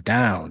much I'm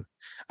down.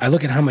 I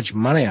look at how much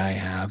money I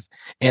have,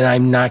 and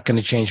I'm not going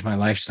to change my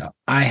lifestyle.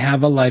 I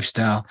have a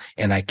lifestyle,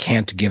 and I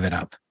can't give it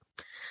up.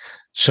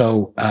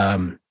 So,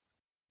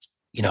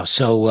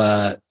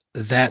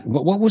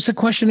 what was the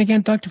question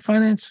again, Dr.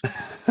 Finance?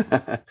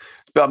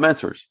 It's about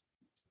mentors.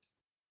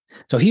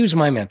 So he was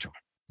my mentor.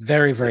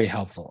 Very, very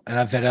helpful. And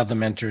I've had other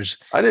mentors.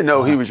 I didn't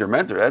know he was your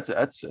mentor.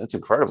 That's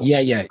incredible.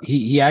 Yeah.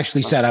 He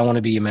actually said, I want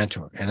to be your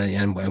mentor.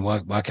 And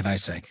what can I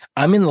say?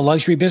 I'm in the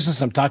luxury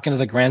business. I'm talking to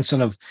the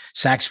grandson of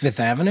Saks Fifth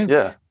Avenue.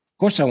 Yeah. Of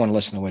course I want to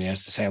listen to what he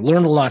has to say. I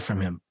learned a lot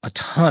from him, a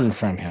ton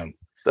from him.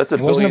 That's a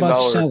 $1 billion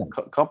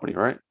company,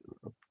 right?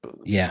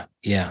 Yeah.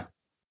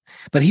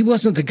 But he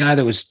wasn't the guy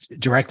that was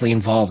directly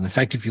involved. In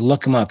fact, if you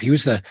look him up, he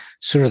was the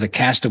sort of the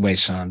castaway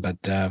son, but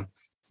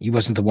he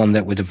wasn't the one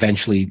that would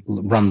eventually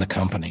run the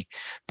company.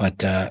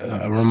 But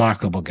a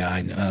remarkable guy,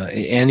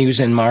 and he was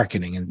in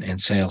marketing and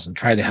sales, and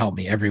tried to help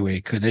me every way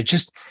he could. I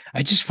just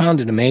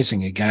found it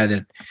amazing. A guy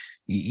that,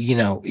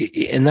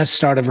 and that's the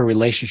start of a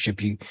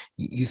relationship.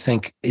 You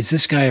think, is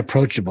this guy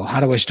approachable? How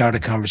do I start a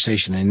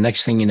conversation? And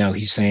next thing you know,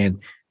 he's saying,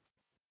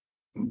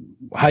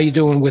 how you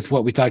doing with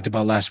what we talked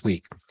about last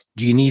week?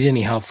 Do you need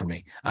any help from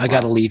me? I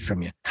got a lead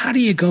from you. How do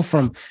you go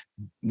from,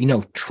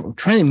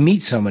 trying to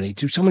meet somebody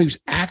to somebody who's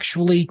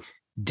actually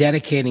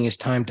dedicating his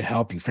time to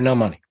help you for no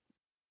money?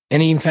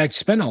 And he, in fact,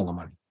 spent all the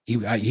money. He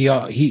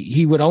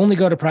would only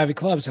go to private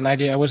clubs, and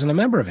I wasn't a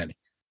member of any.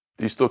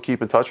 Do you still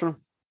keep in touch with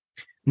him?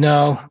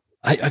 No,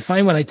 I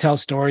find when I tell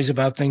stories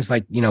about things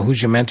like,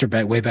 who's your mentor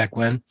way back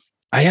when,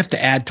 I have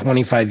to add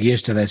 25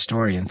 years to that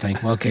story and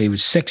think, well, okay, he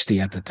was 60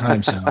 at the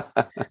time. So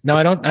no,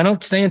 I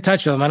don't stay in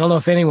touch with him. I don't know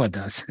if anyone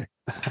does.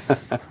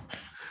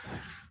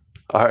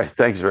 All right.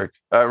 Thanks, Rick.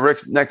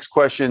 Rick's next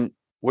question.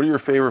 What are your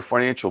favorite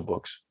financial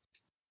books?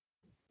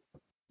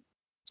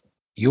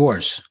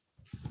 Yours.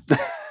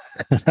 That's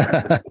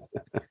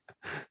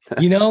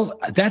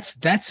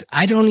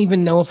I don't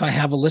even know if I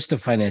have a list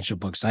of financial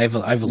books. I have a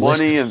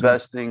list. Money,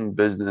 investing,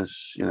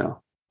 business,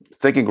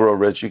 Think and Grow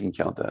Rich. You can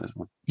count that as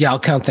one. Yeah, I'll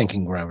count Think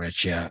and Grow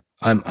Rich. Yeah.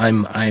 I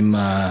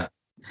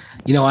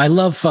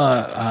love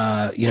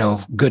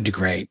Good to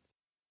Great.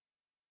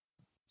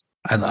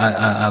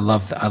 I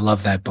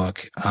love that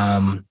book.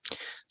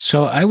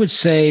 So I would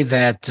say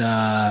that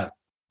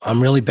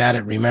I'm really bad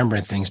at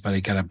remembering things, but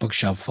I got a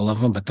bookshelf full of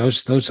them. But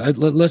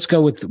let's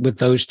go with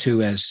those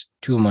two as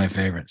two of my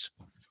favorites.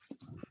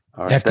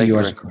 All right, after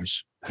yours, of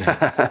course.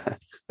 Yeah.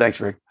 Thanks,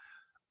 Rick.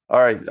 All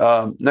right.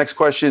 Next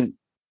question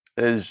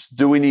is: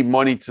 do we need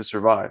money to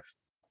survive?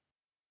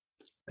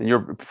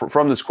 And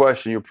from this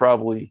question, you're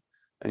probably,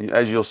 and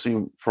as you'll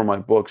see from my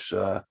books,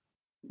 you're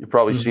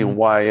probably seeing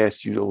why I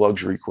asked you the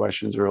luxury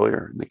questions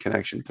earlier and the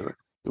connection to it.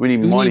 Do we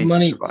need money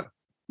to survive?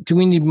 Do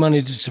we need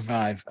money to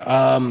survive?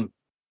 I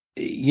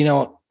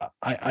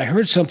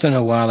heard something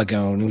a while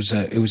ago, and it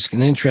was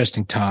an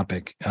interesting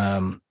topic.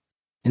 And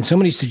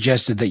somebody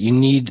suggested that you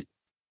need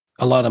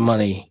a lot of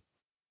money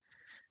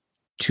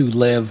to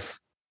live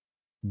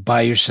by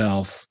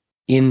yourself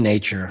in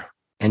nature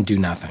and do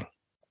nothing,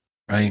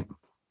 right?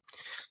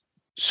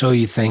 So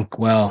you think,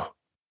 well,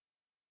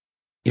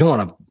 you don't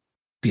want to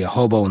be a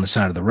hobo on the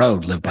side of the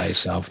road, live by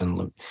yourself,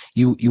 and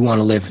you want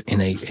to live in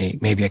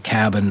maybe a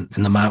cabin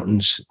in the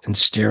mountains and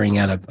staring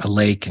at a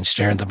lake and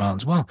staring at the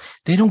mountains. Well,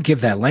 they don't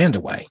give that land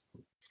away.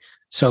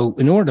 So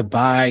in order to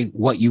buy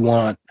what you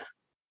want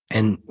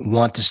and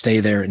want to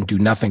stay there and do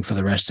nothing for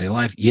the rest of your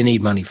life, you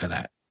need money for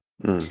that.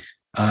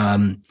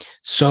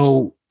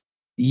 So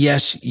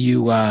yes,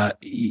 you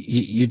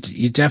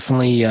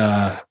definitely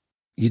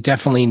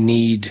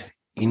need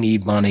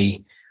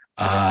money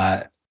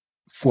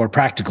for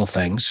practical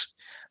things.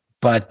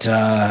 But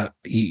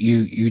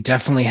you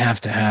definitely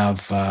have to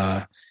have,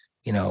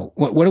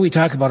 what do we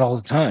talk about all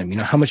the time?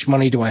 How much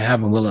money do I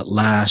have, and will it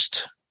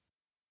last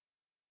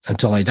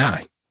until I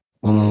die?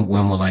 When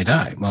will I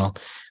die? Well,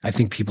 I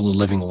think people are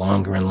living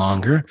longer and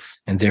longer,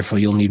 and therefore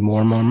you'll need more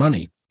and more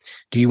money.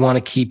 Do you want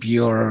to keep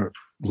your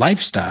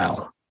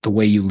lifestyle the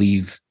way you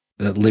live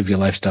your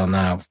lifestyle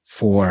now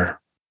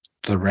for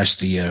the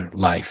rest of your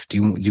life?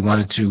 Do you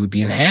want it to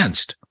be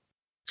enhanced?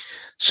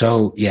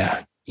 So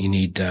yeah, you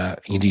need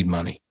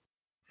money.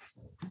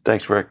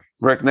 Thanks, Rick.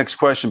 Rick, next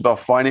question about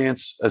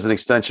finance as an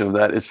extension of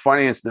that. Is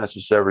finance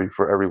necessary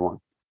for everyone?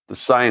 The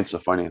science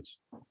of finance.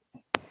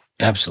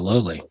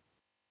 Absolutely.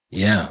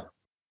 Yeah.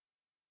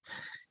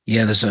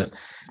 Yeah. There's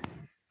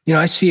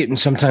I see it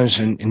sometimes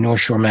in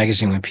North Shore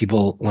Magazine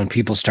when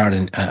people start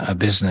a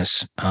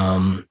business.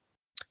 And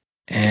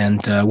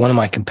one of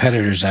my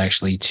competitors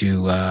actually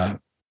to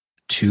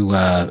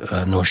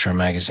North Shore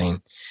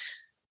Magazine,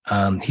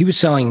 he was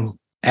selling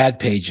ad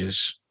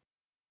pages,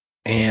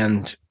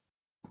 and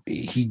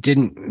he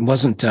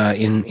wasn't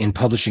in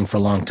publishing for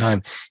a long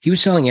time. He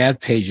was selling ad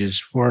pages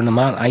for an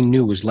amount I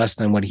knew was less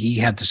than what he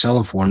had to sell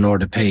them for in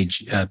order to pay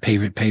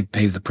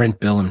the print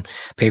bill and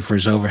pay for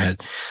his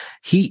overhead.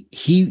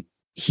 He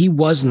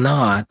was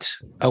not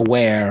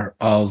aware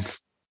of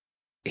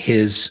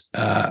his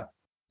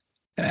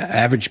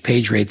average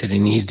page rate that he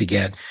needed to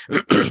get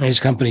his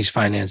company's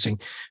financing,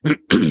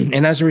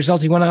 and as a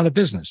result, he went out of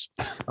business.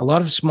 A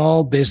lot of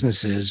small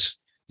businesses,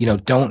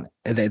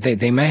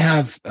 they may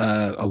have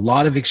a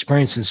lot of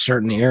experience in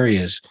certain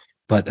areas,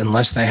 but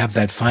unless they have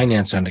that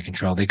finance under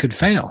control, they could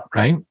fail,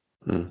 right?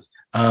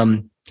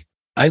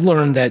 I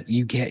learned that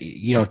you get,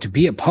 to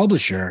be a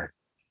publisher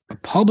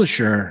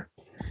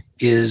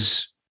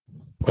is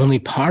only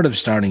part of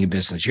starting a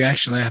business. You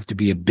actually have to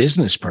be a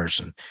business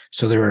person.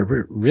 So there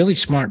are really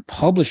smart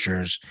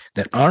publishers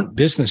that aren't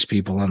business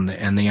people and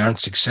they aren't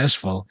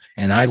successful.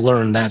 And I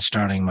learned that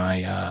starting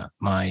my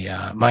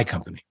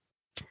company.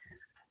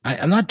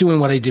 I'm not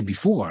doing what I did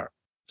before.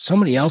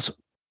 Somebody else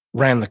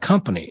ran the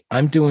company.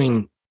 I'm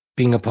doing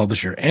being a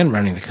publisher and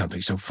running the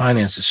company. So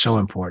finance is so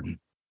important.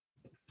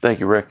 Thank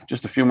you, Rick.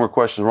 Just a few more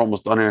questions. We're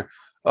almost done here.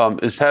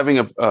 Is having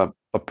a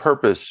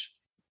purpose,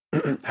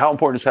 how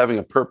important is having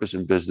a purpose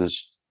in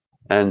business?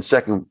 And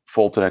second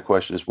fold to that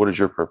question is, what is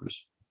your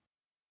purpose?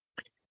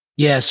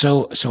 Yeah.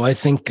 So I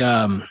think,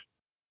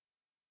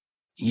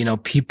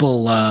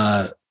 people,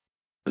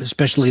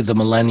 especially the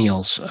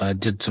millennials,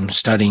 did some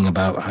studying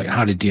about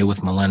how to deal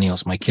with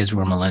millennials. My kids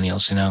were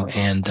millennials,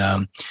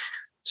 and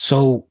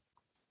so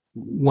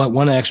what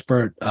one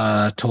expert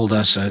told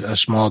us, a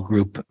small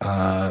group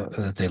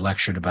that they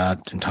lectured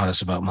about and taught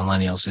us about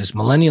millennials, is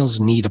millennials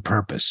need a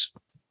purpose.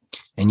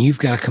 And you've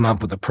got to come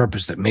up with a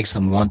purpose that makes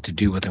them want to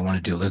do what they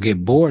want to do. They'll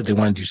get bored. They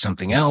want to do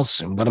something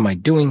else. And what am I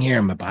doing here?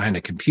 Am I behind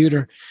a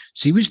computer?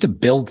 So you used to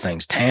build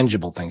things,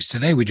 tangible things.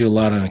 Today, we do a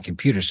lot on a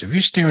computer. So if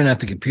you're staring at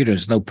the computer,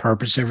 there's no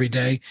purpose every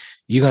day,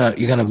 you're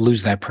gonna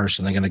lose that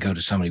person. They're going to go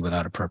to somebody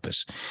without a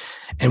purpose.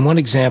 And one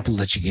example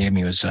that you gave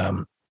me was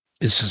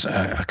this is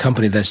a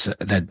company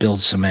that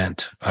builds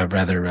cement, or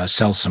rather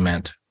sells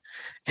cement.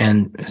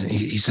 And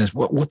he says,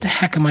 what the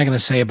heck am I going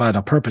to say about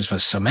a purpose for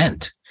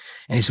cement?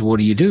 And he said, what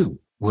do you do?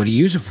 What do you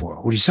use it for?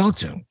 What do you sell it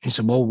to? He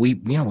said, well, we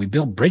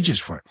build bridges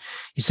for it.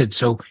 He said,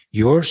 so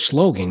your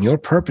slogan, your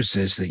purpose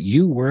is that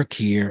you work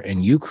here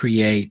and you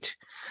create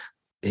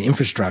the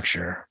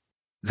infrastructure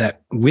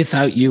that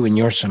without you and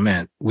your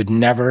cement would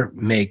never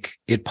make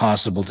it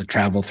possible to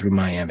travel through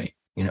Miami.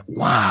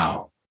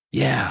 Wow.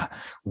 Yeah.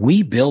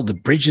 We build the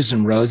bridges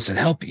and roads that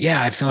help.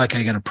 Yeah. I feel like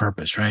I got a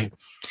purpose, right?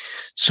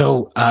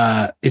 So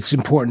it's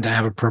important to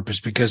have a purpose,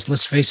 because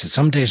let's face it,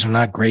 some days are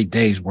not great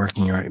days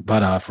working your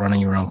butt off,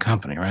 running your own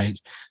company, right?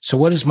 So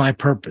what is my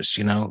purpose?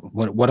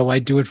 What do I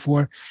do it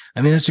for?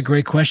 I mean, that's a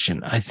great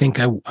question. I think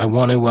I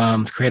want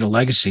to create a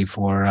legacy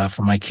for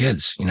my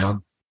kids.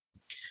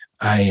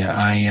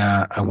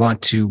 I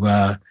want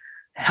to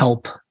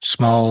help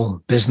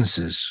small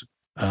businesses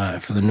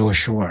for the North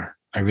Shore.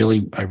 I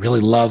really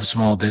love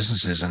small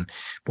businesses, and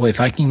boy, if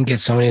I can get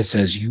somebody that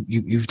says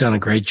you've done a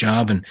great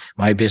job and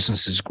my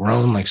business has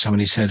grown, like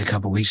somebody said a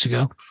couple of weeks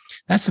ago,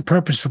 that's the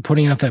purpose for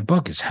putting out that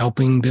book, is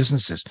helping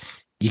businesses.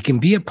 You can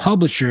be a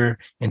publisher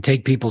and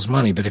take people's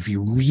money, but if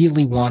you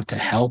really want to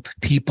help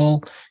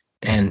people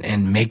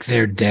and make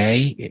their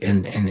day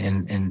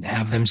and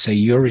have them say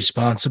you're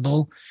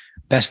responsible,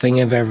 best thing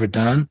I've ever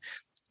done.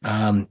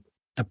 The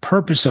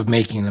purpose of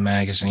making the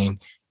magazine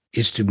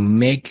is to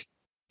make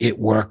it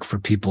work for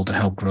people to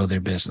help grow their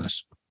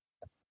business.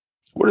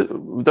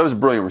 That was a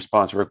brilliant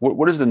response, Rick.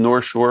 What is the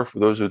North Shore, for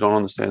those who don't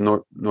understand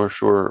North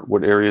Shore?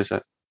 What area is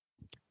that?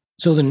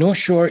 So the North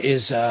Shore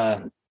is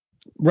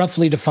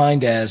roughly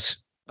defined as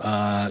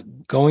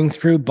going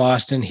through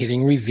Boston,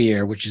 hitting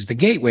Revere, which is the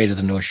gateway to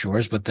the North Shore,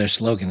 is what their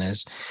slogan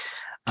is.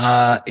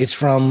 It's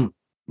from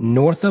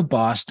north of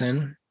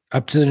Boston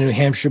up to the New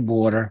Hampshire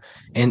border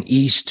and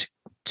east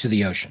to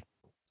the ocean.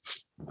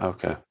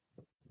 Okay.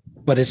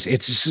 But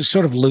it's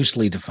sort of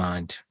loosely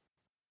defined.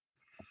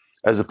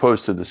 As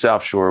opposed to the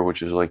South Shore,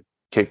 which is like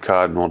Cape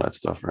Cod and all that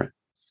stuff, right?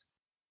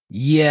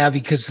 Yeah,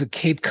 because the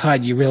Cape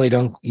Cod, you really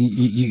don't,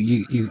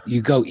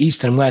 you go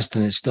east and west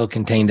and it's still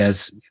contained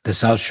as the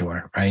South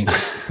Shore, right?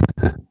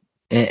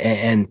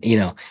 and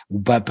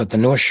but the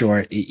North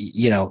Shore,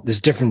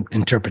 there's different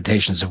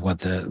interpretations of what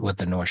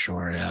the North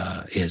Shore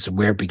is,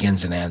 where it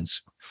begins and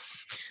ends.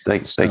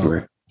 Thank you,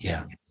 Rick.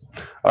 Yeah.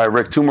 All right,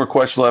 Rick, 2 more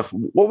questions left.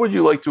 What would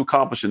you like to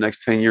accomplish in the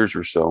next 10 years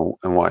or so,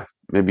 and why?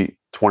 Maybe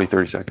 20,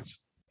 30 seconds.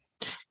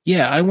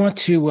 Yeah, I want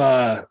to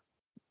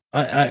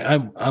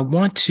I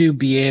want to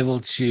be able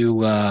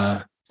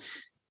to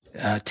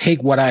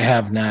take what I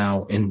have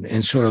now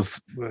and sort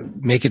of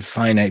make it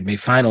finite,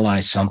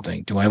 finalize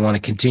something. Do I want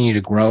to continue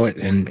to grow it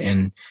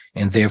and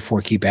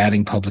therefore keep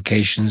adding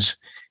publications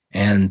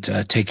and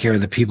take care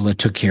of the people that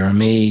took care of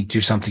me,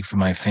 do something for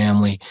my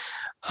family?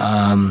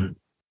 Do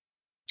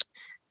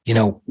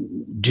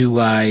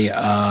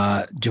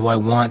I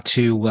want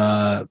to,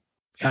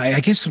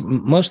 I guess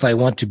mostly I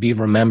want to be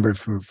remembered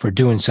for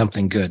doing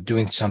something good,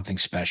 doing something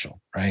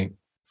special, right?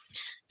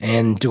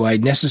 And do I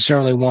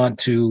necessarily want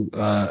to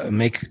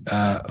make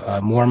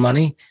more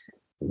money?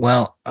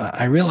 Well,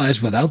 I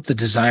realize without the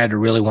desire to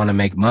really want to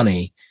make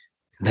money,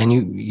 then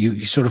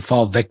you sort of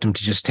fall victim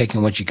to just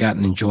taking what you got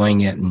and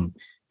enjoying it and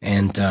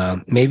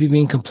maybe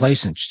being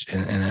complacent,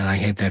 and I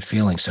hate that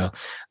feeling. So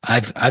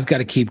I've got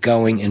to keep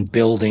going and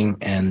building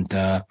and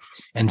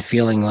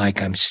feeling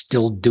like I'm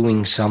still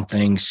doing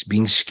something,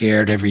 being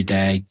scared every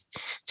day,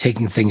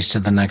 taking things to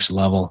the next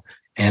level,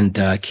 and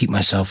keep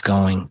myself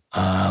going.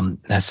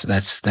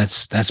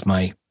 That's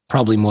my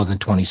probably more than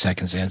 20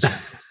 seconds answer.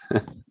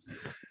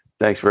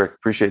 Thanks, Rick.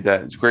 Appreciate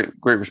that. It's great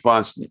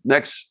response.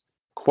 Next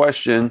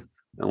question.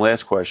 And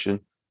last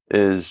question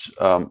is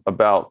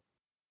about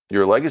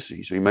your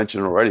legacy. So you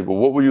mentioned it already, but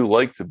what would you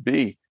like to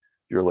be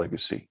your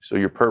legacy? So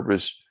your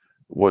purpose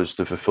was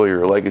to fulfill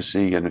your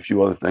legacy and a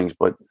few other things,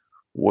 but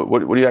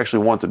what do you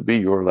actually want to be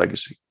your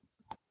legacy?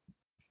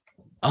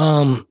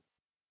 I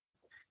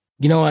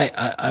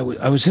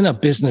was in a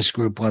business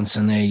group once,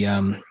 and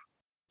the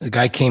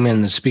guy came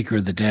in, the speaker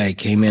of the day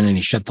came in, and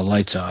he shut the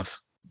lights off,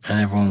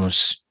 and everyone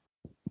was,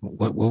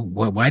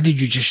 why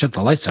did you just shut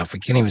the lights off? We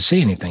can't even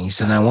see anything. He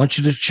said, I want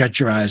you to shut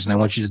your eyes, and I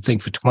want you to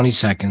think for 20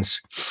 seconds,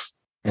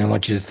 and I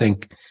want you to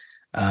think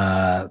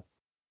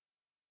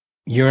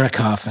you're in a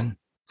coffin,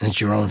 and it's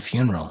your own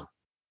funeral.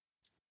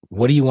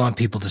 What do you want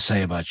people to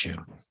say about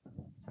you?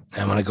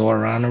 I'm going to go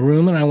around the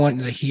room, and I want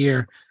you to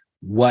hear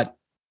what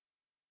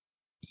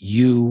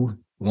you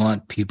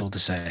want people to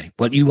say,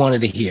 what you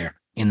wanted to hear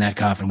in that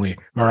coffin, where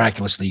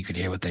miraculously you could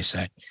hear what they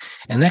say.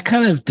 And that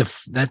kind of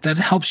that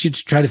helps you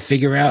to try to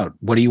figure out,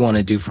 what do you want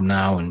to do from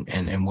now,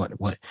 and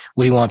what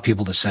do you want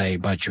people to say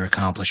about your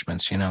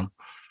accomplishments, and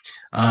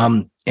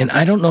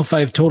I don't know if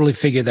I've totally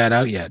figured that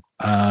out yet.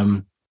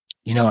 I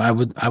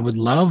would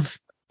love,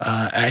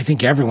 I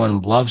think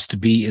everyone loves to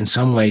be in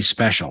some way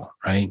special,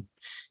 right?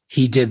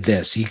 He did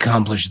this, he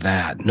accomplished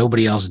that,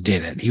 nobody else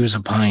did it, he was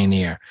a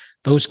pioneer,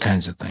 those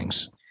kinds of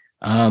things.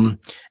 And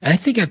I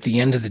think at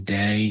the end of the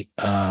day,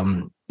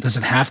 does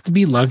it have to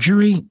be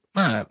luxury?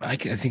 I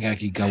think I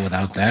could go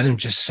without that and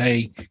just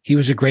say he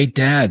was a great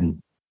dad,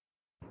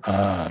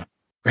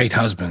 great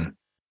husband,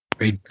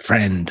 great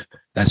friend,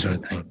 that sort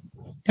of thing.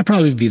 That'd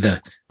probably be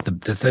the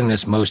thing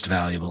that's most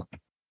valuable.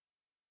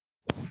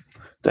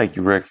 Thank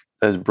you, Rick.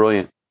 That's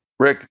brilliant.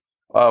 Rick,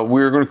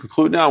 we're going to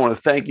conclude now. I want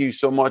to thank you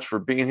so much for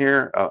being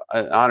here.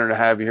 An honor to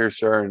have you here,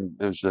 sir. And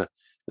there's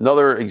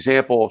another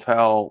example of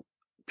how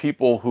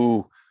people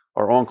who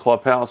are on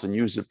Clubhouse and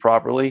use it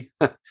properly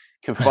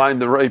can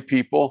find the right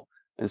people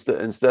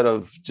instead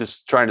of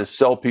just trying to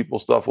sell people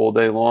stuff all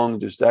day long.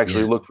 Just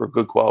actually look for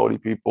good quality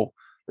people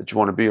that you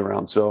want to be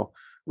around. So,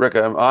 Rick,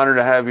 I'm honored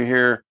to have you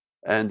here.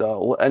 And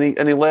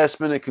any last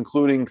minute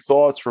concluding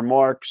thoughts,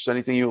 remarks,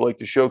 anything you'd like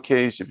to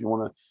showcase? If you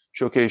want to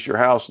showcase your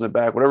house in the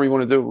back, whatever you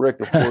want to do, Rick,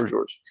 the floor is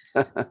yours.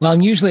 Well,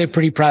 I'm usually a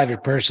pretty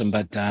private person,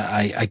 but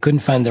I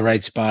couldn't find the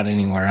right spot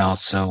anywhere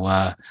else.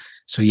 So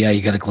yeah,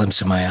 you got a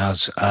glimpse of my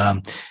house.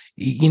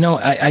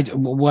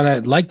 What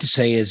I'd like to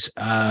say is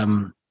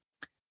I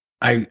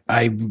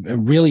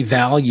really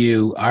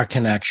value our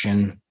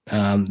connection,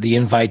 the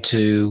invite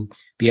to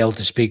be able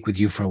to speak with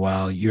you for a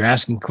while. You're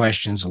asking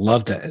questions.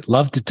 Love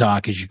to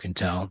talk, as you can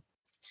tell.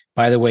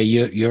 By the way,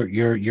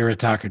 you're a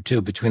talker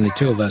too. Between the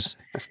two of us,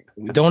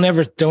 don't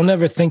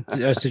ever think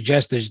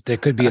suggest there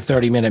could be a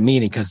 30-minute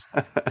meeting, because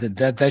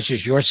that's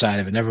just your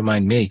side of it. Never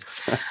mind me.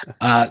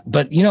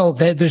 But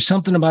there's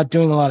something about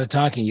doing a lot of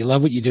talking. You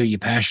love what you do. You're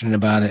passionate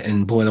about it.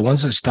 And boy, the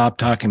ones that stop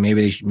talking,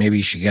 maybe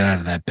you should get out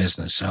of that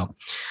business. So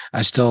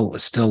I still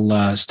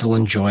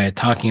enjoy it,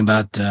 talking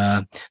about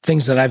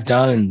things that I've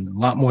done, and a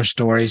lot more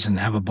stories, and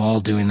have a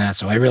ball doing that.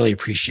 So I really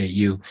appreciate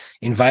you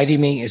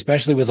inviting me,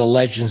 especially with the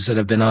legends that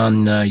have been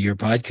on your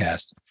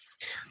podcast.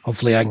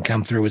 Hopefully I can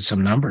come through with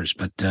some numbers,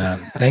 but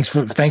thanks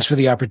for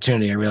the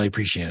opportunity. I really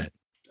appreciate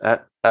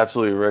it.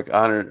 Absolutely, Rick.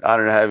 Honored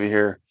to have you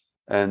here.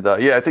 And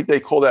I think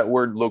they call that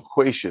word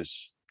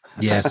loquacious.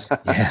 Yes.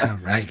 Yeah.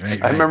 Right.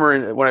 I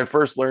remember when I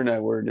first learned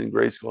that word in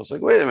grade school, I was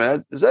like, wait a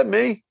minute, is that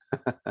me?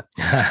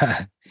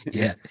 Yeah.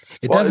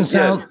 It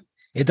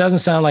doesn't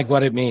sound like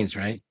what it means,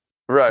 right?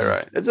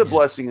 Right. It's a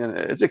blessing, and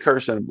it's a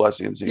curse and a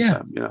blessing at the same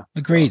time.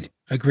 Agreed.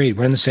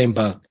 We're in the same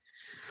boat.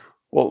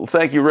 Well,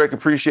 thank you, Rick.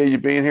 Appreciate you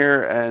being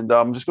here. And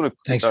I'm just going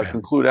to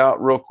conclude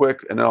out real quick,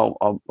 and then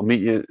I'll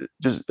meet you.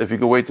 Just if you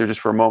could wait there just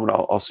for a moment,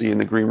 I'll see you in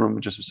the green room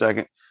in just a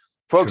second.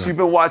 Folks, You've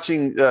been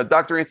watching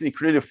Dr. Anthony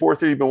Creative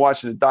 430. You've been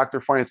watching the Dr.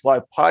 Finance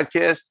Live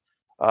podcast.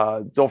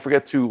 Don't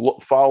forget to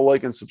follow,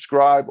 like, and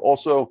subscribe.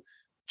 Also,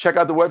 check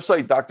out the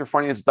website,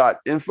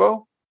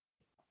 drfinance.info.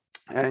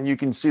 And you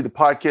can see the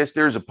podcast.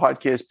 There's a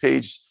podcast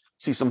page,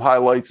 see some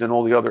highlights and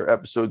all the other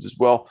episodes as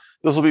well.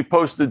 This will be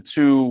posted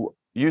to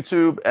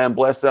YouTube and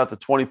blasted out to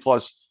 20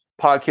 plus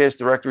podcast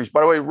directories.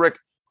 By the way, Rick,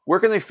 where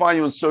can they find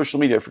you on social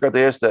media? I forgot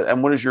to ask that.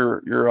 And what is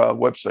your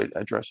website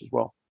address as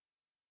well?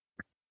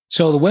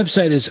 So the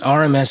website is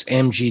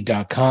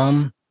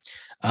rmsmg.com.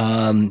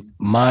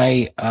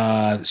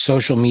 My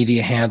social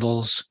media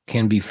handles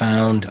can be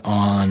found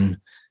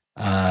on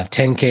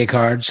 10K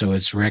card. So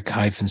it's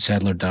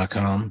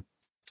rick-sedler.com.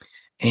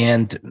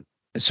 And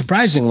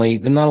surprisingly,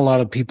 there are not a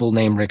lot of people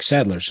named Rick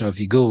Sedler. So if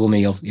you Google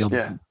me, you'll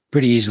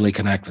pretty easily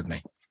connect with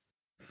me.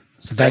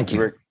 So thank you,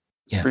 Rick.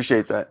 Yeah.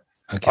 Appreciate that.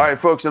 Okay. All right,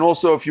 folks. And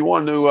also, if you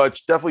want to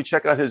definitely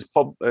check out his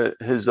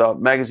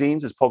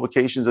magazines, his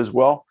publications as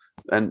well,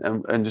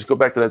 and just go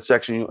back to that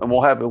section, and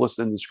we'll have it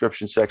listed in the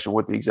description section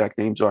what the exact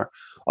names are.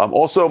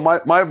 Also,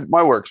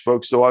 my works,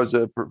 folks. So I was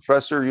a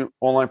professor,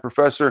 online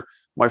professor.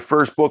 My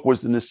first book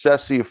was The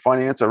Necessity of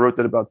Finance. I wrote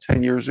that about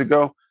 10 years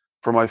ago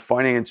for my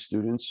finance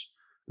students.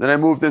 Then I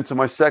moved into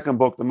my second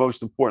book, The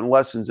Most Important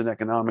Lessons in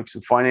Economics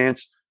and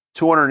Finance.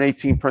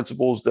 218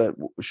 principles that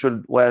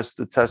should last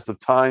the test of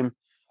time.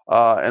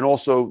 And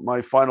also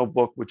my final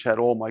book, which had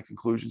all my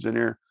conclusions in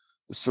here,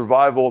 The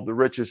Survival of the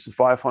Richest, a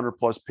 500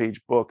 plus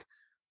page book,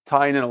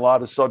 tying in a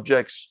lot of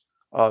subjects,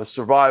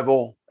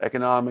 survival,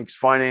 economics,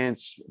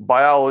 finance,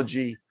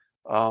 biology,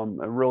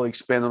 and really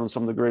expanding on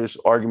some of the greatest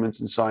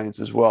arguments in science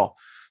as well.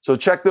 So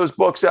check those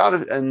books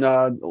out and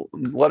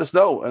let us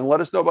know. And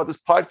let us know about this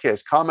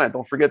podcast. Comment.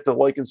 Don't forget to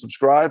like and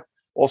subscribe.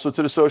 Also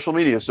to the social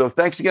media. So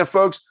thanks again,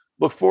 folks.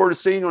 Look forward to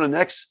seeing you on the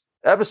next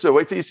episode.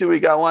 Wait till you see what we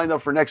got lined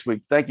up for next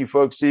week. Thank you,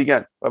 folks. See you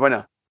again. Bye-bye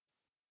now.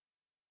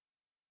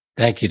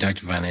 Thank you,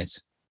 Dr.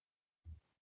 Finance.